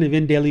I'm kind of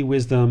in Daily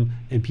Wisdom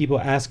and people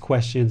ask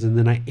questions and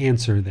then I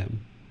answer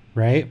them,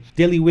 right?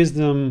 Daily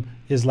Wisdom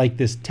is like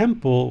this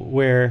temple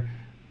where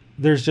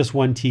there's just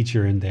one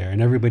teacher in there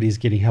and everybody's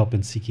getting help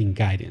and seeking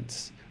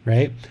guidance,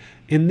 right?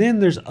 And then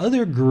there's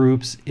other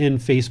groups in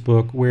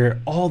Facebook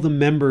where all the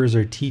members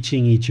are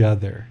teaching each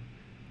other.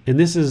 And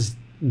this is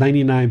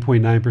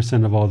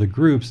 99.9% of all the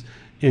groups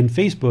in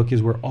Facebook,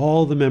 is where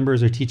all the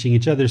members are teaching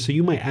each other. So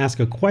you might ask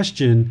a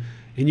question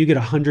and you get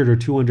 100 or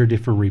 200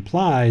 different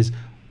replies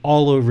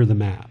all over the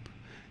map.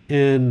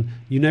 And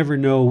you never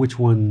know which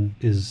one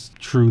is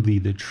truly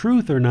the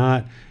truth or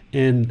not.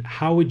 And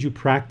how would you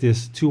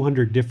practice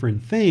 200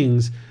 different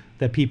things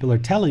that people are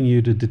telling you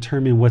to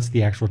determine what's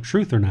the actual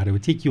truth or not? It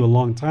would take you a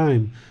long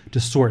time to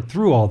sort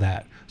through all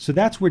that. So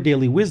that's where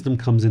Daily Wisdom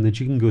comes in,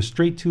 that you can go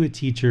straight to a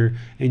teacher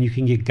and you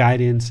can get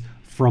guidance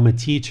from a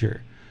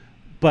teacher.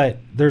 But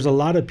there's a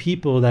lot of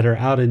people that are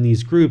out in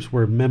these groups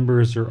where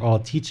members are all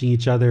teaching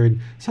each other.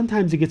 And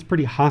sometimes it gets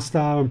pretty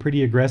hostile and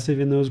pretty aggressive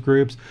in those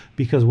groups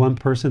because one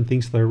person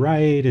thinks they're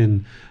right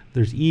and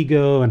there's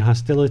ego and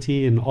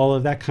hostility and all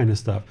of that kind of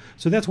stuff.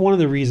 So that's one of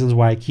the reasons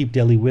why I keep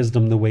Daily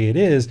Wisdom the way it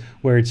is,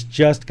 where it's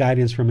just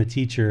guidance from a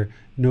teacher,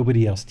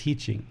 nobody else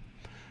teaching.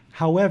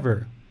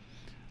 However,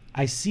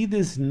 I see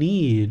this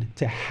need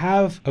to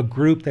have a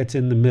group that's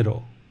in the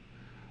middle,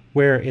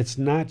 where it's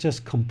not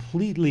just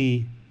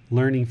completely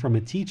learning from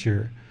a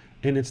teacher,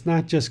 and it's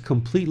not just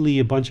completely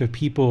a bunch of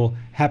people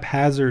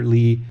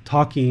haphazardly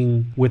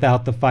talking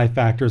without the 5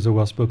 factors of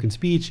well-spoken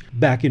speech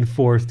back and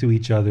forth to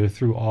each other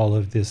through all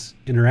of this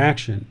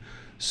interaction.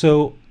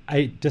 So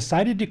I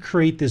decided to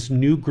create this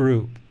new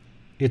group.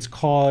 It's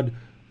called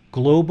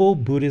Global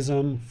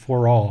Buddhism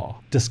for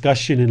All,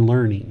 Discussion and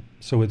Learning.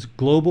 So it's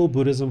Global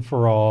Buddhism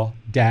for All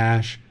 -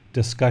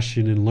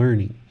 Discussion and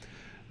Learning.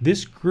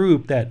 This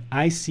group that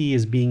I see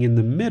as being in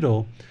the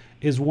middle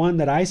is one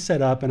that I set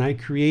up and I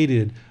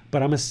created,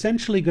 but I'm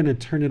essentially going to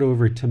turn it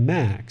over to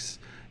Max.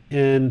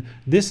 And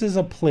this is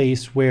a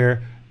place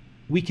where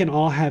we can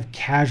all have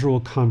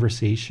casual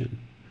conversation.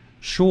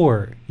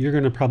 Sure, you're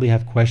going to probably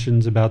have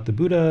questions about the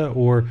Buddha,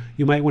 or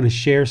you might want to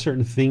share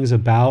certain things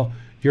about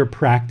your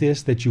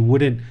practice that you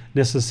wouldn't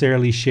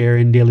necessarily share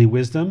in Daily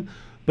Wisdom.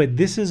 But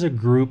this is a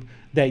group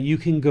that you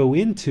can go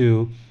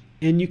into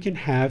and you can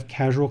have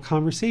casual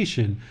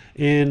conversation.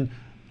 And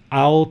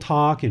I'll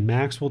talk, and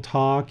Max will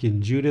talk,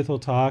 and Judith will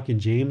talk, and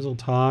James will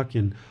talk,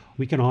 and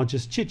we can all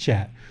just chit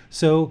chat.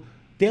 So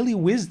Daily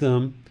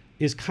Wisdom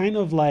is kind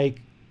of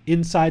like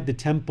inside the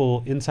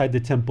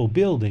temple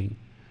building,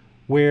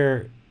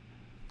 where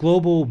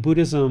Global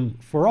Buddhism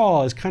for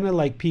All is kind of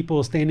like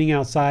people standing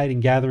outside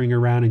and gathering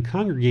around and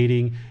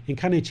congregating and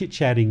kind of chit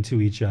chatting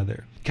to each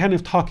other, kind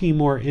of talking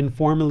more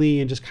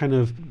informally and just kind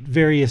of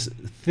various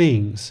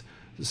things.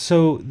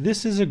 So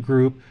this is a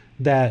group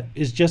that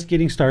is just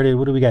getting started.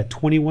 What do we got?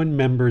 21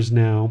 members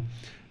now.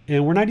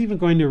 And we're not even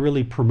going to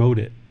really promote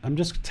it. I'm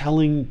just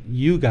telling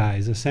you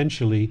guys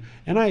essentially,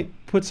 and I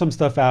put some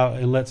stuff out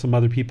and let some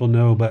other people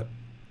know, but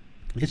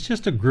it's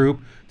just a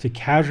group to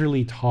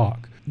casually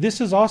talk.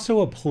 This is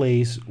also a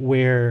place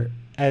where,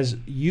 as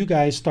you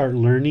guys start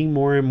learning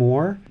more and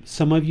more,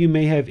 some of you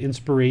may have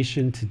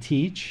inspiration to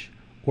teach,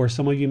 or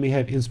some of you may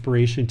have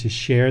inspiration to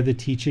share the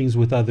teachings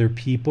with other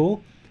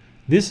people.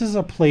 This is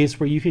a place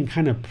where you can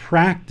kind of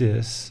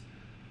practice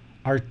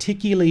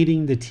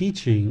articulating the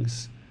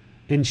teachings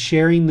and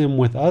sharing them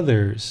with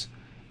others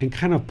and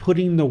kind of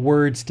putting the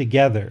words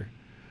together.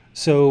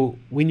 So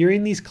when you're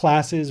in these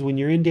classes, when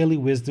you're in Daily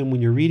Wisdom,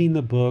 when you're reading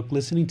the book,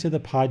 listening to the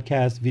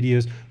podcast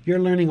videos, you're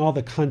learning all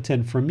the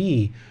content from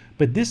me.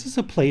 But this is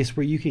a place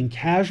where you can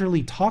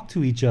casually talk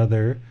to each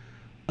other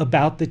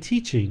about the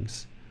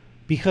teachings.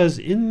 Because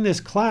in this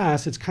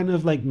class, it's kind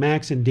of like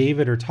Max and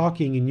David are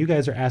talking and you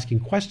guys are asking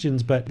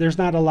questions, but there's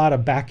not a lot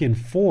of back and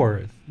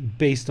forth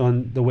based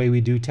on the way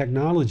we do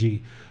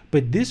technology.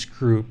 But this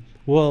group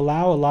will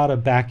allow a lot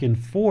of back and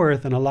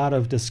forth and a lot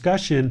of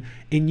discussion,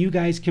 and you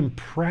guys can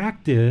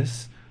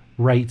practice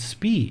right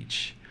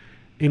speech.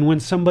 And when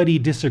somebody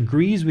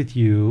disagrees with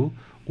you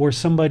or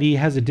somebody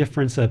has a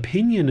different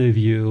opinion of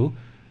you,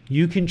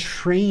 you can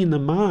train the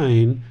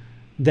mind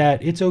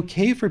that it's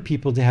okay for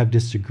people to have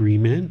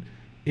disagreement,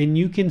 and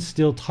you can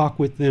still talk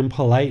with them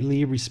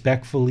politely,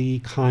 respectfully,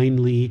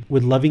 kindly,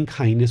 with loving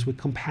kindness, with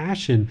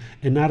compassion,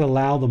 and not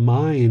allow the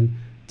mind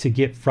to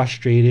get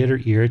frustrated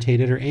or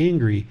irritated or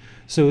angry.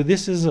 So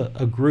this is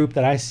a group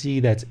that I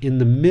see that's in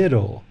the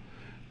middle,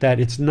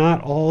 that it's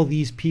not all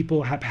these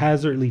people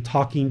haphazardly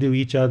talking to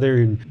each other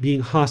and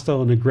being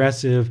hostile and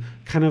aggressive,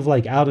 kind of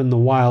like out in the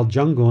wild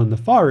jungle in the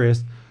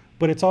forest,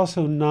 but it's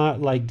also not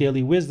like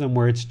Daily Wisdom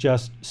where it's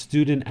just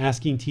student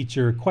asking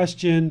teacher a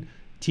question,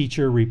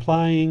 teacher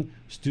replying,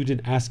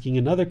 student asking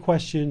another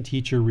question,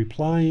 teacher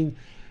replying.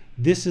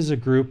 This is a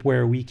group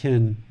where we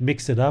can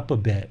mix it up a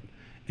bit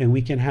and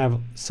we can have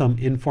some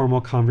informal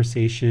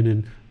conversation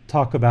and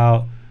talk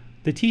about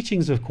the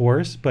teachings, of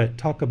course, but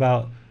talk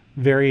about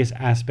various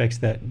aspects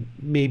that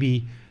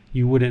maybe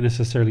you wouldn't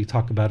necessarily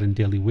talk about in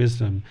Daily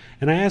Wisdom.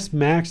 And I asked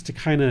Max to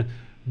kind of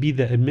be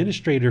the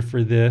administrator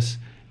for this.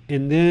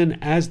 And then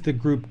as the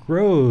group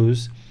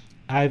grows,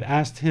 I've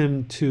asked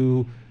him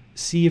to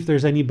see if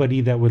there's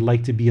anybody that would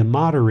like to be a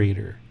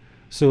moderator.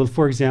 So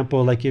for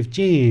example, like if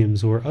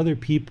James or other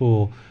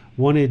people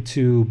wanted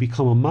to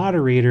become a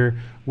moderator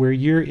where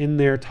you're in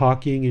there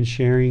talking and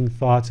sharing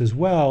thoughts as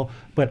well,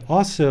 but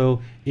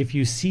also if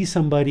you see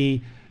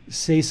somebody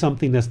say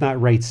something that's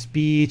not right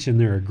speech and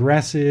they're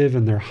aggressive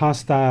and they're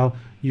hostile,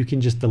 you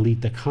can just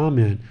delete the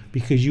comment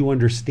because you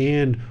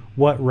understand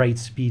what right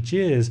speech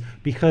is,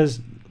 because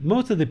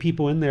most of the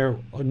people in there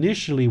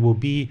initially will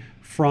be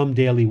from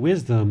Daily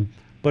Wisdom,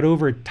 but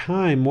over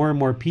time, more and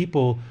more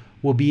people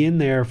will be in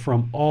there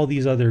from all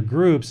these other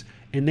groups,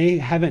 and they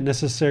haven't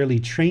necessarily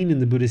trained in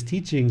the Buddhist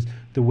teachings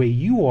the way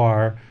you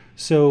are.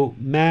 So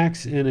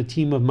Max and a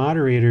team of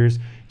moderators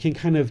can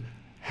kind of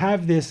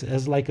have this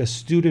as like a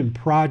student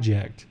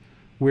project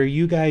where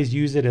you guys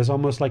use it as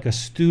almost like a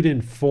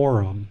student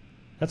forum.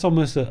 That's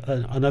almost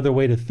another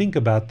way to think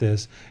about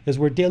this, is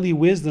where Daily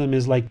Wisdom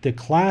is like the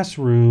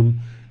classroom.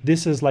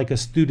 This is like a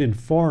student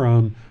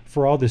forum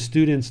for all the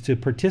students to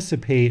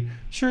participate.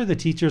 Sure, the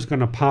teacher's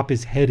going to pop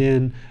his head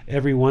in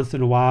every once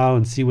in a while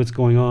and see what's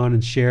going on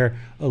and share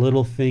a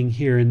little thing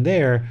here and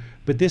there,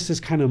 but this is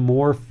kind of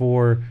more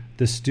for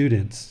the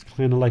students,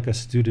 kind of like a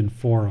student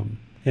forum.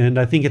 And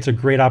I think it's a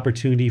great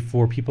opportunity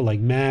for people like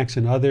Max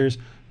and others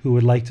who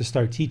would like to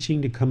start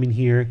teaching to come in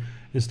here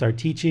and start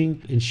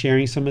teaching and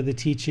sharing some of the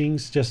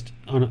teachings just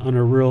on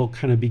a real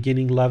kind of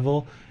beginning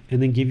level,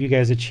 and then give you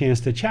guys a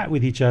chance to chat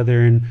with each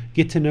other and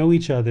get to know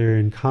each other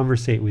and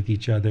conversate with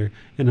each other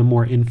in a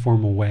more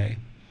informal way.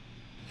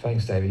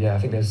 Thanks, David. Yeah, I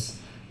think there's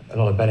a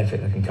lot of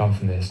benefit that can come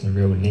from this and a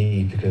real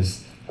need,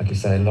 because, like you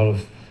say, a lot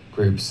of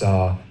groups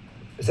are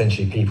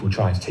essentially people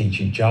trying to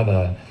teach each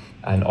other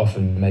and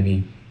often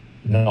maybe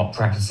not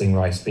practicing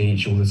right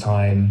speech all the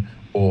time,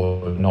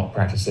 or not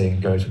practicing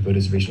Gautama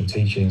Buddha's original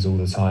teachings all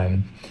the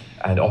time.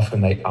 And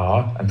often they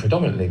are, and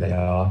predominantly they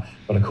are,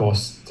 but of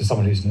course, to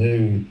someone who's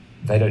new,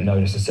 they don't know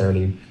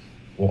necessarily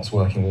what's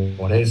working or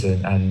what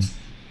isn't, and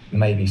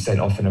maybe sent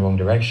off in the wrong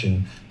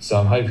direction. So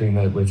I'm hoping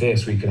that with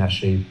this, we can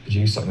actually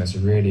produce something that's a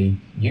really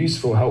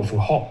useful, helpful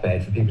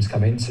hotbed for people to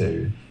come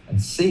into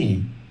and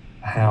see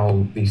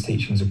how these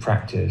teachings are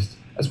practiced,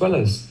 as well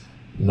as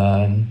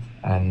learn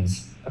and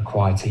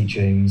acquire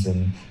teachings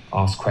and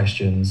ask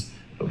questions,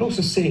 but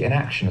also see it in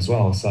action as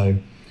well. So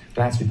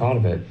glad to be part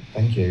of it.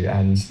 Thank you.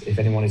 And if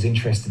anyone is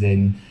interested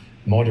in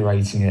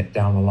moderating it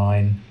down the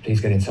line, please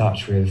get in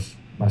touch with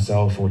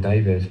myself or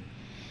David.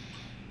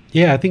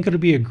 Yeah, I think it'll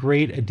be a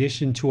great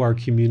addition to our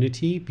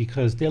community,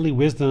 because Daily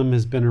Wisdom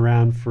has been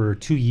around for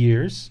 2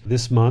 years.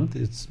 This month,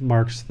 it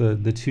marks the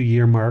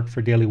 2-year mark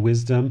for Daily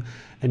Wisdom.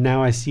 And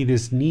now I see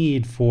this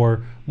need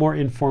for more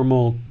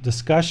informal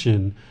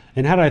discussion.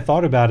 And had I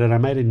thought about it, I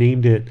might have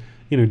named it,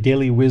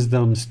 Daily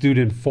Wisdom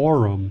Student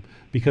Forum,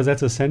 because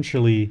that's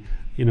essentially,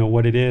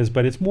 what it is.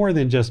 But it's more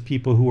than just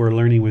people who are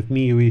learning with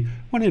me. We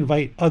want to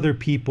invite other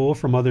people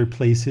from other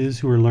places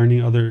who are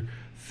learning other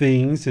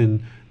things,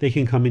 and they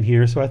can come in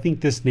here. So I think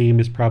this name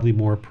is probably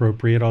more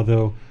appropriate,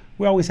 although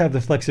we always have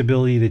the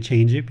flexibility to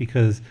change it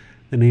because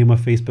the name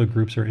of Facebook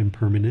groups are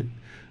impermanent.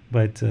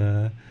 But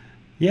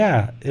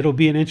yeah, it'll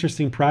be an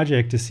interesting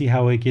project to see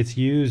how it gets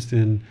used.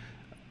 And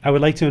I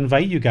would like to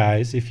invite you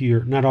guys, if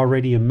you're not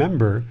already a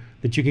member,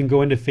 that you can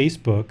go into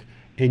Facebook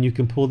and you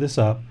can pull this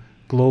up,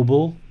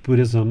 Global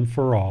Buddhism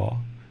for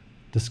All,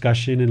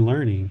 Discussion and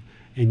Learning.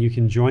 and you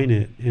can join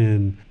it,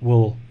 and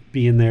we'll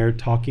be in there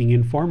talking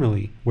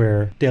informally,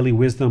 where Daily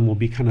Wisdom will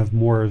be kind of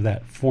more of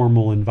that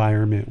formal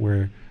environment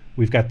where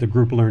we've got the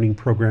group learning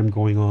program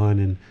going on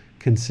and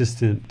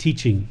consistent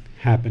teaching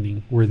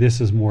happening, where this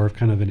is more of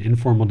kind of an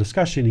informal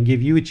discussion and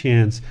give you a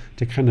chance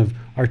to kind of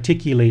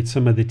articulate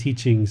some of the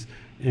teachings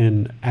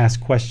and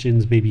ask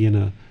questions maybe in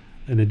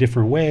a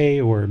different way,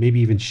 or maybe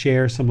even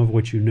share some of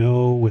what you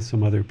know with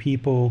some other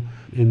people.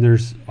 And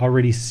there's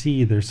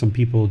some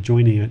people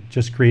joining it.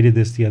 Just created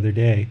this the other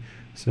day,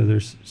 so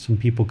there's some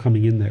people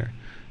coming in there.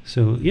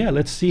 So yeah,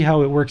 let's see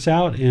how it works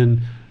out,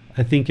 and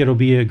I think it'll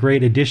be a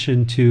great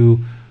addition to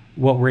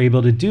what we're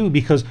able to do,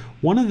 because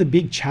one of the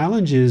big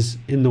challenges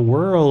in the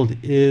world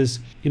is,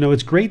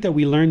 it's great that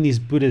we learn these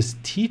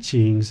Buddhist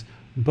teachings,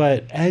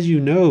 but as you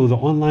know, the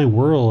online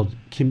world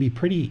can be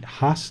pretty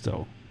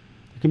hostile.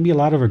 There can be a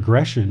lot of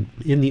aggression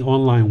in the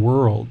online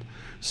world.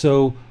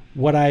 So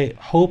what I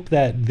hope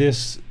that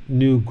this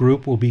new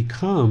group will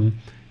become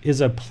is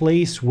a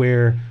place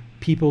where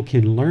people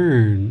can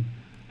learn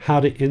how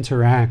to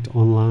interact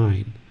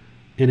online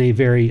in a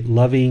very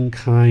loving,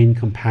 kind,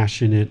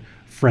 compassionate,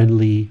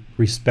 friendly,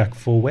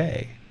 respectful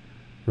way,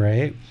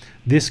 right?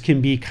 This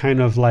can be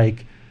kind of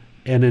like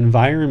an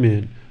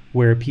environment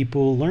where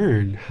people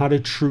learn how to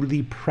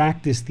truly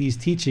practice these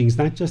teachings,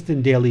 not just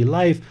in daily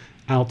life,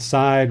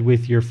 outside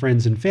with your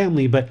friends and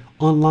family, but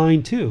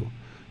online too.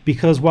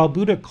 Because while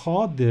Buddha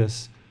called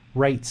this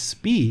right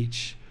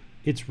speech,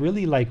 it's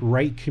really like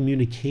right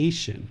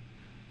communication,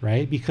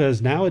 right?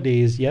 Because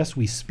nowadays, yes,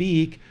 we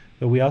speak,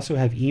 but we also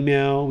have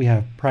email, we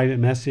have private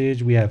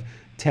message, we have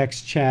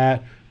text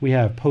chat, we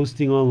have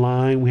posting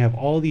online, we have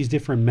all these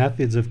different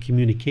methods of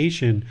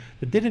communication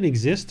that didn't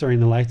exist during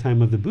the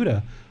lifetime of the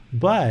Buddha.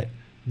 But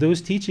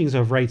those teachings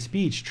of right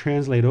speech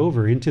translate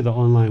over into the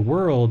online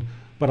world,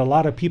 but a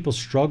lot of people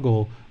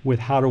struggle with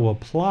how to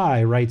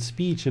apply right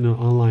speech in an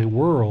online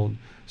world.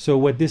 So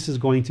what this is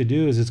going to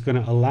do is it's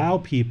going to allow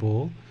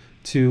people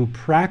to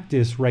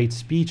practice right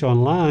speech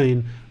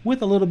online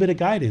with a little bit of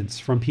guidance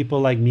from people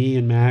like me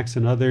and Max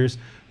and others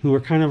who are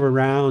kind of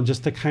around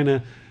just to kind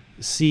of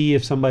see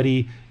if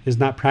somebody is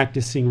not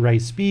practicing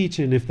right speech,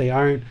 and if they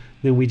aren't,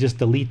 then we just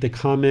delete the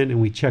comment and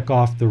we check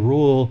off the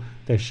rule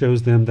that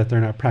shows them that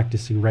they're not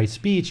practicing right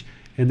speech,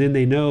 and then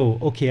they know,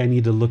 okay, I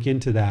need to look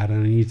into that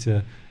and I need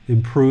to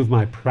improve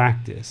my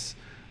practice.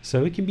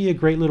 So it can be a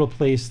great little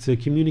place to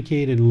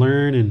communicate and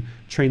learn and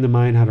train the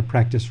mind how to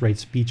practice right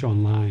speech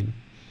online.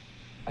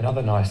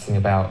 Another nice thing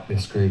about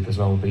this group as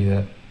well will be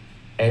that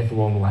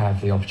everyone will have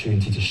the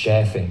opportunity to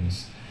share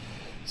things.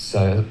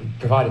 So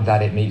provided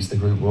that it meets the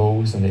group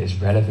rules and it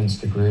is relevant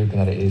to the group and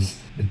that it is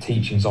the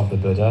teachings of the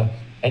Buddha,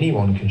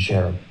 anyone can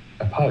share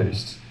a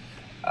post.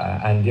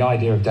 And the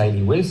idea of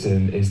Daily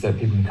Wisdom is that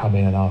people can come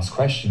in and ask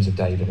questions of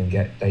David and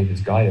get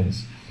David's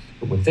guidance.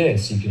 But with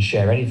this, you can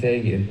share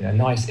anything, a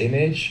nice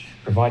image,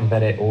 provided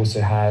that it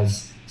also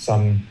has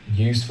some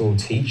useful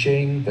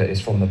teaching that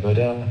is from the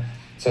Buddha.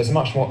 So it's a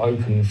much more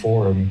open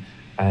forum,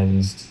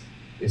 and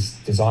it's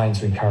designed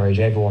to encourage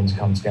everyone to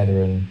come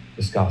together and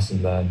discuss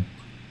and learn.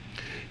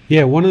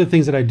 Yeah, one of the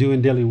things that I do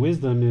in Daily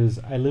Wisdom is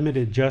I limit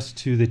it just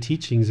to the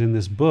teachings in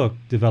this book,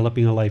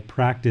 Developing a Life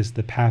Practice,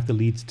 The Path That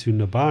Leads to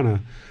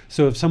Nibbana.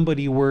 So if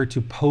somebody were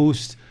to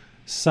post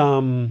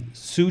some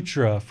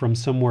sutra from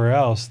somewhere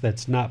else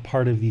that's not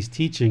part of these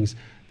teachings,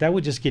 that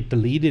would just get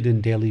deleted in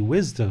Daily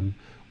Wisdom.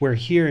 Where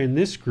here in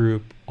this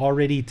group,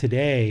 already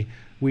today,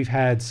 we've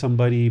had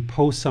somebody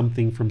post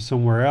something from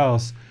somewhere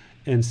else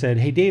and said,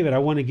 hey, David, I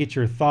want to get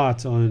your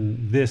thoughts on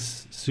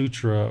this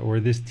sutra or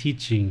this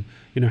teaching.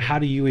 How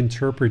do you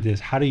interpret this?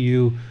 How do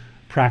you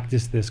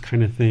practice this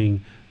kind of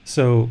thing?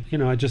 So,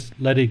 I just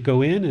let it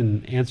go in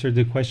and answered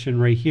the question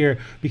right here,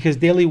 because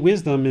Daily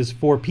Wisdom is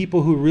for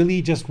people who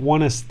really just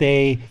want to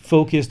stay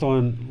focused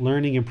on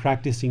learning and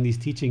practicing these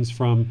teachings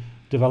from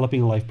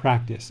Developing a Life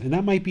Practice. And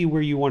that might be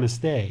where you want to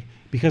stay,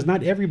 because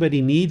not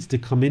everybody needs to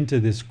come into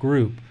this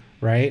group,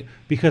 right?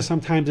 Because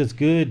sometimes it's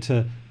good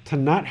to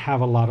not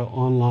have a lot of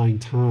online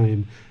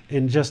time.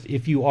 And just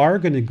if you are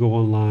going to go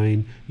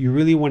online, you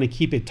really want to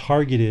keep it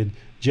targeted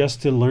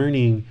just to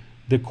learning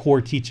the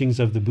core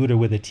teachings of the Buddha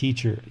with a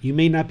teacher. You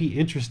may not be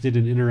interested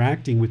in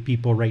interacting with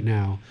people right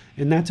now,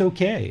 and that's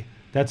okay.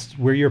 That's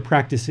where your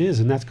practice is,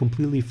 and that's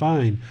completely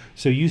fine.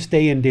 So you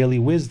stay in Daily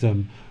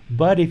Wisdom.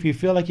 But if you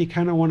feel like you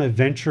kind of want to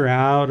venture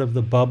out of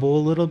the bubble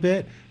a little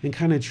bit and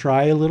kind of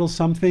try a little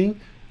something,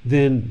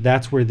 then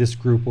that's where this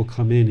group will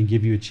come in and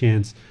give you a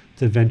chance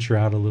to venture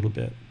out a little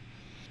bit.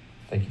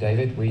 Thank you,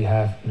 David. We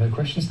have no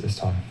questions at this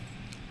time.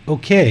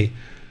 Okay,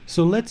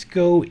 so let's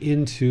go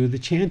into the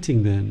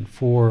chanting then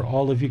for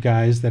all of you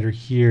guys that are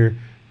here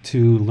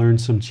to learn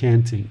some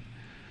chanting.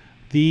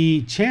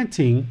 The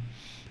chanting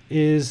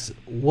is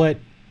what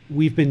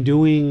we've been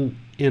doing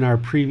in our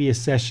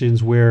previous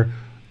sessions, where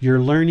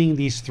you're learning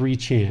these three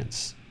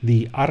chants.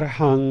 The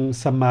Arahang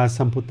Samma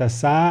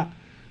Sambuddhassa,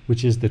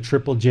 which is the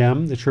triple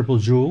gem, the triple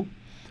jewel,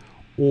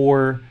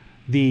 or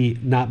the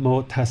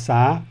Namo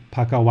Tassa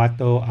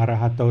Bhagavato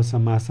Arahato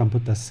Samma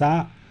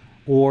Sambuddhassa,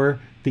 or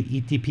the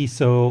Iti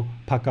Piso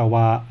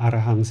Bhagava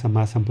Arahang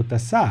Samma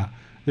Sambuddhassa,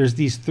 there's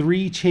these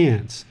 3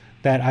 chants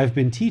that I've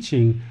been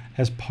teaching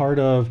as part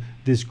of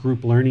this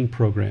group learning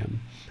program.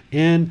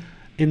 And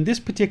in this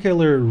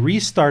particular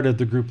restart of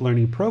the group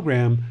learning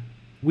program,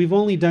 we've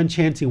only done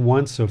chanting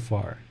once so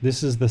far.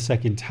 This is the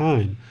 2nd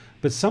time.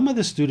 But some of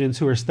the students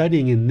who are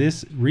studying in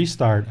this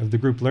restart of the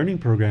group learning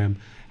program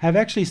have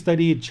actually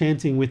studied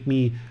chanting with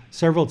me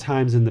several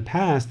times in the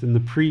past in the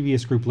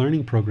previous group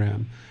learning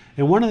program.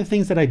 And one of the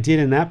things that I did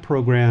in that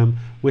program,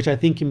 which I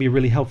think can be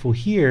really helpful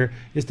here,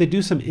 is to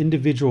do some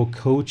individual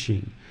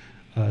coaching,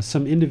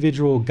 some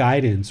individual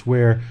guidance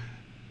where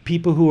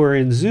people who are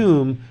in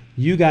Zoom,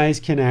 you guys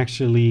can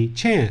actually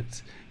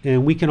chant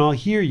and we can all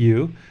hear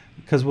you,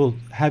 because we'll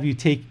have you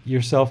take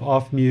yourself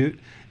off mute,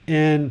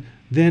 and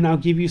then I'll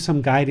give you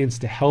some guidance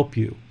to help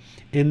you.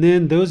 And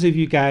then those of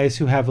you guys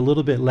who have a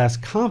little bit less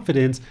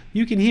confidence,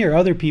 you can hear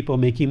other people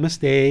making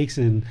mistakes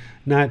and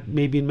not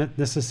maybe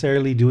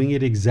necessarily doing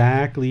it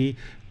exactly,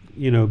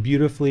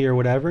 beautifully or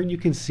whatever. And you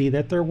can see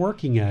that they're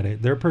working at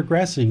it. They're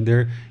progressing.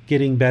 They're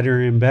getting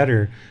better and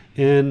better.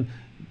 And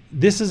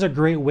this is a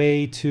great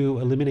way to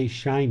eliminate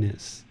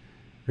shyness,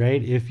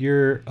 right? If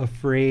you're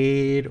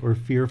afraid or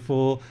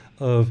fearful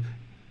of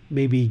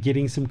maybe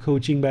getting some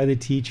coaching by the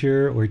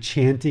teacher or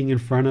chanting in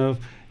front of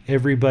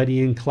everybody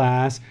in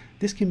class,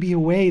 this can be a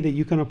way that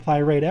you can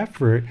apply right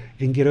effort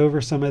and get over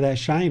some of that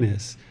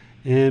shyness.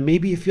 And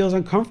maybe it feels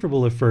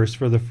uncomfortable at first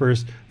for the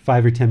first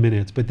 5 or 10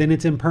 minutes, but then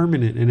it's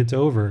impermanent and it's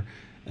over,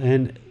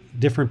 and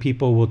different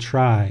people will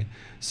try.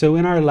 So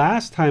in our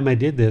last time I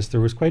did this, there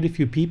was quite a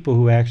few people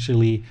who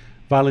actually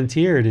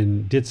volunteered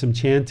and did some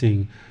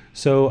chanting.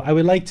 So I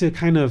would like to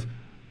kind of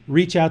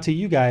reach out to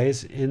you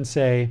guys and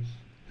say,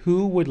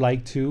 who would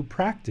like to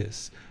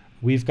practice?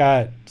 We've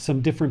got some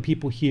different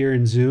people here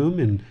in Zoom,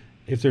 and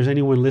if there's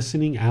anyone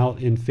listening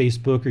out in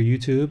Facebook or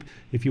YouTube,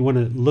 if you want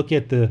to look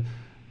at the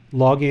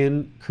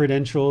login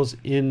credentials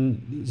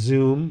in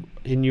Zoom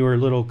in your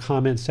little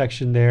comment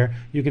section there,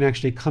 you can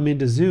actually come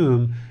into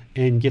Zoom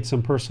and get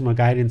some personal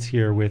guidance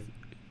here with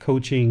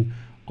coaching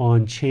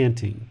on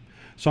chanting.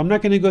 So I'm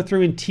not going to go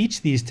through and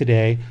teach these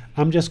today.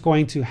 I'm just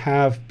going to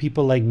have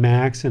people like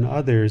Max and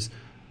others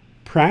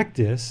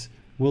practice.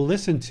 We'll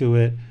listen to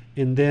it,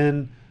 and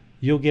then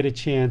you'll get a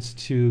chance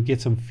to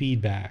get some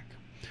feedback.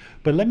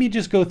 But let me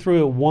just go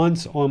through it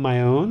once on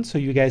my own so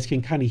you guys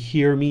can kind of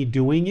hear me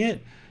doing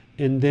it,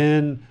 and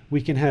then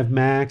we can have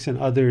Max and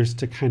others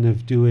to kind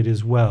of do it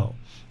as well.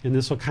 And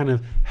this will kind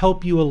of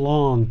help you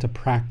along to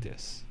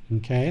practice,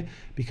 okay?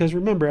 Because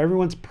remember,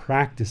 everyone's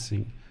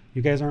practicing.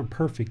 You guys aren't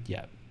perfect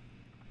yet.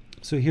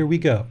 So here we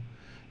go.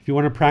 If you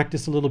want to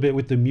practice a little bit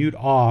with the mute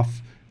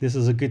off, this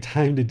is a good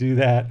time to do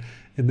that.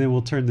 And then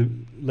we'll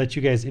let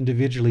you guys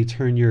individually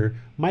turn your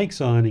mics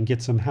on and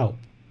get some help.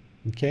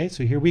 Okay,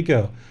 so here we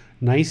go.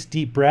 Nice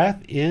deep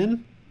breath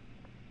in.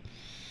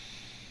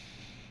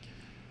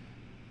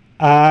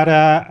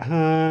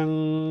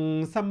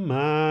 Arahang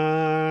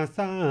Samma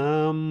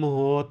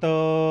Sambuddho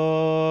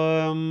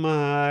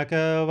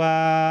Bhagava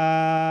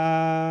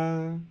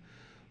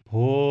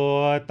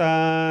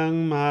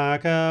Bhutang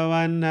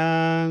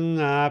Bhagavanang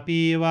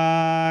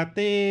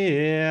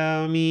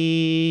Apivateyami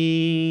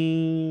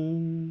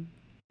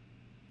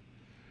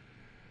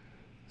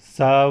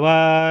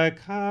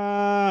Savakato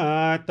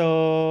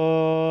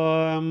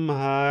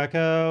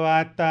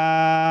Bhagavata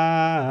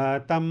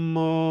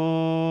Tammo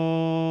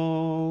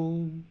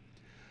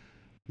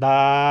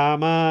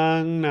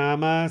Dhammang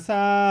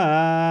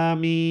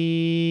Namasami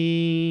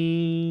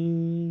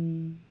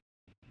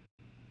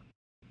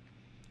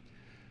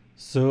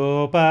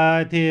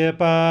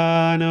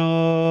Supatipano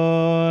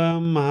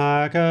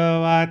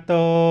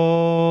Bhagavato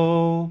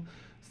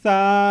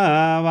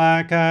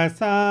Savaka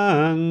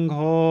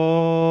Sangho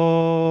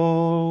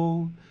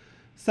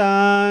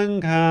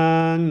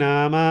Sanghang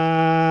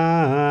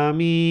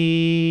Namami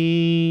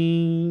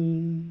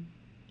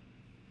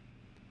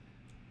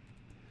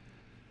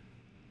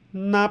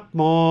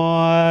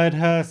Namo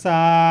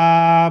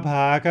Tassa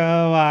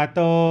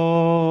Bhagavato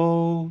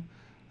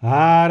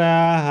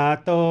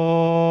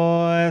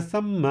Arahato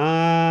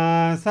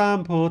Samma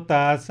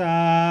Sambuddhassa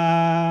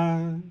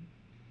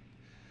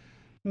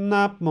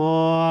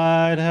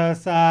Namo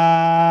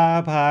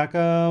Tassa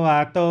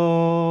Bhagavato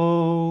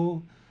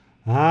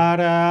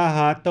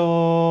Arahato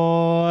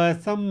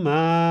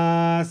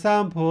Samma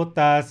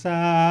Sambuddhassa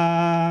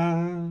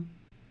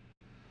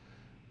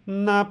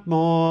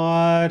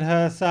Namo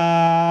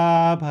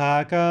Tassa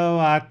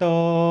Bhagavato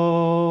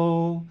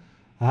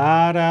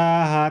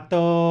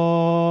Arahato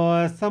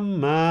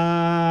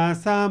Samma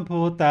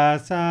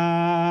Sambuddhassa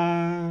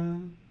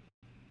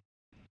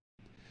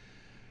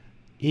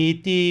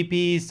Iti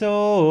piso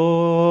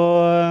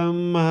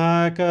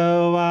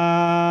Bhagava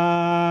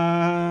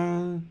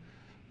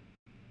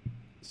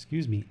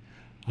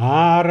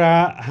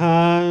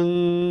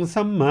Arahang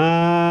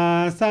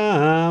Samma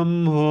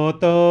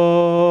Sambuddho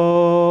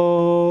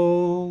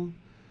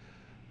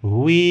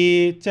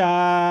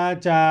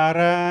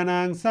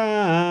Vicacaranang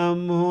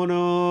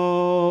Sammuno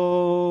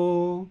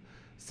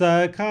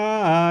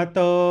Sakha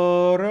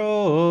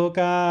Toro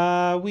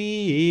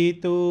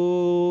Kavitu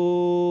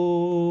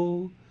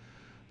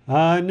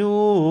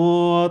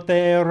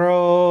Anutero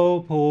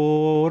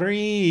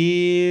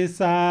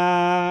Purisa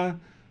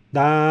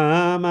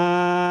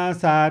Dhamma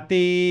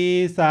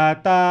Sati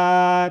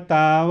Satatava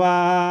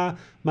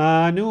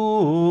Manusanang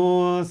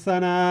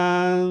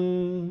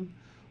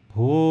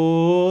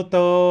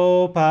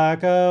Bhuto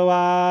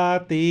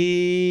Bhagavati.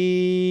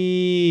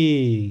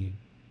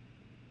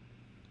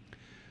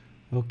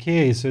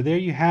 Okay, so there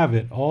you have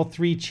it, all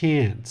three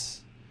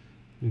chants.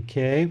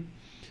 Okay,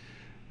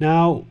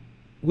 now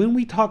when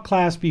we talked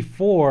class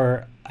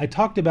before, I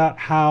talked about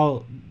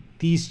how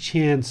these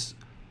chants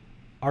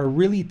are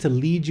really to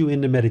lead you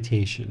into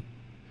meditation.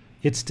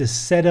 It's to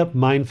set up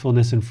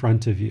mindfulness in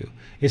front of you.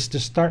 It's to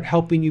start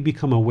helping you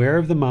become aware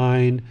of the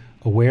mind,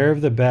 aware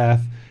of the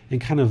breath, and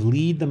kind of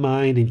lead the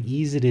mind and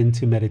ease it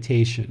into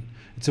meditation.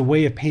 It's a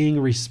way of paying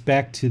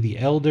respect to the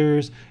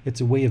elders.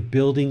 It's a way of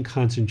building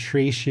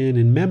concentration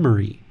and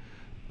memory,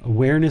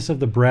 awareness of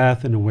the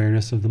breath and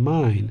awareness of the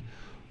mind.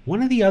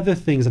 One of the other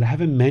things that I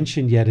haven't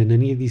mentioned yet in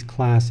any of these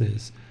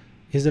classes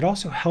is it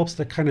also helps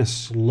to kind of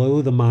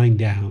slow the mind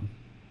down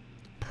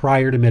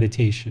prior to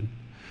meditation.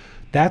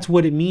 That's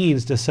what it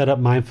means to set up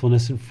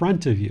mindfulness in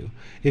front of you.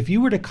 If you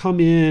were to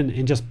come in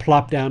and just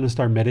plop down and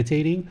start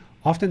meditating,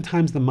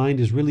 oftentimes the mind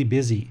is really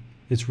busy.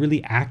 It's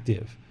really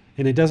active,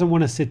 and it doesn't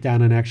want to sit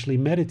down and actually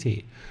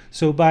meditate.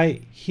 So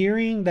by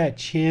hearing that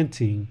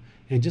chanting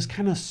and just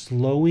kind of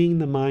slowing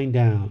the mind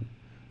down,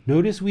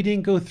 notice we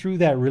didn't go through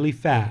that really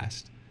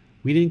fast.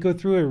 We didn't go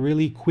through it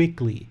really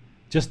quickly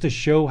just to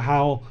show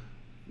how,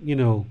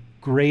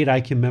 great I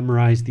can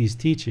memorize these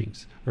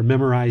teachings or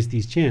memorize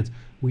these chants.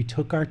 We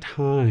took our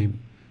time.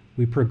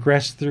 We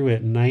progressed through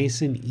it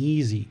nice and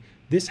easy.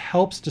 This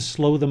helps to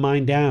slow the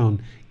mind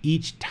down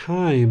each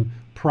time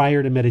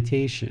prior to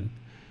meditation.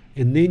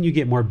 And then you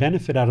get more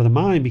benefit out of the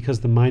mind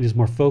because the mind is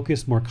more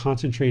focused, more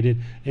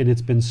concentrated, and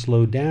it's been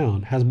slowed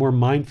down, has more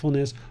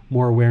mindfulness,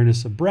 more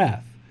awareness of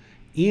breath.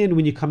 And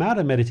when you come out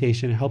of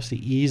meditation, it helps to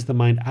ease the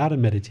mind out of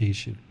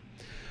meditation.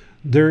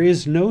 There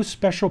is no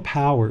special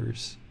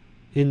powers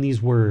in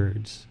these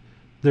words.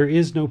 There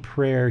is no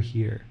prayer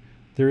here.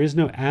 There is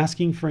no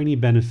asking for any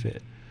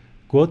benefit.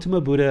 Gautama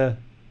Buddha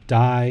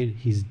died.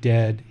 He's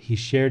dead. He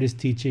shared his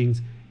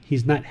teachings.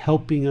 He's not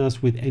helping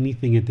us with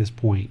anything at this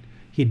point.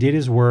 He did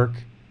his work.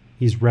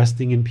 He's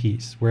resting in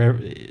peace,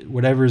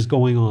 whatever is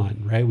going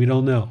on, right? We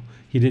don't know.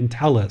 He didn't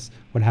tell us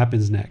what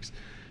happens next.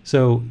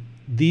 So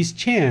these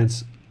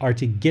chants are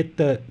to get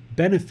the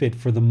benefit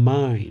for the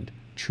mind,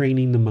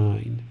 training the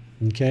mind,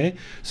 okay?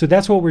 So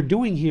that's what we're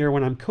doing here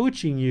when I'm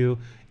coaching you,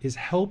 is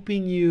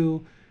helping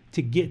you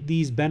to get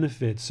these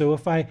benefits. So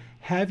if I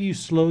have you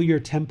slow your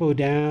tempo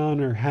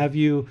down or have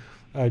you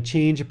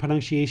change a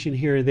pronunciation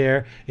here or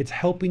there, it's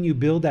helping you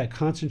build that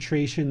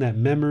concentration, that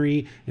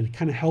memory, and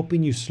kind of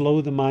helping you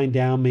slow the mind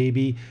down,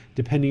 maybe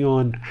depending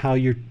on how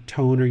your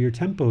tone or your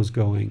tempo is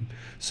going.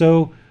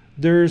 So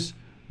there's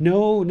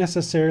no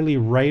necessarily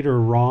right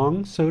or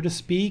wrong, so to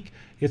speak.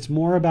 It's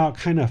more about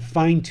kind of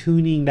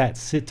fine-tuning that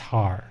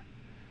sitar,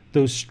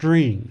 those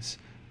strings.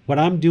 What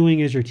I'm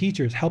doing as your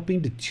teacher is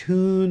helping to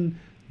tune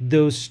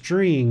those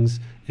strings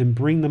and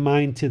bring the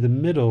mind to the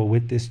middle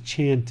with this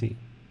chanting.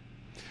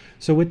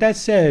 So with that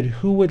said,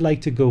 who would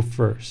like to go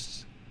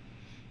first?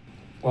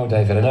 Well,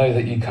 David, I know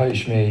that you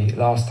coached me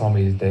last time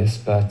we did this,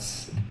 but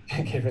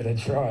give it a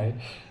try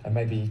and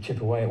maybe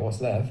chip away at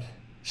what's left.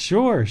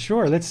 Sure.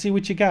 Let's see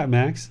what you got,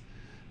 Max.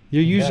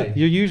 You're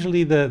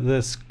usually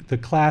the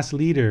class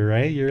leader,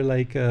 right? You're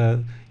like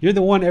you're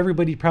the one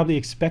everybody probably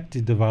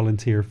expected to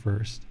volunteer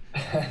first.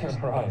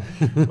 Right.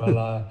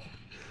 Well,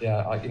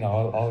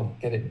 I'll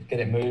get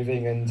it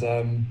moving,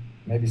 and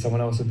maybe someone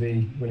else would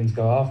be willing to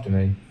go after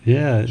me.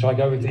 Yeah. Shall I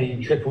go with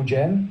the triple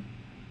gem?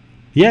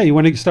 Yeah, you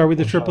want to start with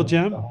the triple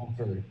gem?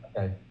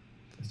 Okay,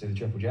 let's do the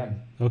triple gem.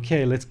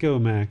 Okay, let's go,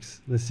 Max.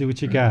 Let's see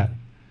what you got.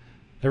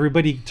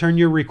 Everybody turn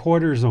your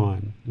recorders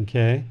on,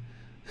 okay?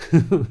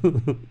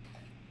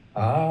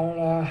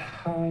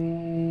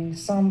 Arahang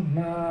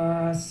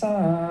Samma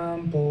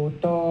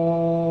Sambuddho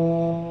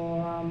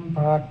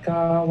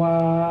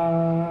Bhagava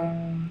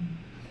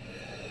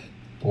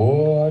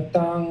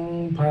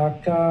Buddhaṃ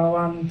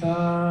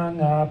Bhagavaṃ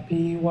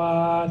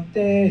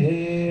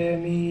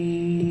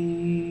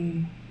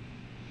Abhiwademi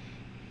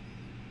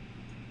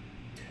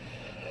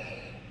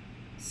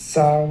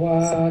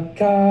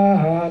Sawakato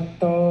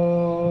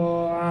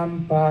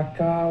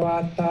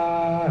Bhagavata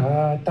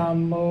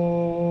Dhammo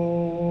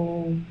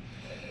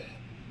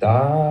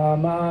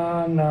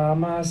Dhammam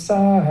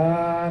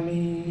Namasami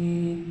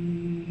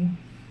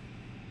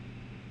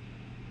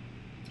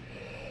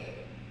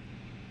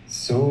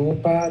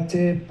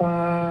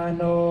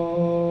Supatipanno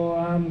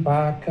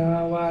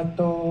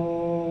Bhagavato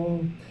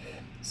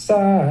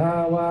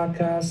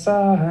Sāvaka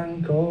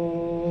Sangho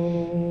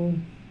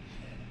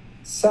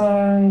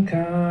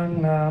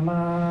Sanghang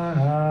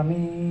Namami.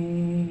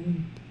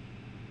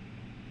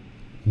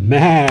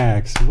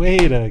 Max, way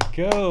to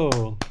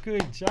go.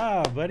 Good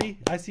job, buddy.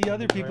 I see other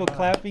Thank you people very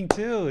much. clapping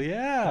too.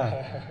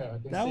 Yeah. I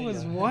can That see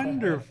was you.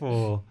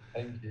 wonderful.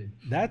 Thank you.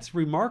 That's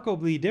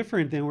remarkably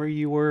different than where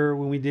you were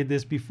when we did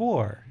this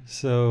before.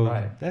 So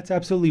Right. that's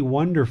absolutely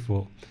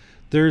wonderful.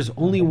 There's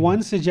only thank you.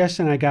 one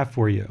suggestion I got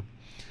for you.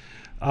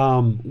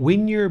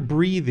 When you're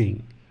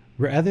breathing,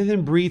 rather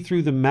than breathe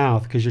through the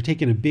mouth because you're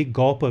taking a big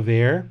gulp of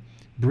air,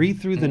 breathe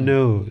through the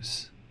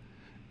nose.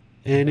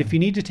 And if you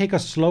need to take a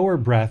slower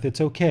breath,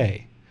 it's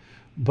okay.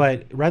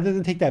 But rather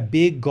than take that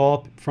big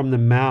gulp from the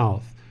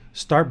mouth,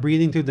 start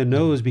breathing through the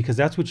nose because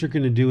that's what you're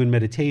going to do in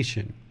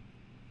meditation.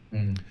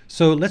 Mm.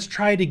 So let's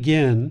try it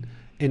again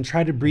and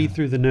try to breathe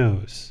through the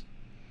nose.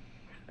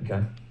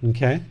 Okay.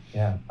 Okay?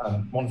 Yeah.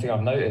 One thing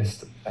I've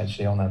noticed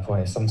actually on that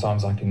point is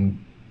sometimes I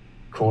can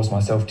cause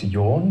myself to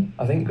yawn,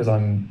 I think, because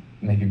I'm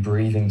maybe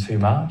breathing too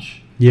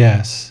much.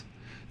 Yes.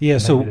 Yeah, Maybe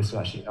so this will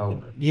actually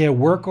help. yeah,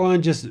 work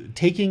on just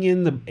taking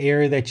in the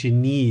air that you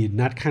need,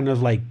 not kind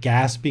of like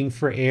gasping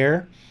for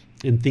air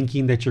and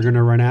thinking that you're going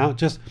to run out.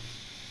 Just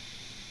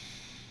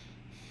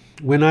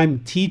when I'm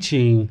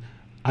teaching,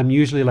 I'm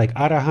usually like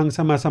arahang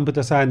sama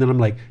sambuddhasa, and then I'm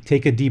like,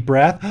 take a deep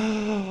breath.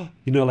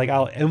 Like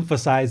I'll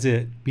emphasize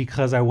it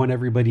because I want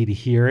everybody to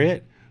hear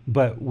it.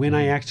 But when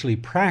I actually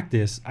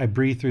practice, I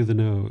breathe through the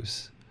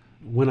nose.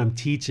 When I'm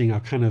teaching, I'll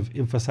kind of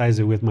emphasize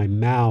it with my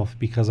mouth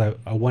because I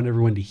want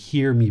everyone to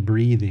hear me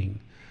breathing.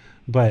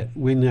 But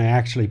when I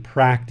actually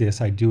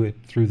practice, I do it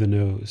through the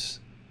nose.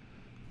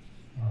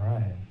 All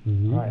right.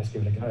 Mhm. All right, let's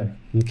give it a go.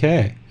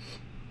 Okay.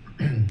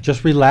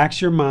 Just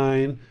relax your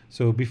mind.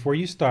 So before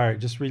you start,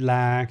 just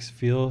relax.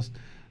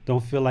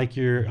 Don't feel like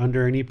you're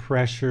under any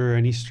pressure,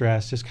 any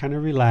stress. Just kind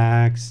of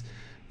relax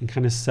and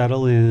kind of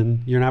settle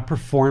in. You're not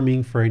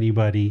performing for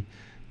anybody.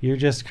 You're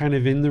just kind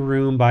of in the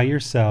room by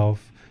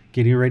yourself,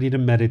 getting ready to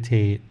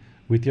meditate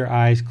with your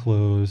eyes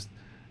closed.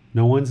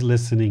 No one's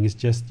listening. It's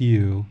just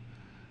you.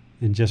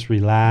 And just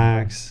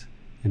relax.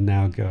 And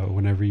now go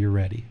whenever you're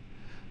ready.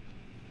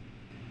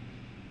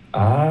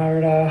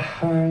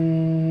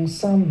 Arahang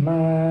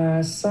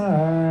Sama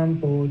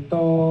Sambuddho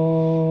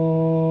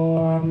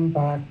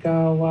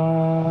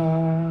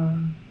Bhagava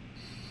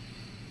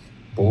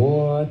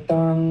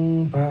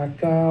Buddhang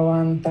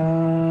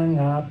Bhagavantang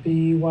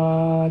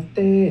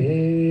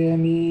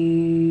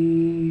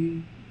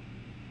Abhivatemi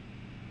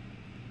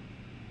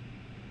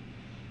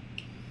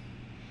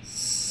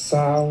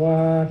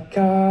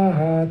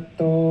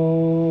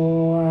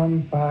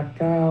Sawakato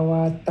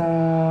Bhagavata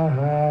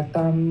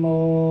Dhammo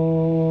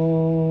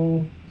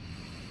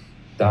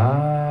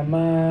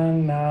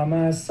Dhammang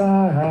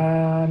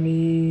Namasami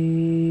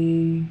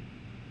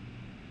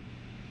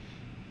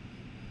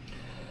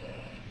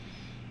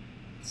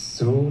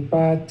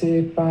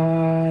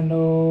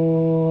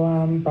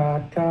Supatipano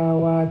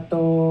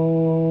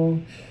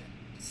Bhagavato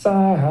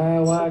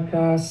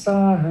Sahawaka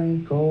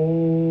Sangho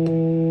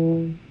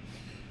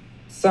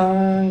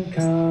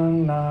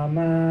Sanghang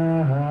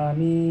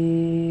Namahami.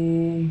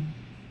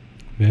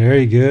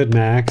 Very good,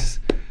 Max.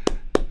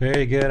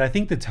 Very good. I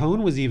think the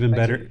tone was even Thank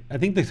better. you. I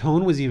think the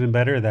tone was even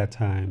better that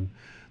time.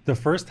 The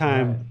first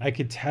time, Right. I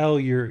could tell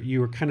you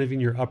were kind of in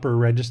your upper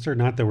register.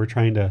 Not that we're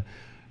trying to,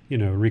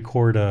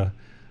 record a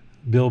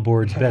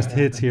Billboard's best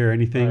hits here or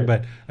anything, Right.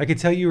 but I could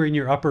tell you were in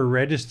your upper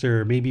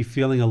register, maybe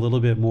feeling a little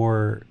bit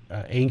more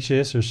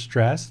anxious or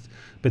stressed.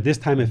 But this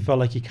time, it felt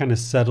like you kind of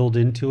settled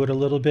into it a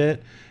little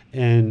bit,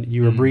 and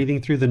you were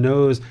breathing through the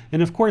nose.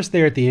 And of course,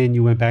 there at the end,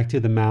 you went back to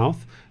the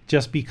mouth,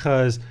 just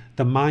because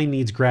the mind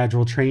needs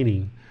gradual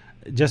training.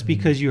 Just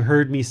because you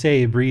heard me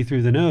say breathe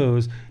through the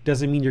nose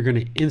doesn't mean you're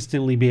going to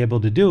instantly be able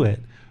to do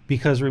it.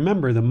 Because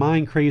remember, the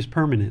mind craves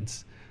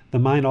permanence. The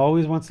mind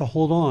always wants to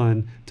hold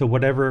on to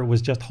whatever it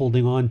was just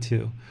holding on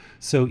to.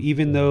 So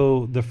even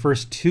though the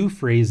first two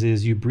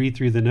phrases you breathe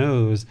through the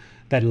nose,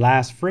 that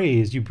last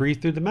phrase you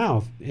breathe through the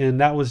mouth. And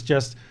that was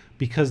just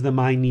because the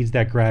mind needs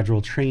that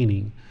gradual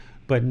training.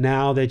 But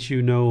now that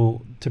you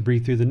know to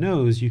breathe through the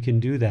nose, you can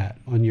do that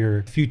on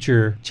your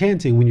future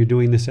chanting when you're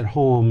doing this at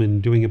home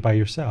and doing it by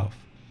yourself.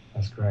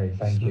 That's great,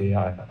 thank you.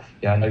 I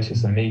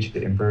noticed an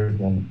immediate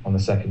improvement on the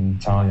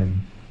second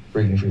time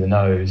breathing through the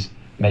nose,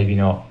 maybe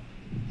not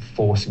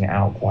forcing it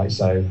out quite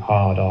so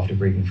hard after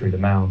breathing through the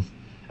mouth.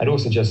 And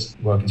also just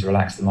working to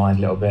relax the mind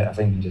a little bit, I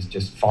think, and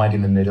just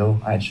finding the middle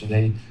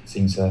actually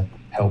seems to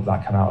help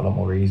that come out a lot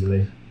more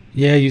easily.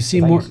 Yeah, you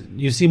seem more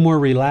Thanks.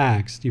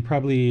 relaxed. You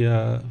probably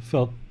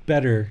felt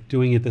better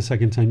doing it the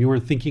second time. You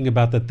weren't thinking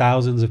about the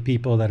thousands of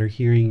people that are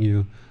hearing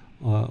you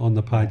on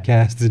the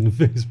podcast and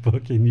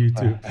Facebook and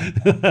YouTube.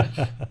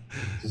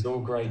 This is all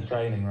great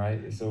training,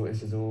 right? This is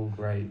all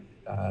great,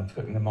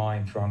 putting the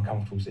mind through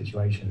uncomfortable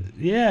situations.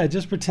 Yeah,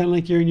 just pretend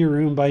like you're in your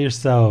room by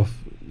yourself.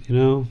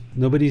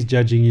 Nobody's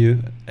judging you.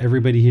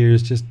 Everybody here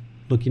is just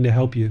looking to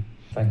help you.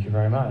 Thank you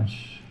very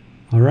much.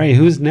 All right,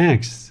 who's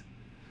next?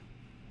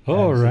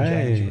 All So right,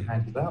 James, your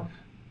hand is up.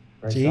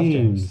 Great stuff,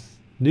 James,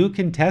 new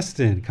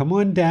contestant. Come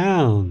on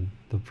down.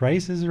 The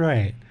price is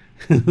right.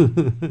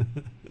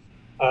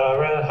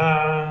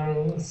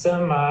 Arahang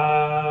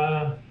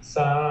Sama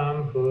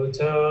Sambuddho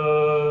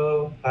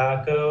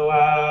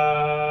Bhagava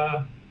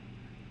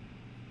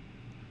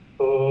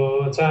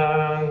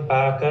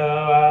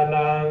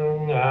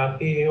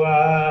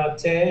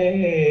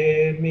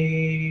te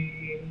mi.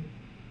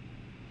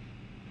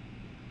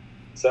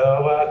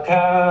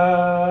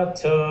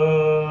 Sawakato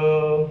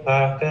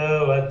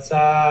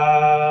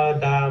Bhagavata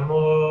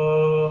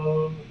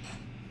Dhammo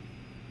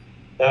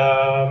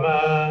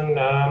Dhammang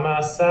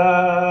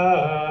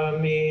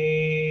Namasami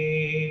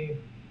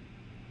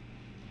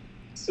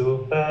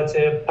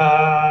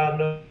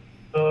Supatipanno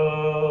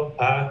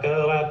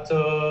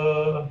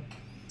Bhagavato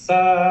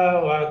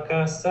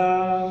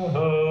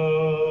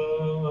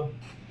Sawakasangho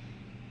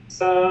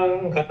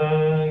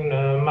Sanghang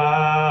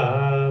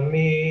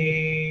Namami.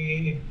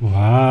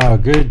 Wow,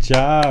 good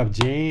job,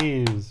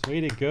 James.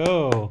 Way to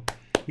go.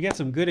 You got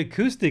some good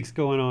acoustics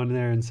going on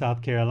there in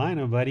South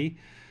Carolina, buddy.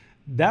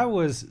 That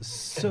was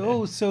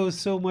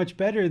so much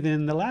better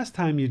than the last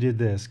time you did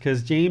this,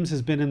 because James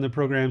has been in the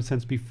program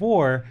since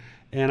before,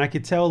 and I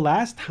could tell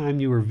last time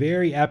you were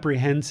very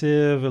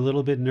apprehensive, a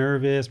little bit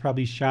nervous,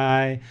 probably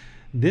shy.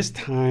 This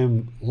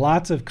time,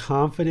 lots of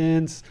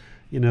confidence,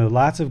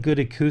 lots of good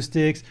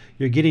acoustics.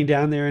 You're getting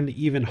down there and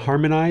even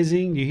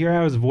harmonizing. You hear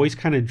how his voice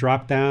kind of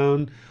dropped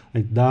down,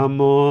 like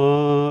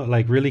Dhammo,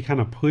 like really kind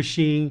of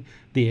pushing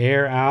the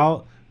air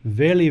out.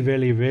 Very,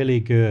 very, very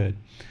good.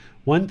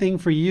 One thing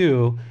for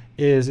you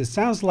is it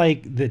sounds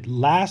like the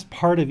last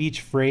part of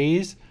each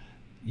phrase,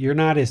 you're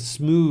not as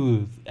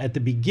smooth. At the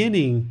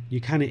beginning, you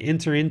kind of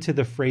enter into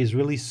the phrase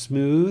really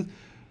smooth,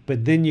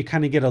 but then you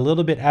kind of get a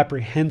little bit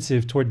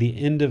apprehensive toward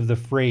the end of the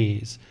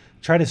phrase.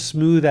 Try to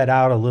smooth that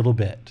out a little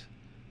bit.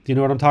 Do you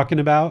know what I'm talking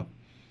about?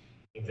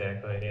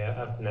 Exactly, yeah,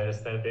 I've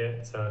noticed that a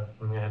bit, so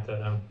I'm gonna have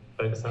to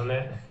focus on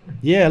that.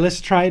 Yeah,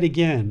 let's try it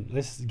again.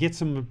 Let's get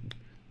some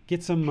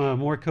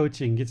more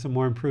coaching, get some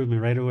more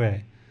improvement right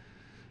away.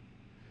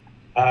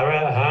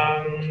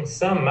 Arahang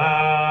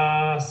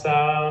Sama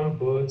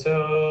Sambuddho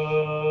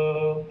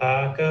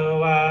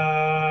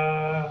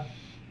Bhagava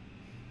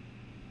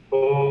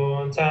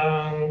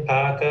Buddhaṃ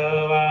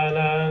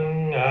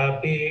Bhagavanaṃ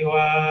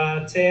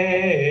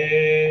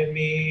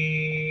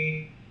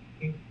Abhivatemi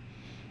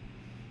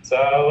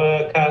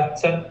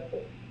Sawakato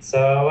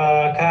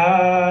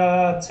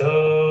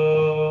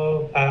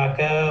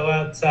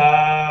Bhagavata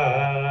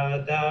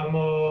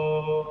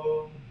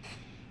Dhammo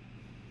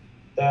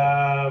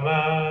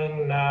Dhammang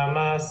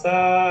Namasami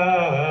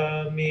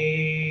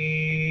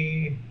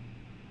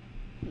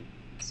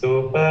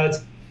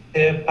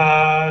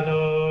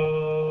Supatipanno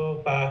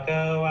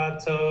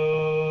Bhagavato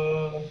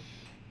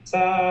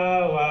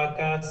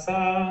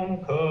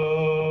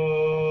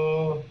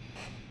Sawakasangho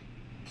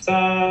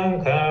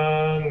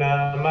Sanghang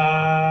Namami.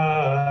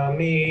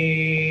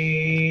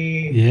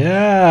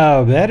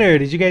 Yeah, better.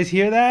 Did you guys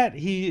hear that?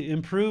 He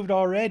improved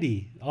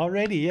already.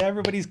 Yeah,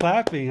 everybody's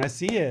clapping. I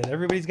see it.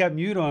 Everybody's got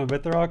mute on,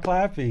 but they're all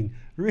clapping.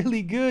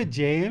 Really good,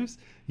 James.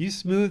 You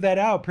smoothed that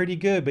out pretty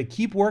good, but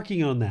keep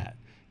working on that.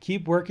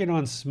 Keep working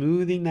on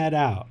smoothing that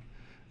out.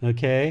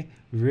 Okay?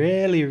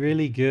 Really,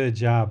 really good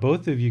job.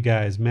 Both of you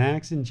guys,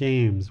 Max and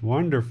James.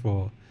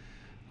 Wonderful.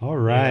 All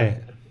right. Yeah.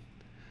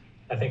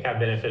 I think I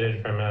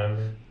benefited from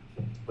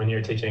when you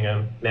were teaching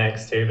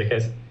Max too,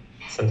 because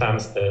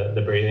sometimes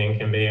the breathing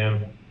can be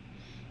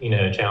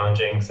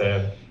challenging.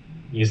 So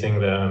using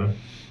the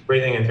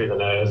breathing in through the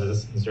nose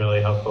is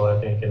really helpful, I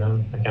think, and I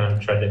kind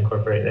of tried to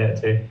incorporate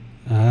that too.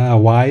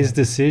 Wise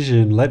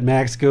decision. Let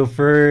Max go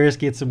first,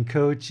 get some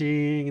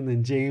coaching, and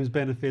then James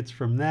benefits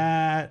from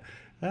that.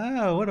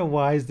 What a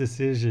wise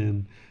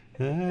decision.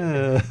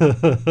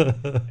 Absolutely.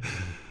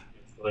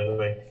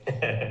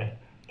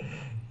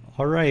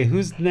 All right,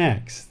 who's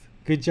next?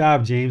 Good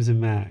job, James and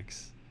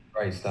Max.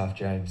 Great stuff,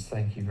 James.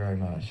 Thank you very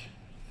much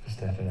for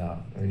stepping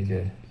up. Really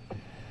good.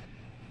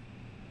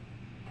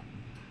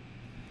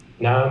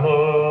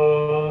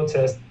 Namo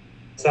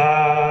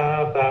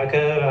tassa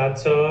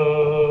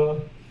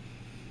bhagavato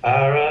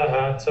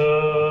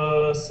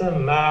arahato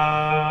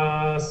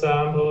sama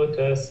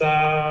sambuddhassa.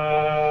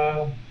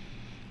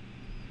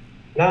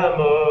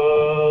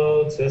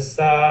 Namo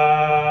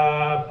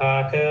tassa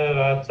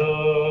bhagavato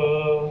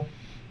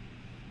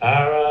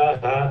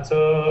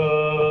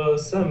arahato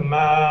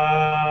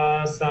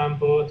sama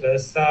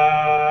sambuddhassa.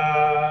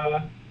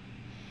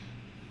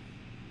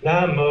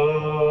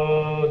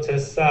 Namo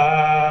tassa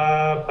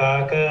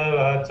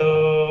bhagavato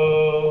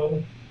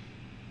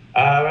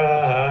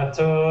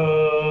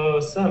arahato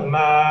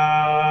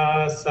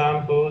sama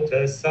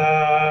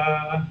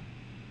sambuddhassa.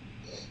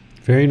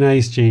 Very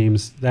nice,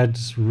 James.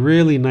 That's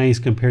really nice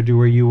compared to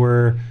where you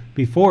were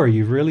before.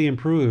 You've really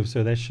improved,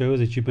 so that shows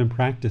that you've been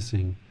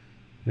practicing.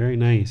 Very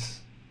nice.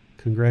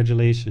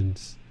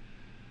 Congratulations.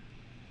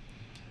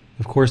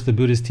 Of course, the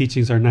Buddhist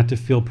teachings are not to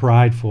feel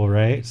prideful,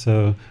 right?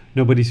 So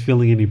nobody's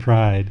feeling any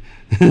pride.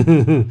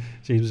 James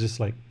is just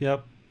like,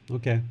 yep,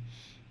 okay.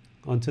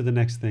 On to the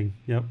next thing.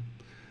 Yep.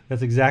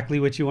 That's exactly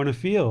what you want to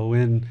feel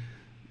when,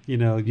 you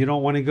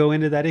don't want to go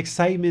into that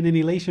excitement and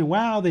elation.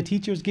 Wow, the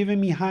teacher's giving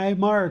me high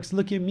marks.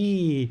 Look at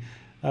me.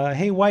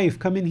 Hey, wife,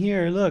 come in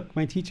here. Look,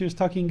 my teacher's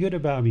talking good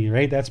about me,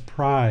 right? That's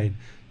pride.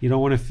 You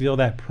don't want to feel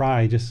that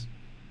pride. Just,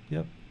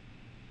 yep,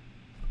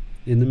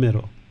 in the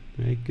middle,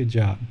 right? Good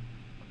job.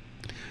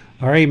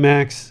 All right,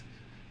 Max.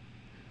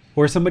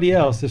 Or somebody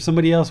else. If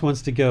somebody else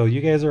wants to go,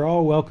 you guys are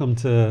all welcome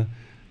to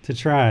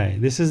try.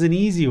 This is an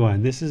easy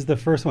one. This is the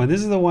first one.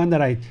 This is the one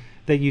that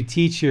you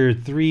teach your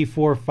 3,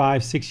 4,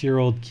 5,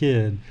 6-year-old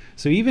kid.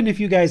 So even if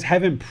you guys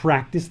haven't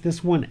practiced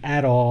this one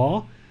at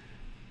all,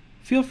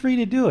 feel free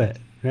to do it,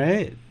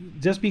 right?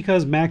 Just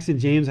because Max and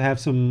James have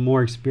some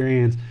more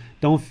experience,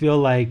 don't feel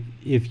like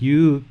if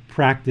you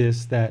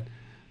practice that,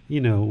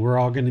 we're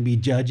all going to be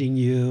judging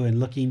you and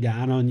looking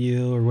down on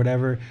you or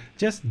whatever.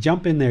 Just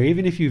jump in there,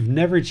 even if you've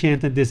never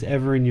chanted this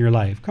ever in your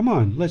life. Come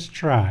on, let's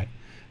try.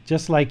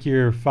 Just like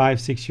your 5,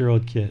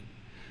 6-year-old kid.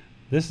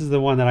 This is the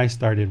one that I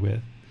started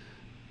with.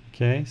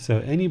 Okay, so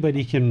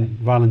anybody can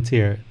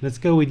volunteer. Let's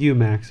go with you,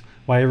 Max,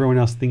 while everyone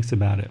else thinks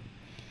about it.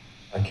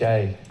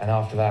 Okay, and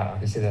after that, I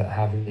can see that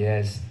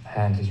Javier's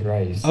hand is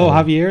raised. Oh,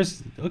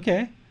 Javier's?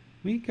 Okay,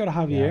 we can go to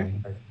Javier.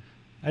 Yeah,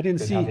 I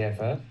didn't see. Javier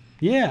first.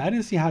 Yeah, I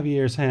didn't see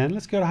Javier's hand.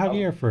 Let's go to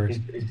Javier first.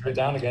 He's put it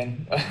down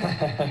again.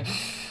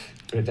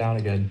 Put it down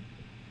again.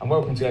 I'm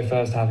welcome to go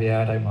first,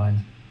 Javier. I don't mind.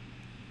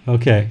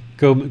 Okay,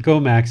 go,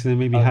 Max, and then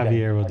maybe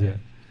Javier will do it.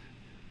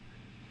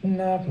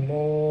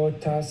 Namo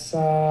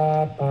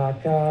tassa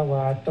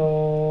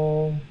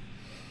bhagavato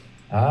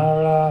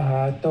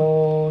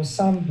arahato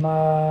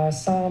samma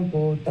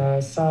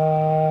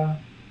sambuddhassa.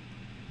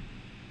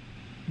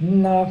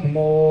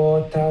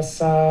 Namo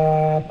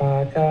tassa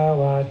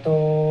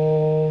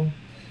bhagavato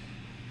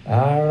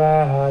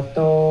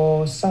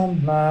arahato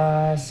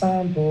samma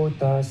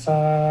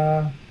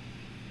sambuddhassa.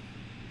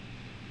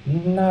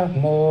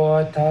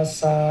 Namo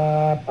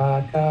tassa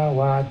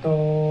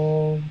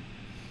bhagavato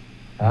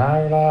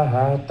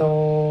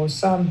arahato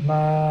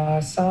samma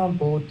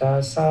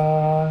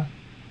sambuddhassa.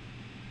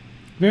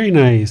 Very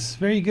nice.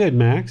 Very good,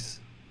 Max.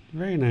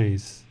 Very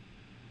nice.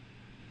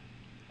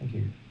 Thank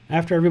you.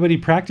 After everybody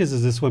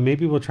practices this one,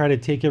 maybe we'll try to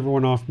take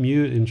everyone off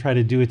mute and try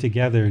to do it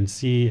together and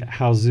see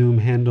how Zoom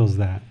handles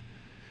that.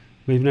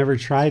 We've never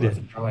tried it.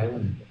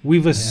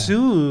 We've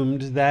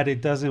assumed that it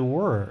doesn't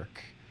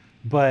work,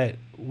 but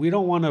we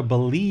don't want to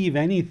believe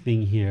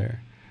anything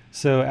here.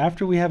 So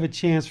after we have a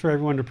chance for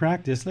everyone to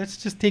practice, let's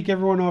just take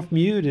everyone off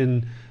mute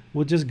and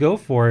we'll just go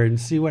for it and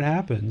see what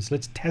happens.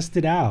 Let's test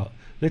it out.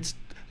 Let's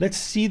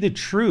see the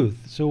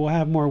truth so we'll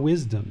have more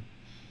wisdom.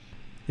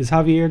 Is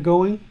Javier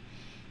going?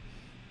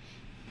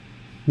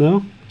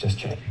 No? Just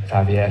checking with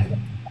Javier.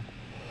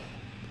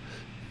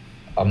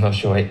 I'm not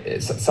sure.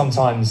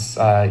 Sometimes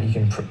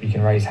you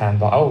can raise hand,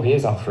 but he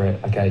is up for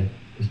it. Okay,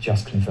 he's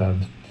just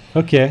confirmed.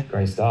 Okay.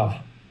 Great stuff.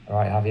 All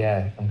right,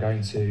 Javier, I'm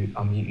going to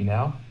unmute you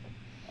now,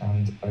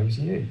 and over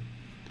to you.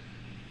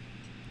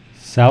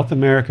 South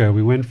America.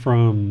 We went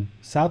from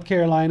South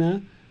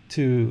Carolina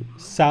to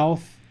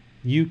South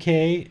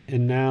UK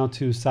and now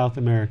to South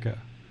America.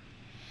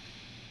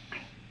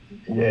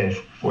 Yes.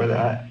 Well,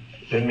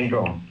 let me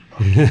go.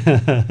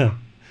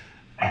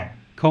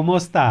 ¿Cómo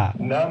está?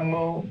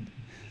 Namo.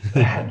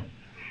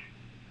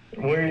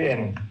 Muy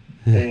bien.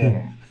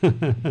 Bien.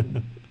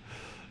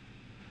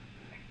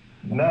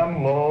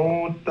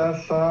 Namo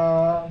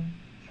tassa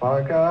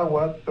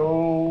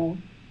bhagavato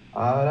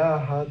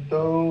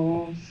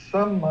arahato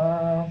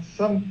samma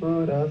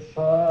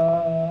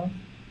sambuddhassa.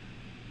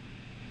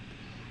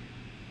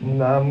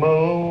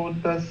 Namo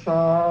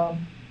tassa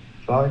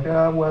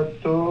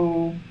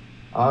bhagavato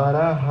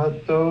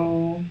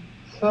arahato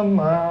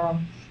samma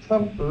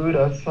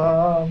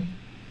sambuddhassa.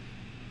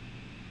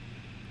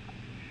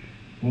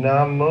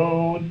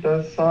 Namo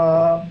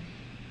tassa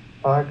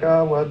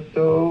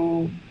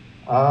bhagavato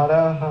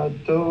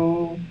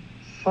arahato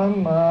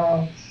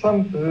samma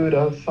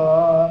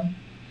sambuddhassa.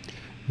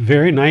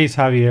 Very nice,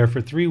 Javier.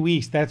 For 3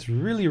 weeks, that's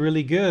really,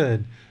 really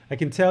good. I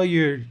can tell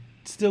you're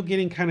still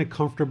getting kind of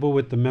comfortable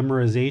with the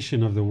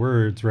memorization of the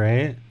words,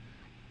 right?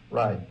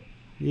 Right.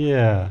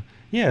 Yeah.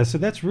 Yeah, so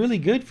that's really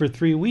good for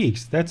 3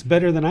 weeks. That's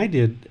better than I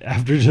did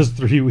after just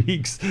 3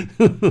 weeks.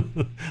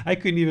 I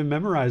couldn't even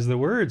memorize the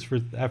words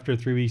after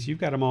 3 weeks. You've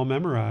got them all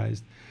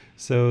memorized.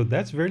 So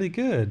that's really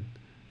good.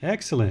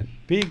 Excellent.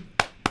 Big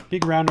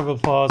round of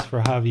applause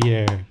for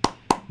Javier.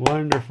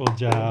 Wonderful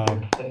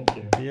job. Thank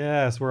you.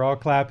 Yes, we're all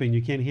clapping.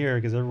 You can't hear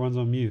because everyone's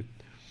on mute.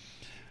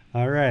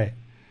 All right.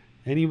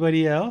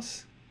 Anybody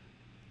else?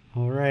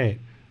 All right.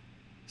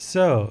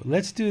 So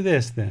let's do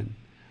this then.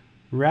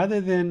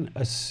 Rather than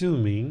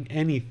assuming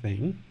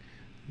anything,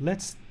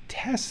 let's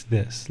test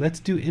this. Let's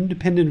do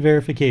independent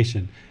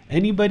verification.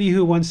 Anybody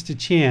who wants to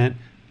chant,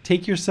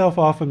 take yourself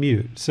off of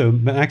mute. So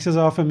Max is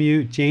off of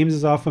mute, James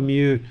is off of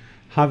mute,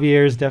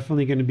 Javier is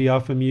definitely going to be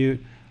off of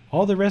mute.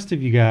 All the rest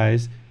of you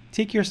guys,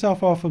 take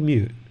yourself off of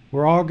mute.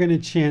 We're all going to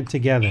chant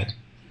together.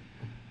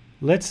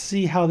 Let's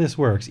see how this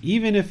works.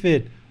 Even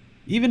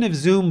if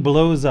Zoom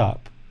blows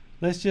up,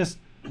 let's just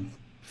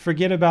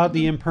forget about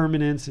the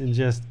impermanence and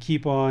just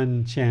keep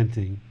on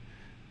chanting.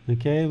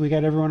 Okay, we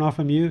got everyone off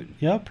of mute?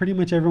 Yep, pretty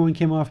much everyone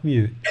came off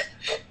mute.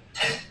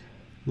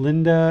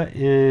 Linda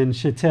and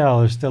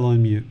Chattel are still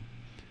on mute.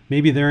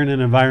 Maybe they're in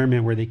an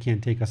environment where they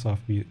can't take us off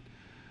mute,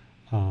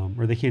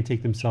 or they can't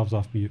take themselves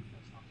off mute,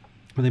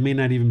 or they may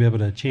not even be able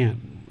to chant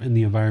in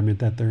the environment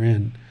that they're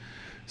in.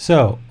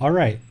 So, all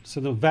right. So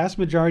the vast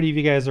majority of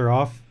you guys are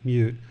off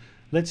mute.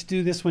 Let's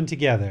do this one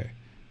together.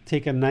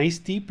 Take a nice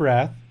deep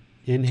breath.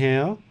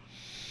 Inhale.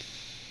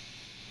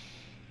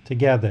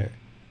 Together.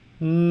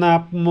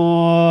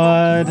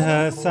 Namo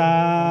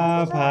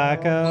tassa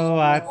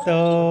bhagavato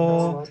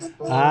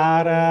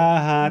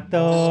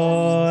arahato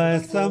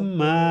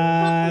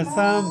samma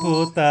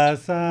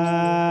sambuddhassa.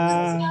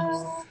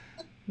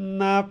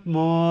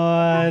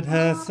 Namo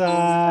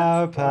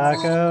tassa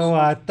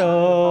bhagavato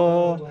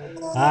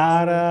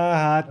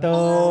arahato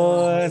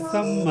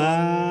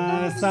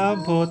samma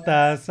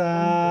sambuddhassa.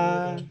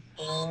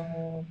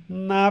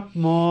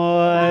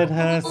 Namo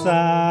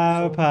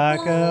tassa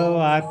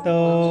bhagavato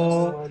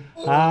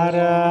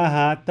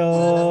arahato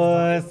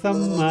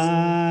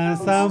samma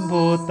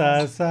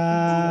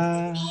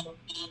sambuddhassa.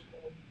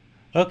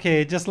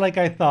 Okay, just like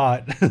I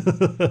thought.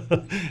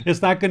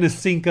 It's not going to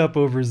sync up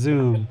over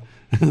Zoom.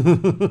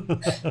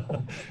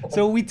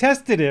 So we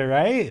tested it,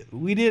 right?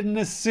 We didn't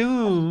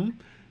assume,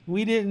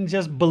 we didn't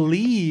just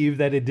believe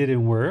that it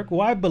didn't work.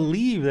 Why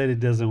believe that it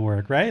doesn't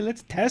work, right?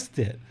 Let's test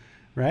it,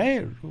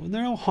 right? There's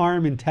no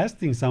harm in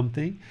testing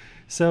something.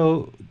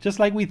 So just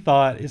like we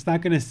thought, it's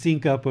not going to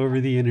sync up over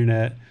the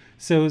internet.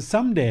 So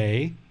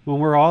someday, when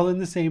we're all in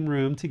the same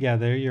room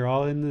together, you're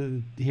all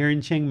here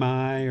in Chiang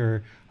Mai,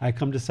 or I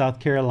come to South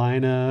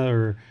Carolina,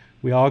 or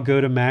we all go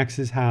to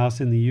Max's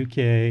house in the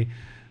UK,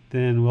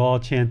 then we'll all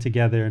chant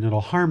together and it'll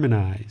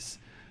harmonize.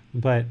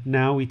 But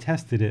now we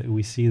tested it and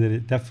we see that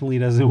it definitely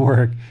doesn't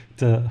work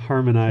to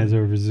harmonize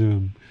over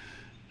Zoom.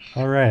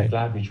 All right.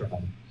 Glad we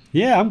tried.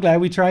 Yeah, I'm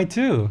glad we tried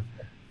too.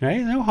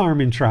 Right? No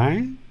harm in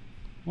trying.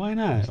 Why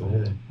not?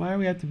 Absolutely. Why do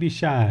we have to be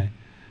shy?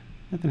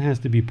 Nothing has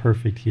to be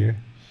perfect here.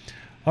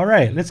 All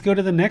right, let's go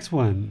to the next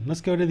one.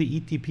 Let's go to the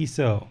Iti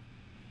Piso.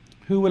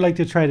 Who would like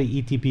to try the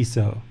Iti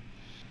Piso?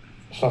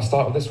 Shall I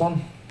start with this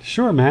one?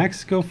 Sure,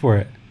 Max, go for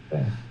it.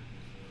 Yeah.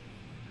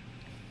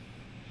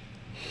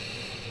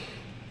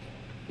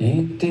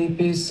 Iti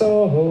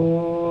piso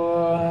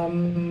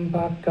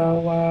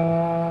bhagava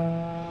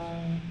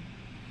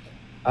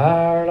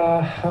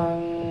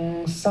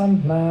arahang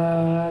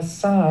samma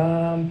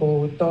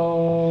sambuddho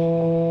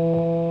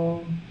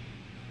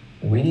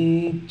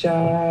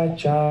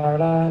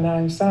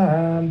vijajaranang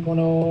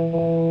sampuno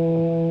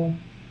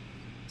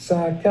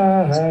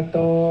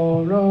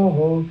sakato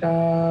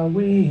roga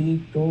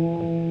vitu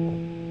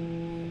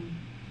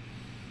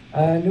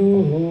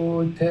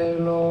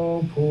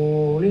Anuttaro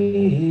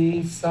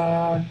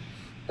purisa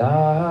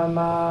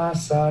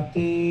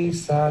dhammasati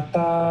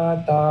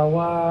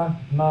satatawa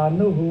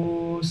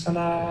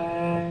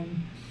manusanang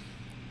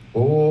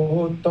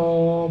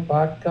Bhutto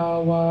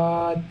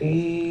bhagavati.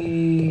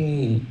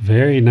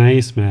 Very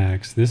nice,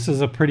 Max. This is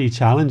a pretty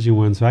challenging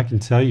one, so I can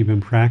tell you've been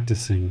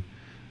practicing.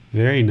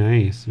 Very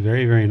nice.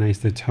 Very, very nice.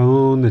 The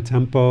tone, the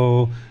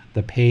tempo,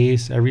 the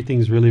pace,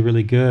 everything's really,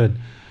 really good.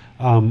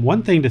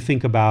 One thing to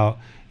think about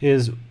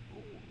is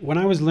when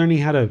I was learning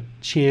how to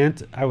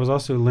chant, I was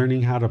also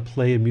learning how to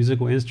play a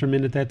musical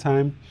instrument at that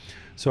time.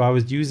 So I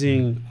was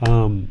using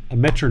a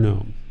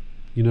metronome,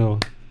 you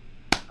know,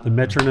 the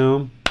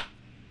metronome.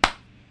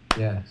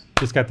 Yes.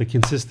 It's got the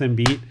consistent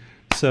beat.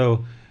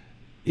 So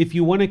if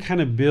you want to kind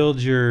of build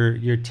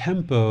your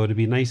tempo to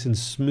be nice and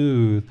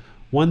smooth,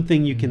 one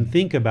thing you can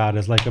think about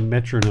is like a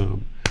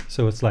metronome.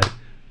 So it's like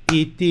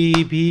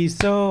iti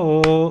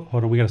piso.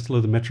 Hold on, we got to slow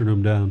the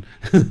metronome down.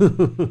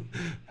 Here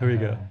we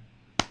go.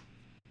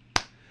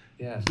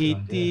 Yes.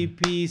 Iti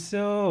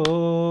piso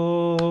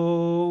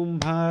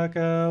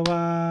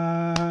bhagava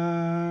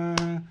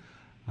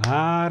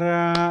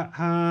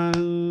arahang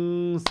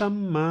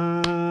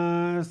samma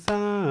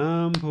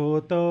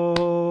sambuddho.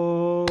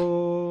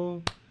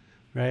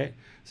 Right?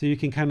 So you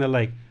can kind of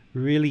like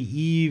really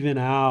even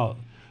out,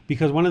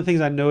 because one of the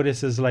things I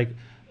notice is like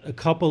a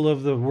couple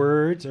of the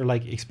words, or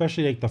like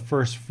especially like the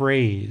first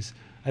phrase,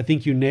 I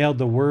think you nailed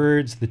the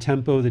words, the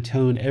tempo, the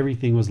tone,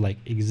 everything was like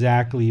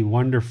exactly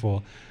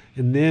wonderful.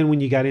 And then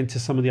when you got into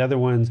some of the other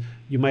ones,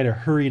 you might have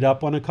hurried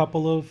up on a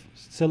couple of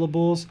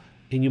syllables,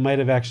 and you might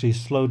have actually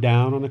slowed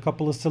down on a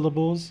couple of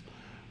syllables,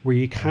 where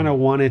you kind of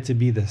want it to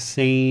be the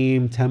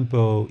same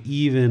tempo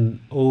even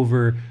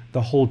over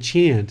the whole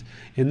chant.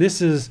 And this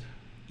is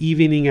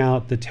evening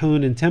out the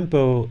tone and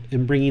tempo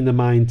and bringing the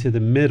mind to the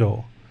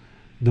middle.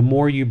 The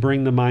more you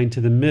bring the mind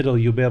to the middle,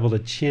 you'll be able to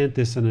chant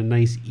this in a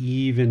nice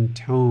even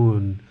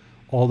tone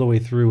all the way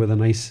through with a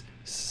nice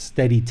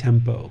steady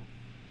tempo.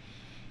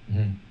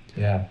 Mm-hmm.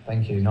 Yeah,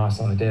 thank you.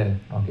 Nice idea.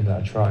 I'll give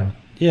that a try.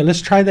 Yeah,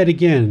 let's try that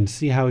again and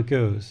see how it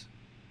goes.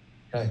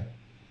 Okay.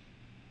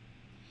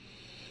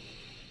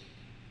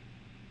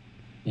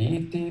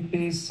 Iti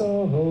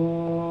piso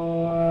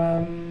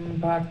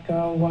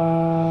bhagava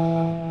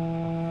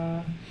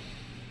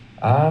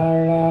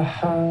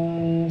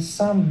arahang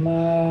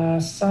samma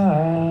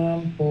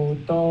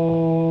sambuddho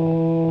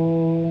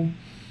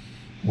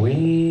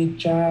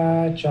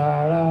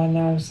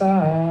vijajaranang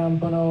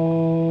sampuno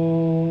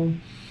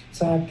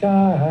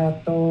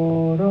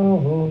sakato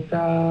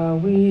roga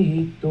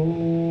vitu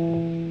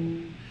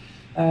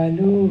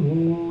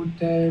anuttaro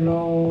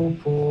telo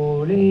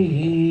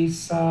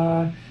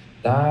pulisa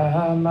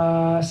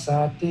dhamma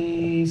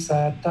sati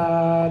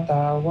sata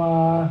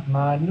tawa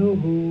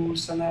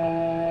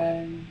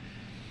manusanang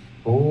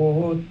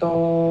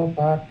Bhutto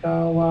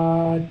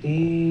Bhagavati.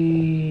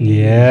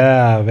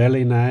 Yeah,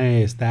 very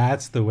nice.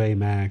 That's the way,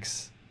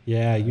 Max.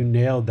 Yeah, you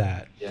nailed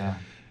that. Yeah.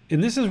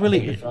 And this is I think really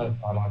the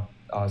first time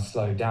I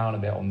slowed down a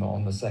bit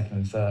on the second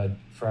and third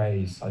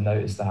phrase. I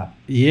noticed that.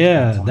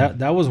 yeah, Time.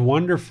 that was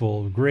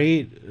wonderful.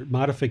 Great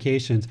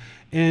modifications.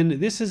 And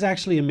this is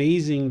actually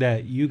amazing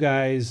that you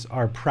guys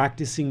are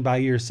practicing by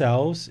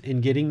yourselves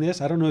and getting this.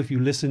 I don't know if you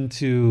listen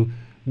to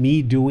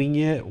me doing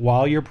it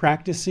while you're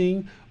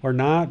practicing or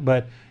not,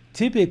 but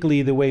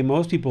typically the way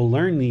most people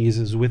learn these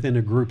is within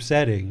a group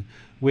setting,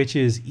 which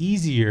is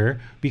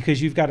easier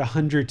because you've got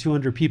 100,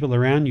 200 people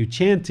around you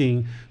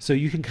chanting, so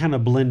you can kind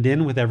of blend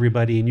in with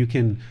everybody and you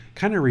can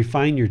kind of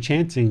refine your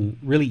chanting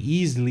really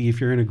easily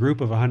if you're in a group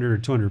of 100 or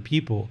 200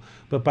 people.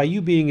 But by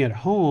you being at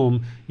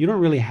home, you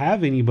don't really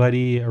have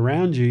anybody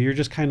around you. You're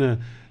just kind of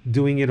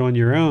doing it on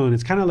your own.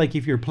 It's kind of like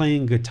if you're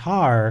playing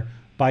guitar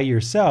by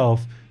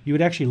yourself, you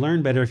would actually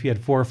learn better if you had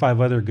 4 or 5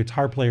 other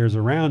guitar players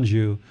around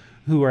you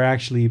who are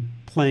actually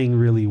playing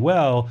really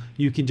well.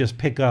 You can just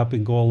pick up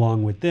and go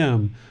along with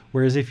them.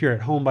 Whereas if you're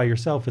at home by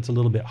yourself, it's a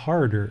little bit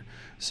harder.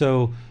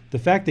 So the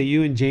fact that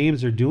you and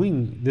James are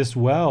doing this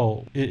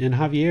well, and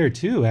Javier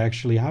too,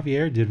 actually,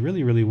 Javier did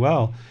really, really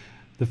well.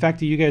 The fact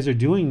that you guys are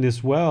doing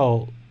this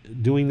well,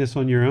 doing this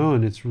on your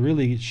own, it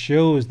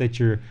shows that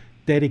you're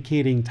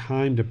dedicating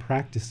time to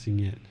practicing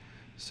it.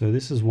 So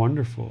this is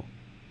wonderful.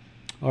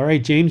 All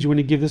right, James, you want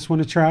to give this one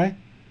a try?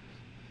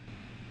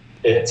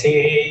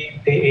 Iti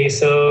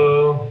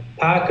piso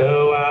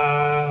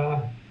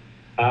Bhagava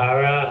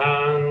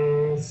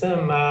Arahang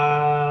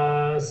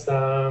Sama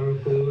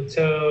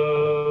Sambuddho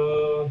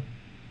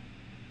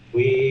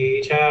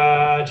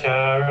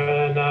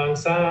Vichacharanang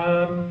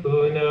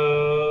Sampuno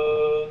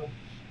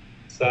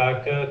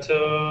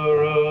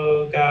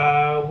Sakatoro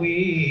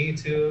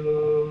Gawitu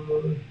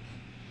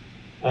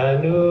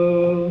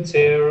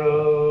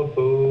Anutero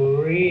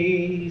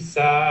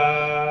Purisa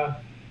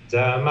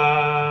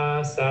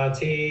Dhamma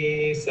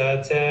Sati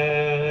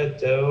Sate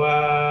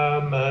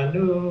Dewa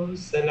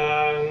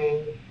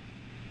Manusanang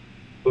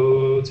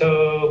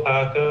Bhutto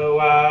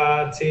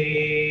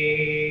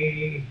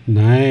Bhagavati.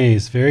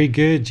 Nice. Very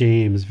good,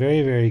 James.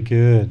 Very, very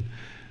good.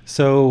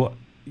 So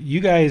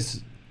you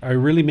guys are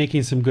really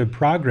making some good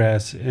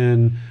progress.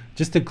 And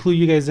just to clue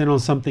you guys in on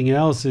something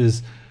else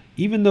is,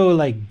 even though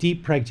like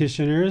deep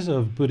practitioners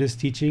of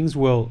Buddhist teachings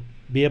will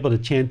be able to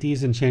chant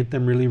these and chant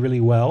them really,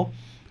 really well,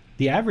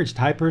 the average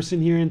Thai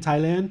person here in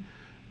Thailand,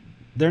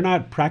 they're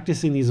not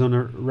practicing these on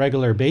a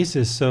regular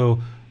basis. So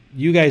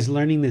you guys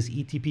learning this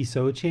ETP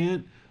So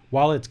chant,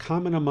 while it's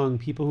common among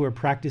people who are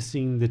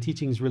practicing the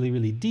teachings really,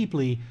 really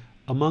deeply,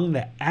 among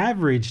the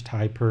average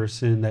Thai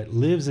person that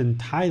lives in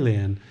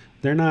Thailand,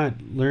 they're not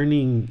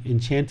learning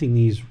and chanting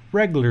these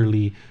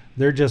regularly.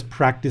 They're just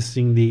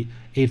practicing the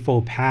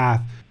Eightfold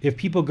Path. If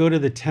people go to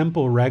the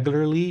temple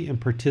regularly and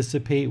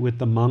participate with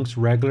the monks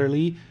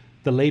regularly,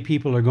 the lay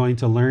people are going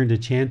to learn to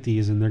chant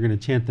these and they're going to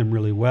chant them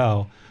really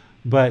well.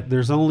 But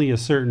there's only a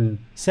certain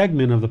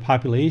segment of the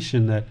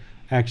population that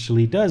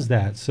actually does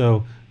that.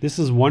 So this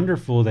is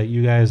wonderful that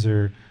you guys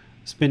are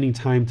spending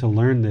time to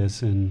learn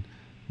this and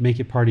make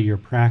it part of your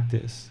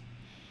practice.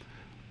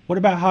 What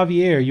about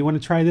Javier? You want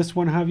to try this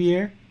one,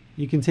 Javier?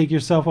 You can take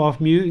yourself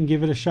off mute and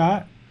give it a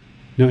shot.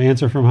 No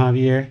answer from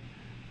Javier.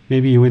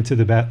 Maybe you went to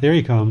the bath. There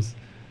he comes.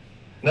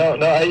 No,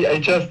 I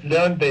just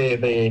learned the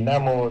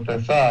Namo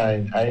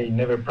Tassa. I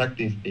never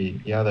practiced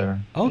the other.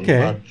 Okay.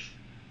 Parts.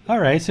 All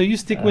right. So you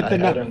stick with the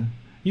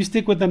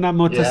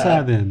Namo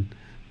Tassa then.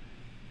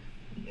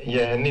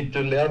 Yeah, I need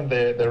to learn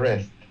the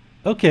rest.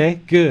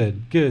 Okay,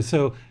 good.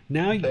 So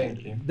now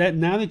Thank you.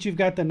 now that you've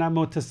got the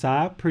Namo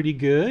Tassa pretty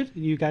good,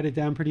 you got it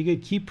down pretty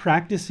good. Keep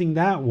practicing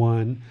that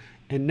one,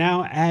 and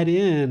now add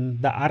in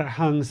the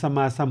Arahang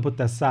Sama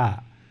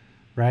Sambuddhassa,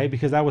 right?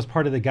 Because that was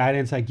part of the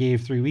guidance I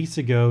gave 3 weeks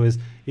ago. Is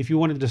if you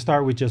wanted to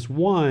start with just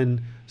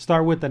one,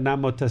 start with the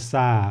Namo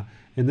Tassa,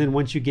 and then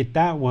once you get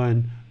that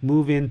one,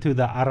 move into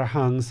the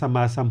Arahang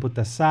Sama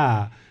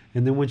Sambuddhassa.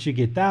 And then once you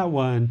get that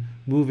one,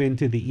 move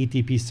into the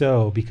ETP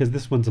So, because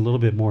this one's a little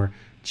bit more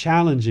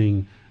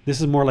challenging. This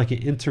is more like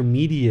an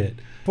intermediate.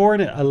 For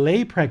a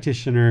lay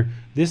practitioner,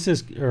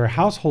 or a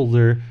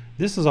householder,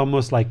 this is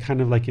almost like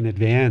kind of like an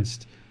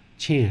advanced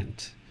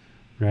chant,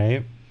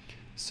 right?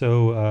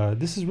 So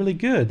this is really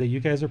good that you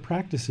guys are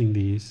practicing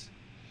these.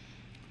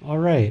 All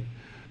right.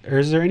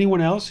 Is there anyone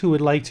else who would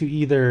like to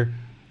either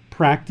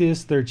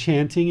practice their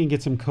chanting and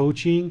get some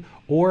coaching,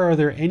 or are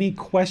there any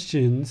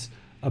questions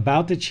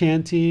about the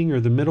chanting or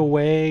the middle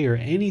way or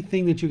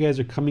anything that you guys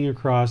are coming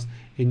across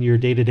in your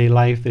day-to-day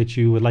life that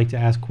you would like to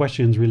ask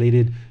questions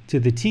related to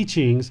the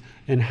teachings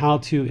and how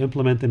to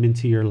implement them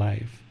into your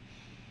life?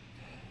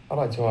 I'd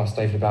like to ask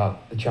David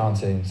about the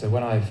chanting. So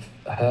when I've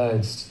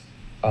heard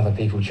other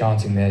people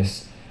chanting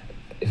this,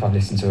 if I've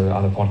listened to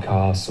other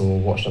podcasts or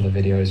watched other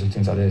videos or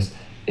things like this,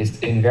 it's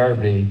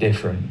invariably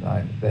different.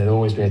 Like, there'll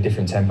always be a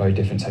different tempo,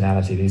 different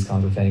tonality, these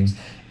kinds of things.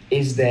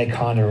 Is there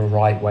kind of a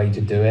right way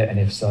to do it? And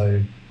if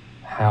so,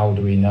 how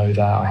do we know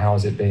that? Or how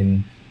has it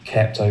been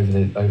kept over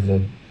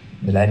the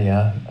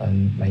millennia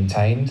and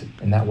maintained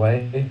in that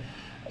way?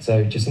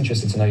 So just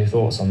interested to know your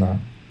thoughts on that.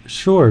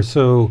 Sure.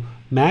 So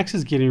Max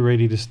is getting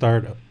ready to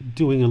start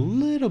doing a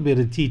little bit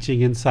of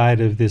teaching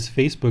inside of this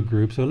Facebook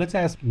group. So let's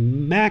ask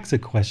Max a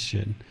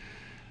question.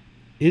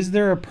 Is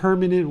there a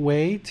permanent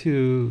way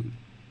to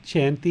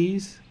chant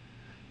these?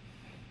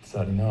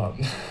 Certainly not.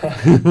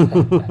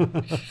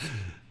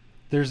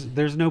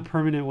 There's no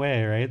permanent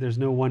way, right? There's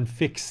no one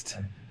fixed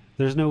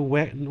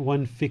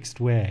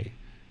way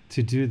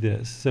to do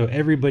this. So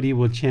everybody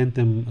will chant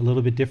them a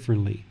little bit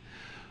differently.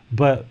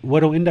 But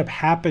what will end up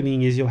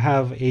happening is you'll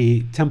have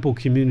a temple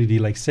community,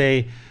 like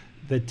say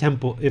the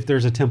temple, if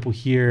there's a temple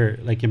here,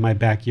 like in my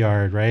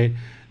backyard, right?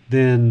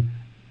 Then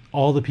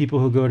all the people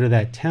who go to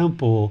that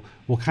temple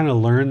will kind of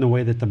learn the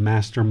way that the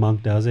master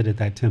monk does it at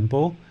that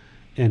temple.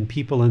 And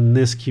people in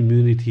this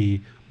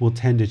community will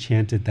tend to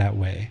chant it that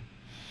way.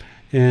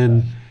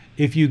 And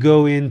if you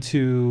go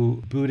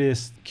into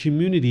Buddhist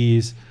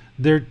communities,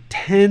 there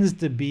tends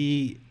to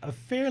be a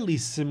fairly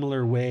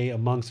similar way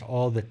amongst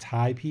all the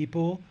Thai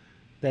people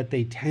that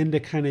they tend to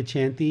kind of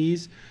chant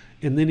these.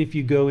 And then if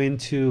you go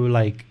into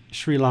like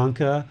Sri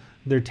Lanka,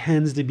 there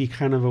tends to be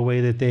kind of a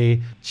way that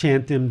they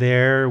chant them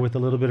there with a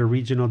little bit of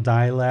regional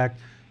dialect.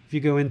 If you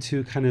go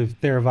into kind of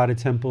Theravada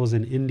temples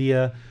in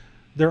India,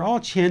 they're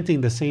all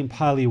chanting the same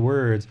Pali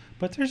words,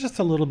 but there's just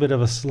a little bit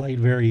of a slight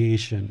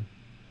variation.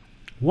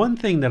 One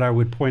thing that I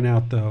would point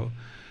out though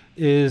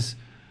is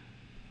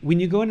when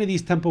you go into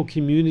these temple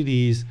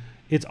communities,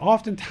 it's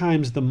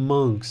oftentimes the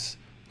monks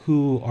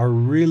who are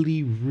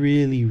really,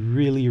 really,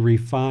 really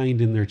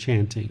refined in their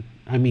chanting.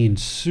 I mean,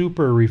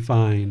 super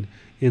refined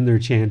in their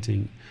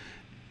chanting.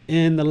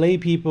 And the lay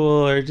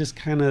people are just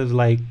kind of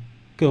like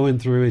going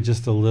through it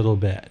just a little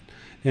bit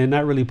and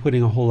not really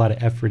putting a whole lot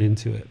of effort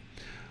into it.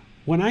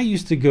 When I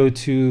used to go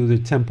to the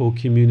temple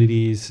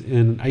communities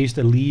and I used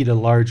to lead a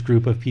large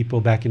group of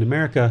people back in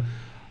America,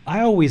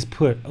 I always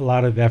put a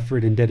lot of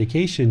effort and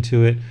dedication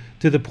to it,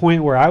 to the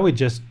point where I would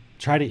just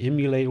try to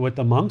emulate what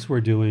the monks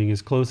were doing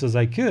as close as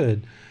I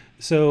could.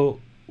 So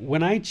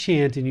when I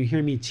chant and you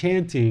hear me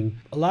chanting,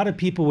 a lot of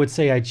people would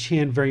say I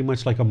chant very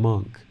much like a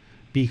monk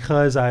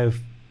because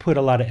I've put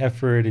a lot of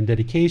effort and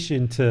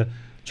dedication to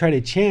try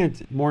to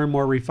chant more and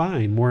more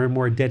refined, more and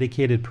more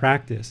dedicated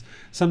practice.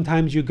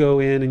 Sometimes you go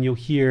in and you'll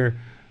hear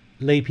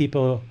lay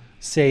people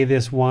say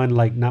this one,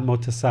 like Namo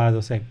Tassa,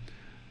 they'll say,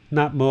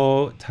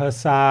 Namo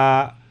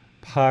Tassa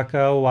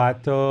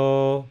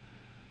Bhagavato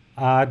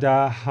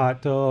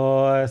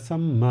Arahato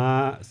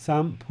Samma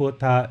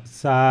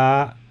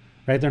Sambuddhassa,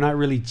 right? They're not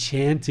really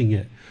chanting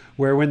it.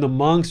 Where when the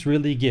monks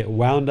really get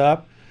wound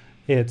up,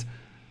 it's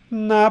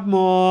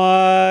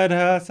Namo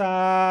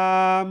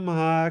Tassa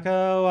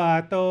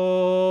Bhagavato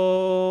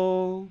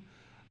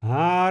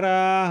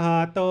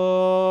Arahato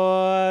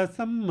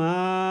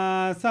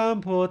Samma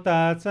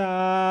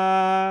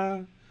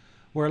Sambuddhassa,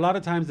 where a lot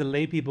of times the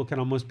lay people can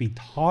almost be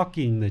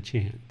talking the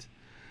chant,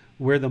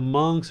 where the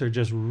monks are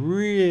just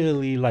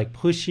really like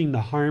pushing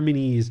the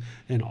harmonies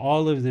and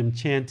all of them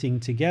chanting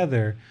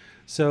together.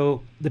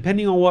 So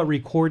depending on what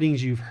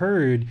recordings you've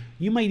heard,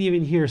 you might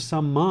even hear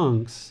some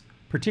monks,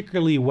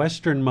 particularly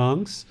Western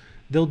monks,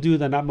 they'll do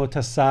the Namo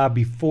Tassa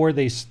before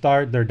they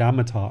start their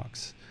Dhamma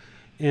talks.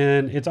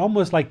 And it's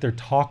almost like they're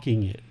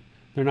talking it.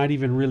 They're not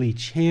even really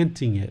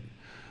chanting it.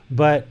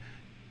 But,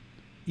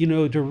 you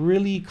know, to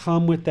really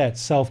come with that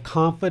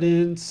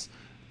self-confidence,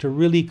 to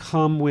really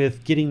come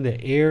with getting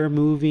the air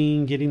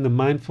moving, getting the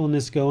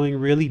mindfulness going,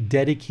 really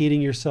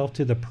dedicating yourself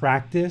to the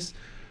practice,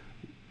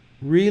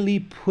 really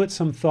put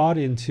some thought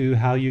into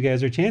how you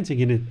guys are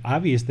chanting. And it's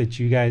obvious that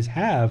you guys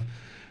have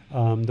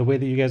the way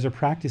that you guys are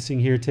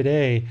practicing here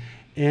today.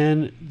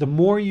 And the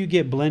more you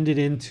get blended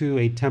into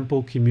a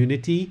temple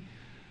community,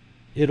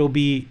 it'll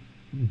be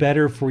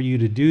better for you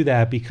to do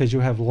that because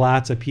you'll have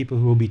lots of people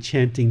who will be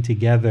chanting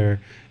together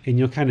and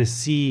you'll kind of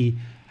see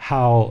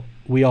how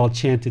we all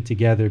chanted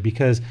together.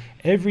 Because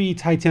every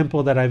Thai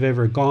temple that I've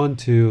ever gone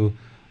to,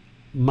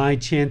 my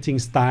chanting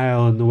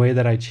style and the way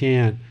that I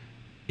chant,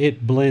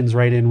 it blends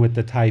right in with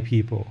the Thai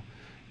people.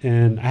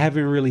 And I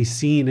haven't really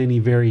seen any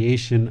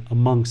variation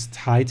amongst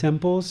Thai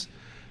temples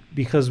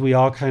because we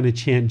all kind of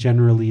chant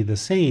generally the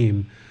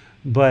same.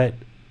 But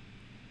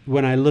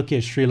when I look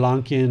at Sri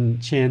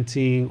Lankan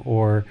chanting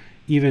or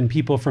even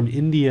people from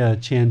India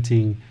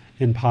chanting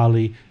in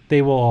Pali,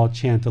 they will all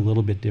chant a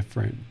little bit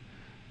different.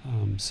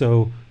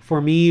 So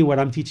for me, what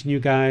I'm teaching you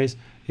guys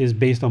is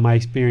based on my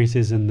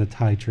experiences in the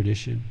Thai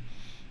tradition.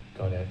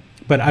 Got it.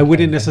 But I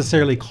wouldn't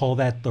necessarily call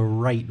that the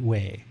right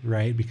way,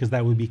 right? Because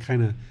that would be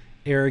kind of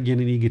arrogant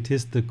and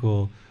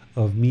egotistical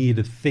of me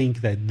to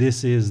think that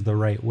this is the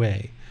right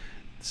way.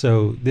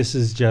 So this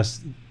is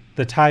just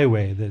the Thai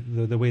way,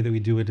 the way that we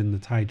do it in the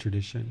Thai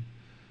tradition.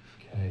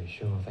 Okay,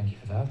 sure. Thank you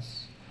for that.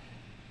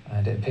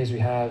 And it appears we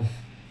have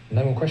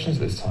no more questions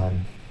at this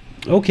time.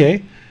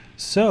 Okay,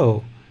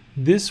 so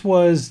this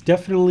was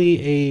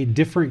definitely a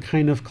different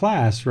kind of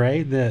class,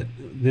 right?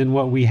 Than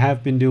what we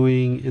have been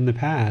doing in the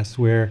past,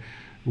 where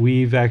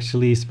we've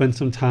actually spent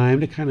some time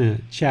to kind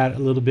of chat a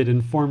little bit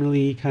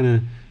informally, kind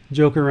of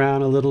joke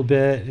around a little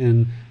bit,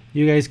 and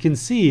you guys can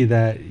see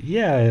that,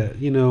 yeah,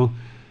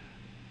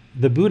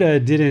 the Buddha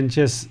didn't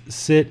just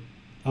sit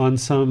on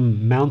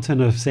some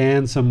mountain of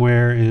sand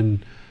somewhere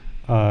and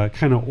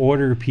kind of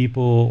order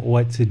people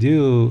what to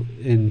do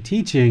in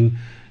teaching,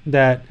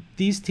 that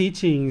these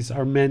teachings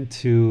are meant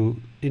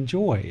to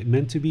enjoy,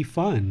 meant to be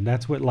fun.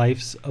 That's what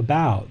life's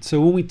about.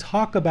 So when we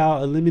talk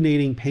about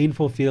eliminating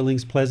painful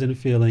feelings, pleasant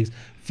feelings,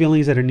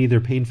 feelings that are neither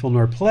painful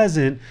nor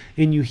pleasant,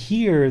 and you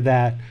hear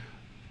that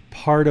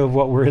part of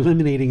what we're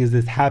eliminating is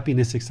this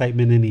happiness,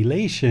 excitement, and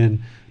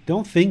elation,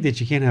 don't think that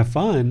you can't have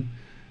fun,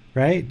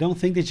 right? Don't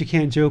think that you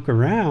can't joke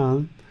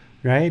around,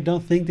 right?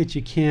 Don't think that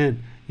you can't,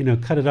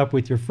 cut it up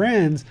with your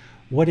friends.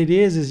 What it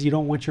is you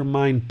don't want your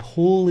mind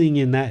pulling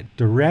in that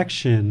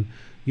direction.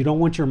 You don't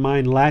want your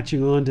mind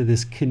latching on to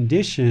this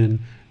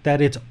condition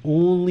that it's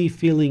only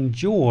feeling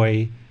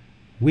joy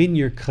when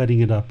you're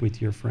cutting it up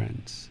with your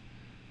friends,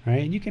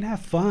 right? And you can have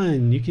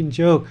fun, you can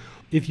joke.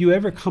 If you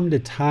ever come to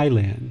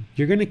Thailand,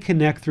 you're going to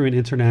connect through an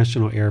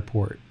international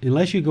airport.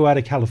 Unless you go out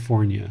of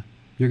California,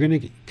 you're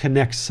going to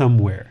connect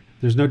somewhere.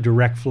 There's no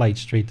direct flight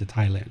straight to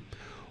Thailand.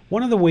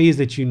 One of the ways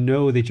that you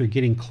know that you're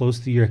getting close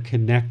to your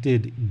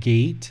connected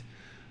gate,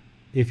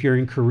 if you're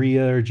in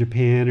Korea or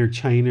Japan or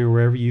China or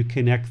wherever you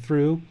connect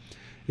through,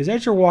 is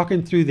as you're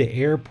walking through the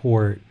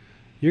airport,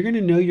 you're going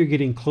to know you're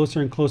getting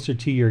closer and closer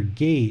to your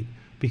gate,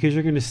 because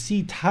you're going to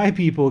see Thai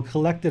people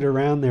collected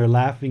around there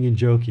laughing and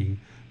joking,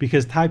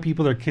 because Thai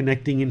people are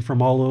connecting in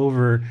from all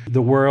over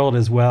the world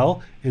as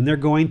well, and they're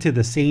going to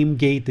the same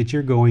gate that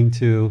you're going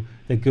to,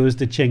 that goes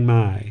to Chiang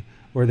Mai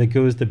or that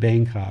goes to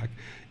Bangkok.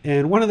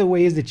 And one of the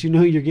ways that you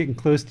know you're getting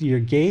close to your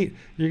gate,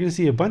 you're going to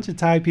see a bunch of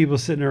Thai people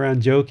sitting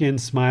around joking,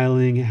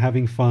 smiling,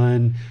 having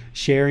fun,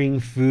 sharing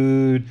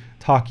food,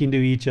 talking to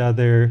each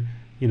other,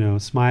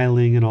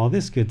 smiling and all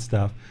this good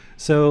stuff.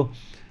 So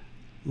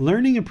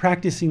learning and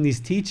practicing these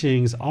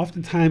teachings,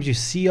 oftentimes you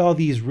see all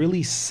these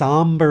really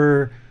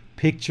somber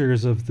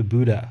pictures of the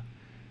Buddha,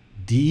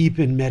 deep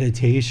in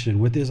meditation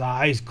with his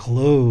eyes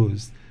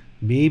closed,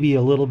 maybe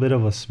a little bit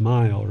of a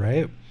smile,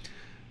 right?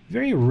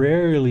 Very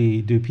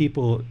rarely do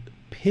people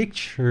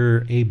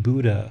picture a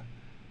Buddha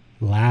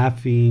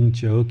laughing,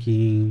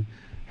 joking,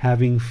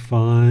 having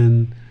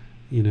fun,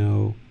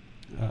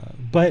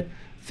 but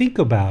think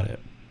about it.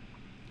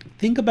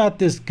 Think about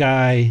this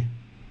guy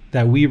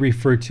that we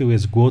refer to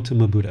as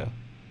Gautama Buddha,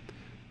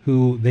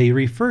 who they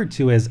refer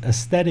to as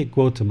aesthetic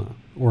Gautama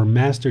or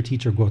master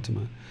teacher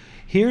Gautama.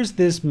 Here's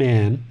this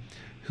man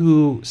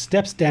who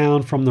steps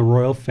down from the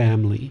royal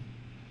family.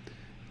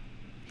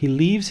 He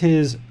leaves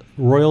his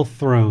royal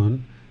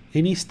throne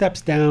and he steps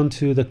down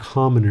to the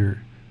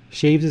commoner,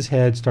 shaves his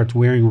head, starts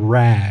wearing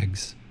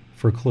rags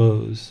for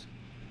clothes.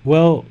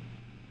 Well,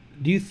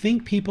 do you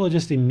think people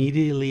just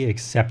immediately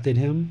accepted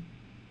him?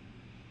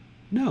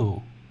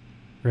 No,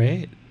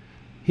 right?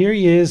 Here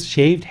he is,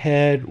 shaved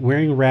head,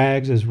 wearing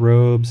rags as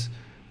robes,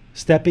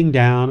 stepping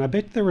down. I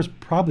bet there was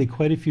probably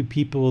quite a few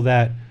people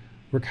that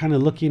were kind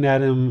of looking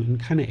at him and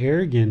kind of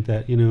arrogant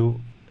that,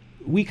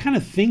 we kind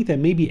of think that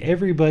maybe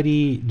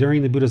everybody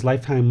during the Buddha's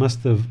lifetime must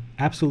have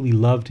absolutely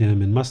loved him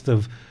and must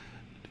have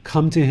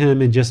come to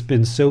him and just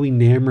been so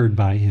enamored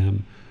by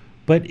him.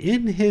 But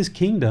in his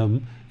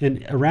kingdom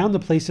and around the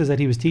places that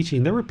he was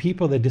teaching, there were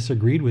people that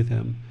disagreed with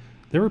him.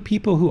 There were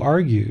people who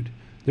argued.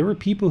 There were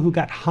people who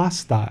got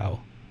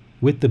hostile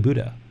with the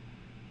Buddha.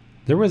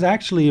 There was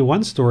actually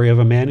one story of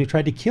a man who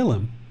tried to kill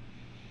him,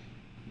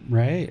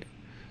 right?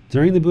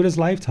 During the Buddha's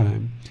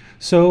lifetime.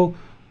 So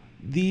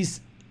these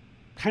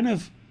kind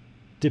of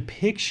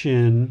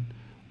depiction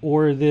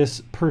or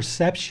this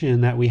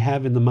perception that we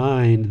have in the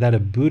mind that a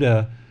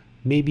Buddha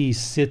maybe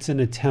sits in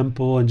a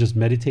temple and just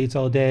meditates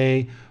all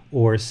day,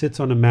 or sits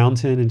on a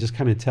mountain and just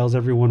kind of tells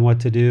everyone what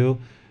to do.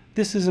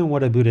 This isn't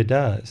what a Buddha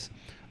does.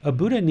 A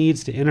Buddha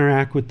needs to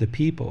interact with the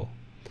people.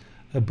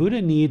 A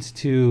Buddha needs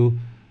to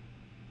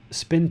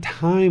spend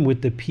time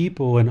with the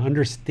people and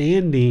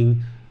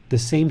understanding the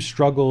same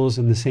struggles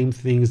and the same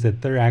things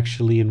that they're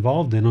actually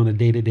involved in on a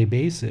day-to-day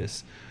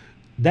basis.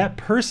 That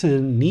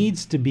person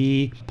needs to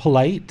be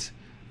polite,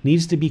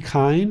 needs to be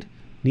kind,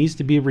 needs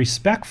to be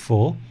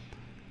respectful,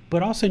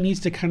 but also needs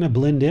to kind of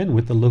blend in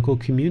with the local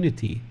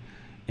community.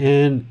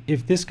 And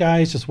if this guy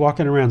is just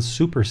walking around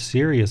super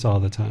serious all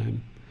the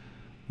time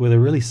with a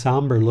really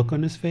somber look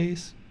on his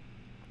face,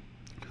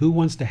 who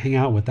wants to hang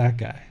out with that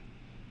guy,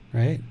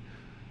 right?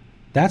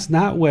 That's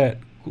not what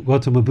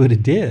Gautama Buddha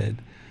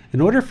did.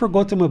 In order for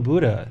Gautama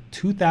Buddha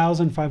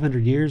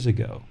 2,500 years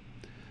ago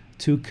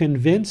to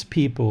convince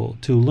people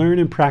to learn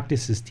and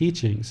practice his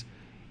teachings,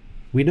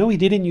 we know he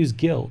didn't use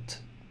guilt.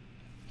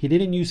 He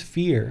didn't use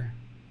fear.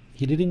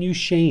 He didn't use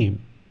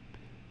shame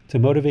to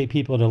motivate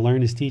people to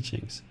learn his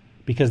teachings,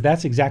 because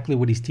that's exactly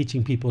what he's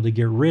teaching people to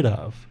get rid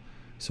of.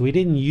 So he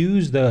didn't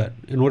use that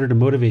in order to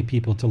motivate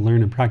people to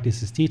learn and practice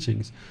his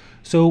teachings.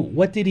 So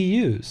what did he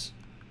use?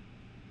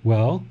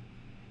 Well,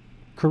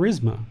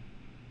 charisma,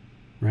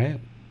 right?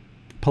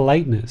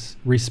 Politeness,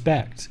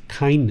 respect,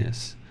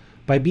 kindness.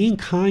 By being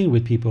kind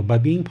with people, by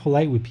being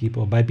polite with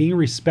people, by being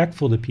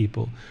respectful to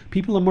people,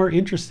 people are more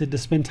interested to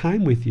spend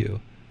time with you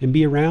and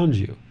be around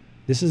you.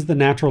 This is the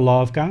natural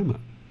law of karma.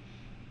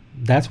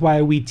 That's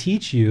why we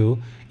teach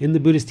you in the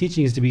Buddhist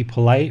teachings to be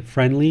polite,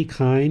 friendly,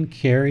 kind,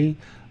 caring,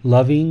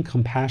 loving,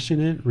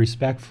 compassionate,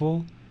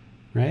 respectful,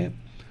 right?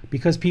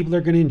 Because people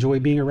are going to enjoy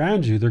being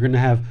around you. They're going to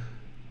have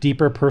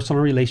deeper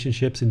personal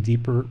relationships and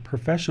deeper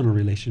professional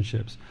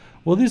relationships.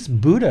 Well, this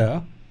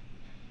Buddha,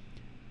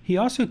 he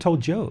also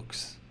told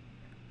jokes.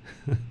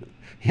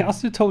 He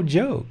also told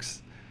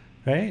jokes,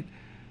 right?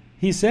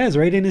 He says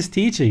right in his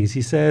teachings,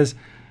 he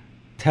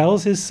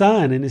tells his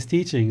son in his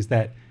teachings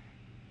that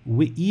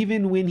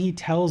even when he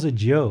tells a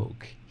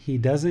joke, he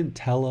doesn't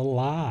tell a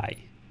lie,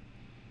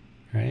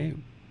 right?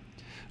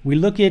 We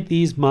look at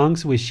these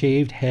monks with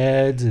shaved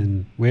heads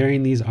and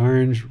wearing these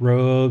orange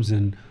robes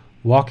and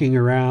walking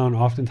around,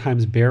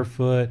 oftentimes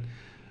barefoot.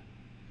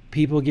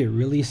 People get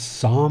really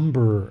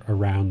somber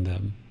around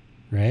them,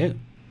 right?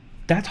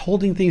 That's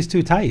holding things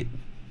too tight.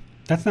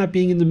 That's not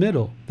being in the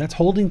middle. That's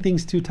holding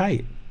things too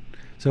tight.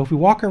 So if we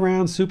walk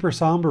around super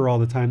somber all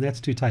the time, that's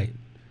too tight.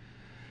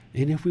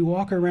 And if we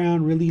walk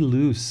around really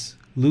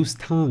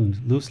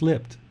loose-tongued,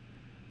 loose-lipped,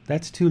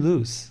 that's too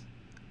loose.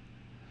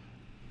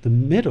 The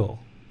middle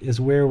is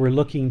where we're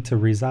looking to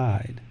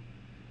reside.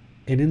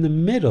 And in the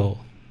middle,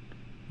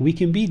 we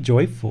can be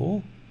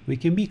joyful, we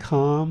can be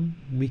calm,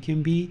 we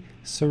can be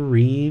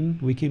serene,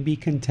 we can be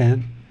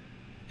content,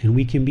 and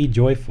we can be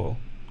joyful.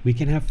 We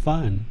can have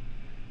fun.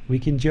 We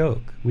can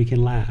joke. We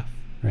can laugh,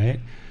 right?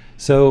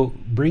 So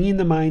bringing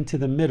the mind to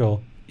the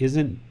middle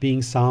isn't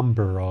being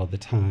somber all the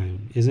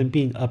time, isn't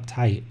being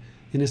uptight,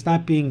 and it's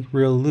not being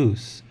real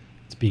loose.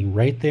 It's being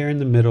right there in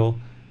the middle,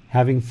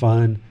 having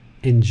fun,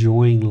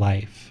 enjoying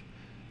life.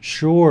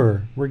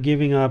 Sure, we're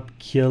giving up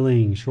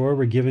killing. Sure,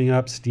 we're giving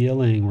up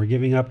stealing. We're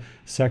giving up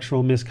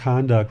sexual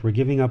misconduct. We're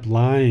giving up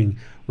lying.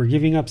 We're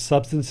giving up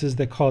substances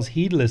that cause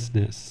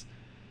heedlessness.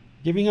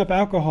 Giving up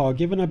alcohol,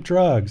 giving up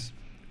drugs.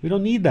 We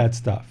don't need that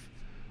stuff.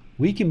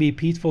 We can be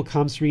peaceful,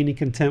 calm, serene, and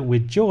content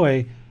with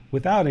joy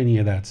without any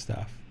of that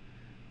stuff.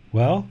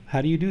 Well,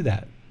 how do you do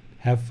that?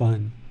 Have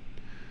fun.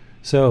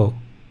 So,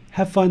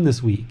 have fun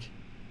this week.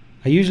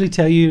 I usually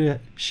tell you to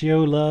show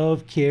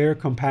love, care,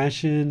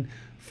 compassion,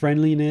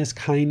 friendliness,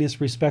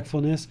 kindness,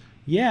 respectfulness.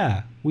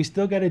 Yeah, we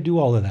still got to do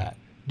all of that.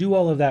 Do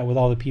all of that with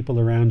all the people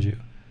around you.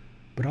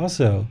 But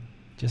also,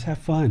 just have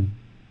fun.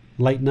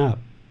 Lighten up.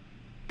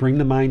 Bring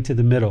the mind to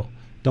the middle.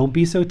 Don't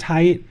be so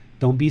tight.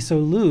 Don't be so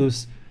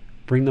loose.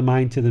 Bring the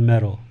mind to the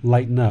middle.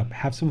 Lighten up.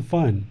 Have some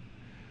fun.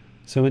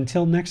 So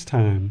until next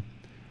time,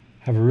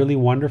 have a really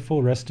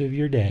wonderful rest of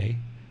your day.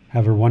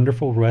 Have a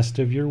wonderful rest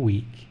of your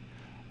week.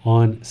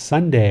 On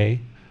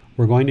Sunday,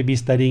 we're going to be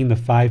studying the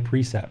 5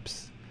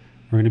 precepts.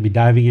 We're going to be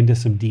diving into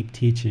some deep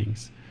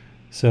teachings.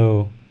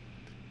 So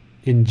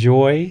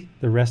enjoy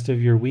the rest of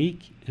your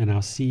week, and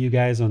I'll see you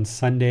guys on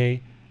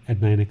Sunday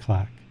at 9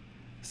 o'clock.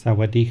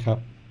 Sawadee khap.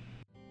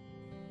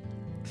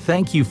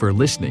 Thank you for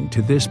listening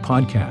to this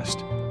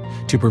podcast.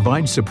 To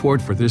provide support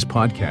for this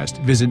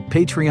podcast, visit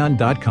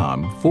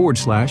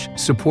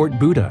patreon.com/support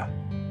Buddha.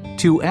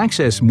 To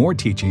access more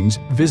teachings,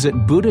 visit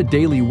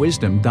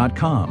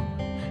buddhadailywisdom.com.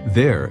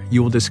 There,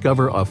 you will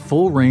discover a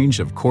full range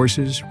of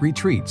courses,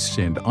 retreats,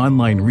 and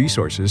online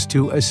resources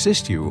to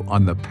assist you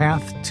on the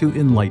path to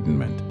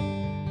enlightenment.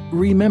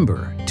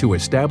 Remember to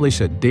establish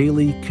a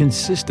daily,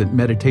 consistent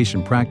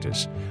meditation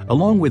practice,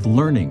 along with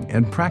learning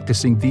and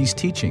practicing these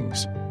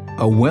teachings.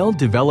 A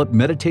well-developed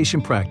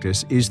meditation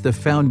practice is the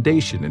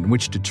foundation in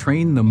which to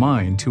train the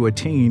mind to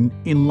attain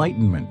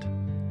enlightenment.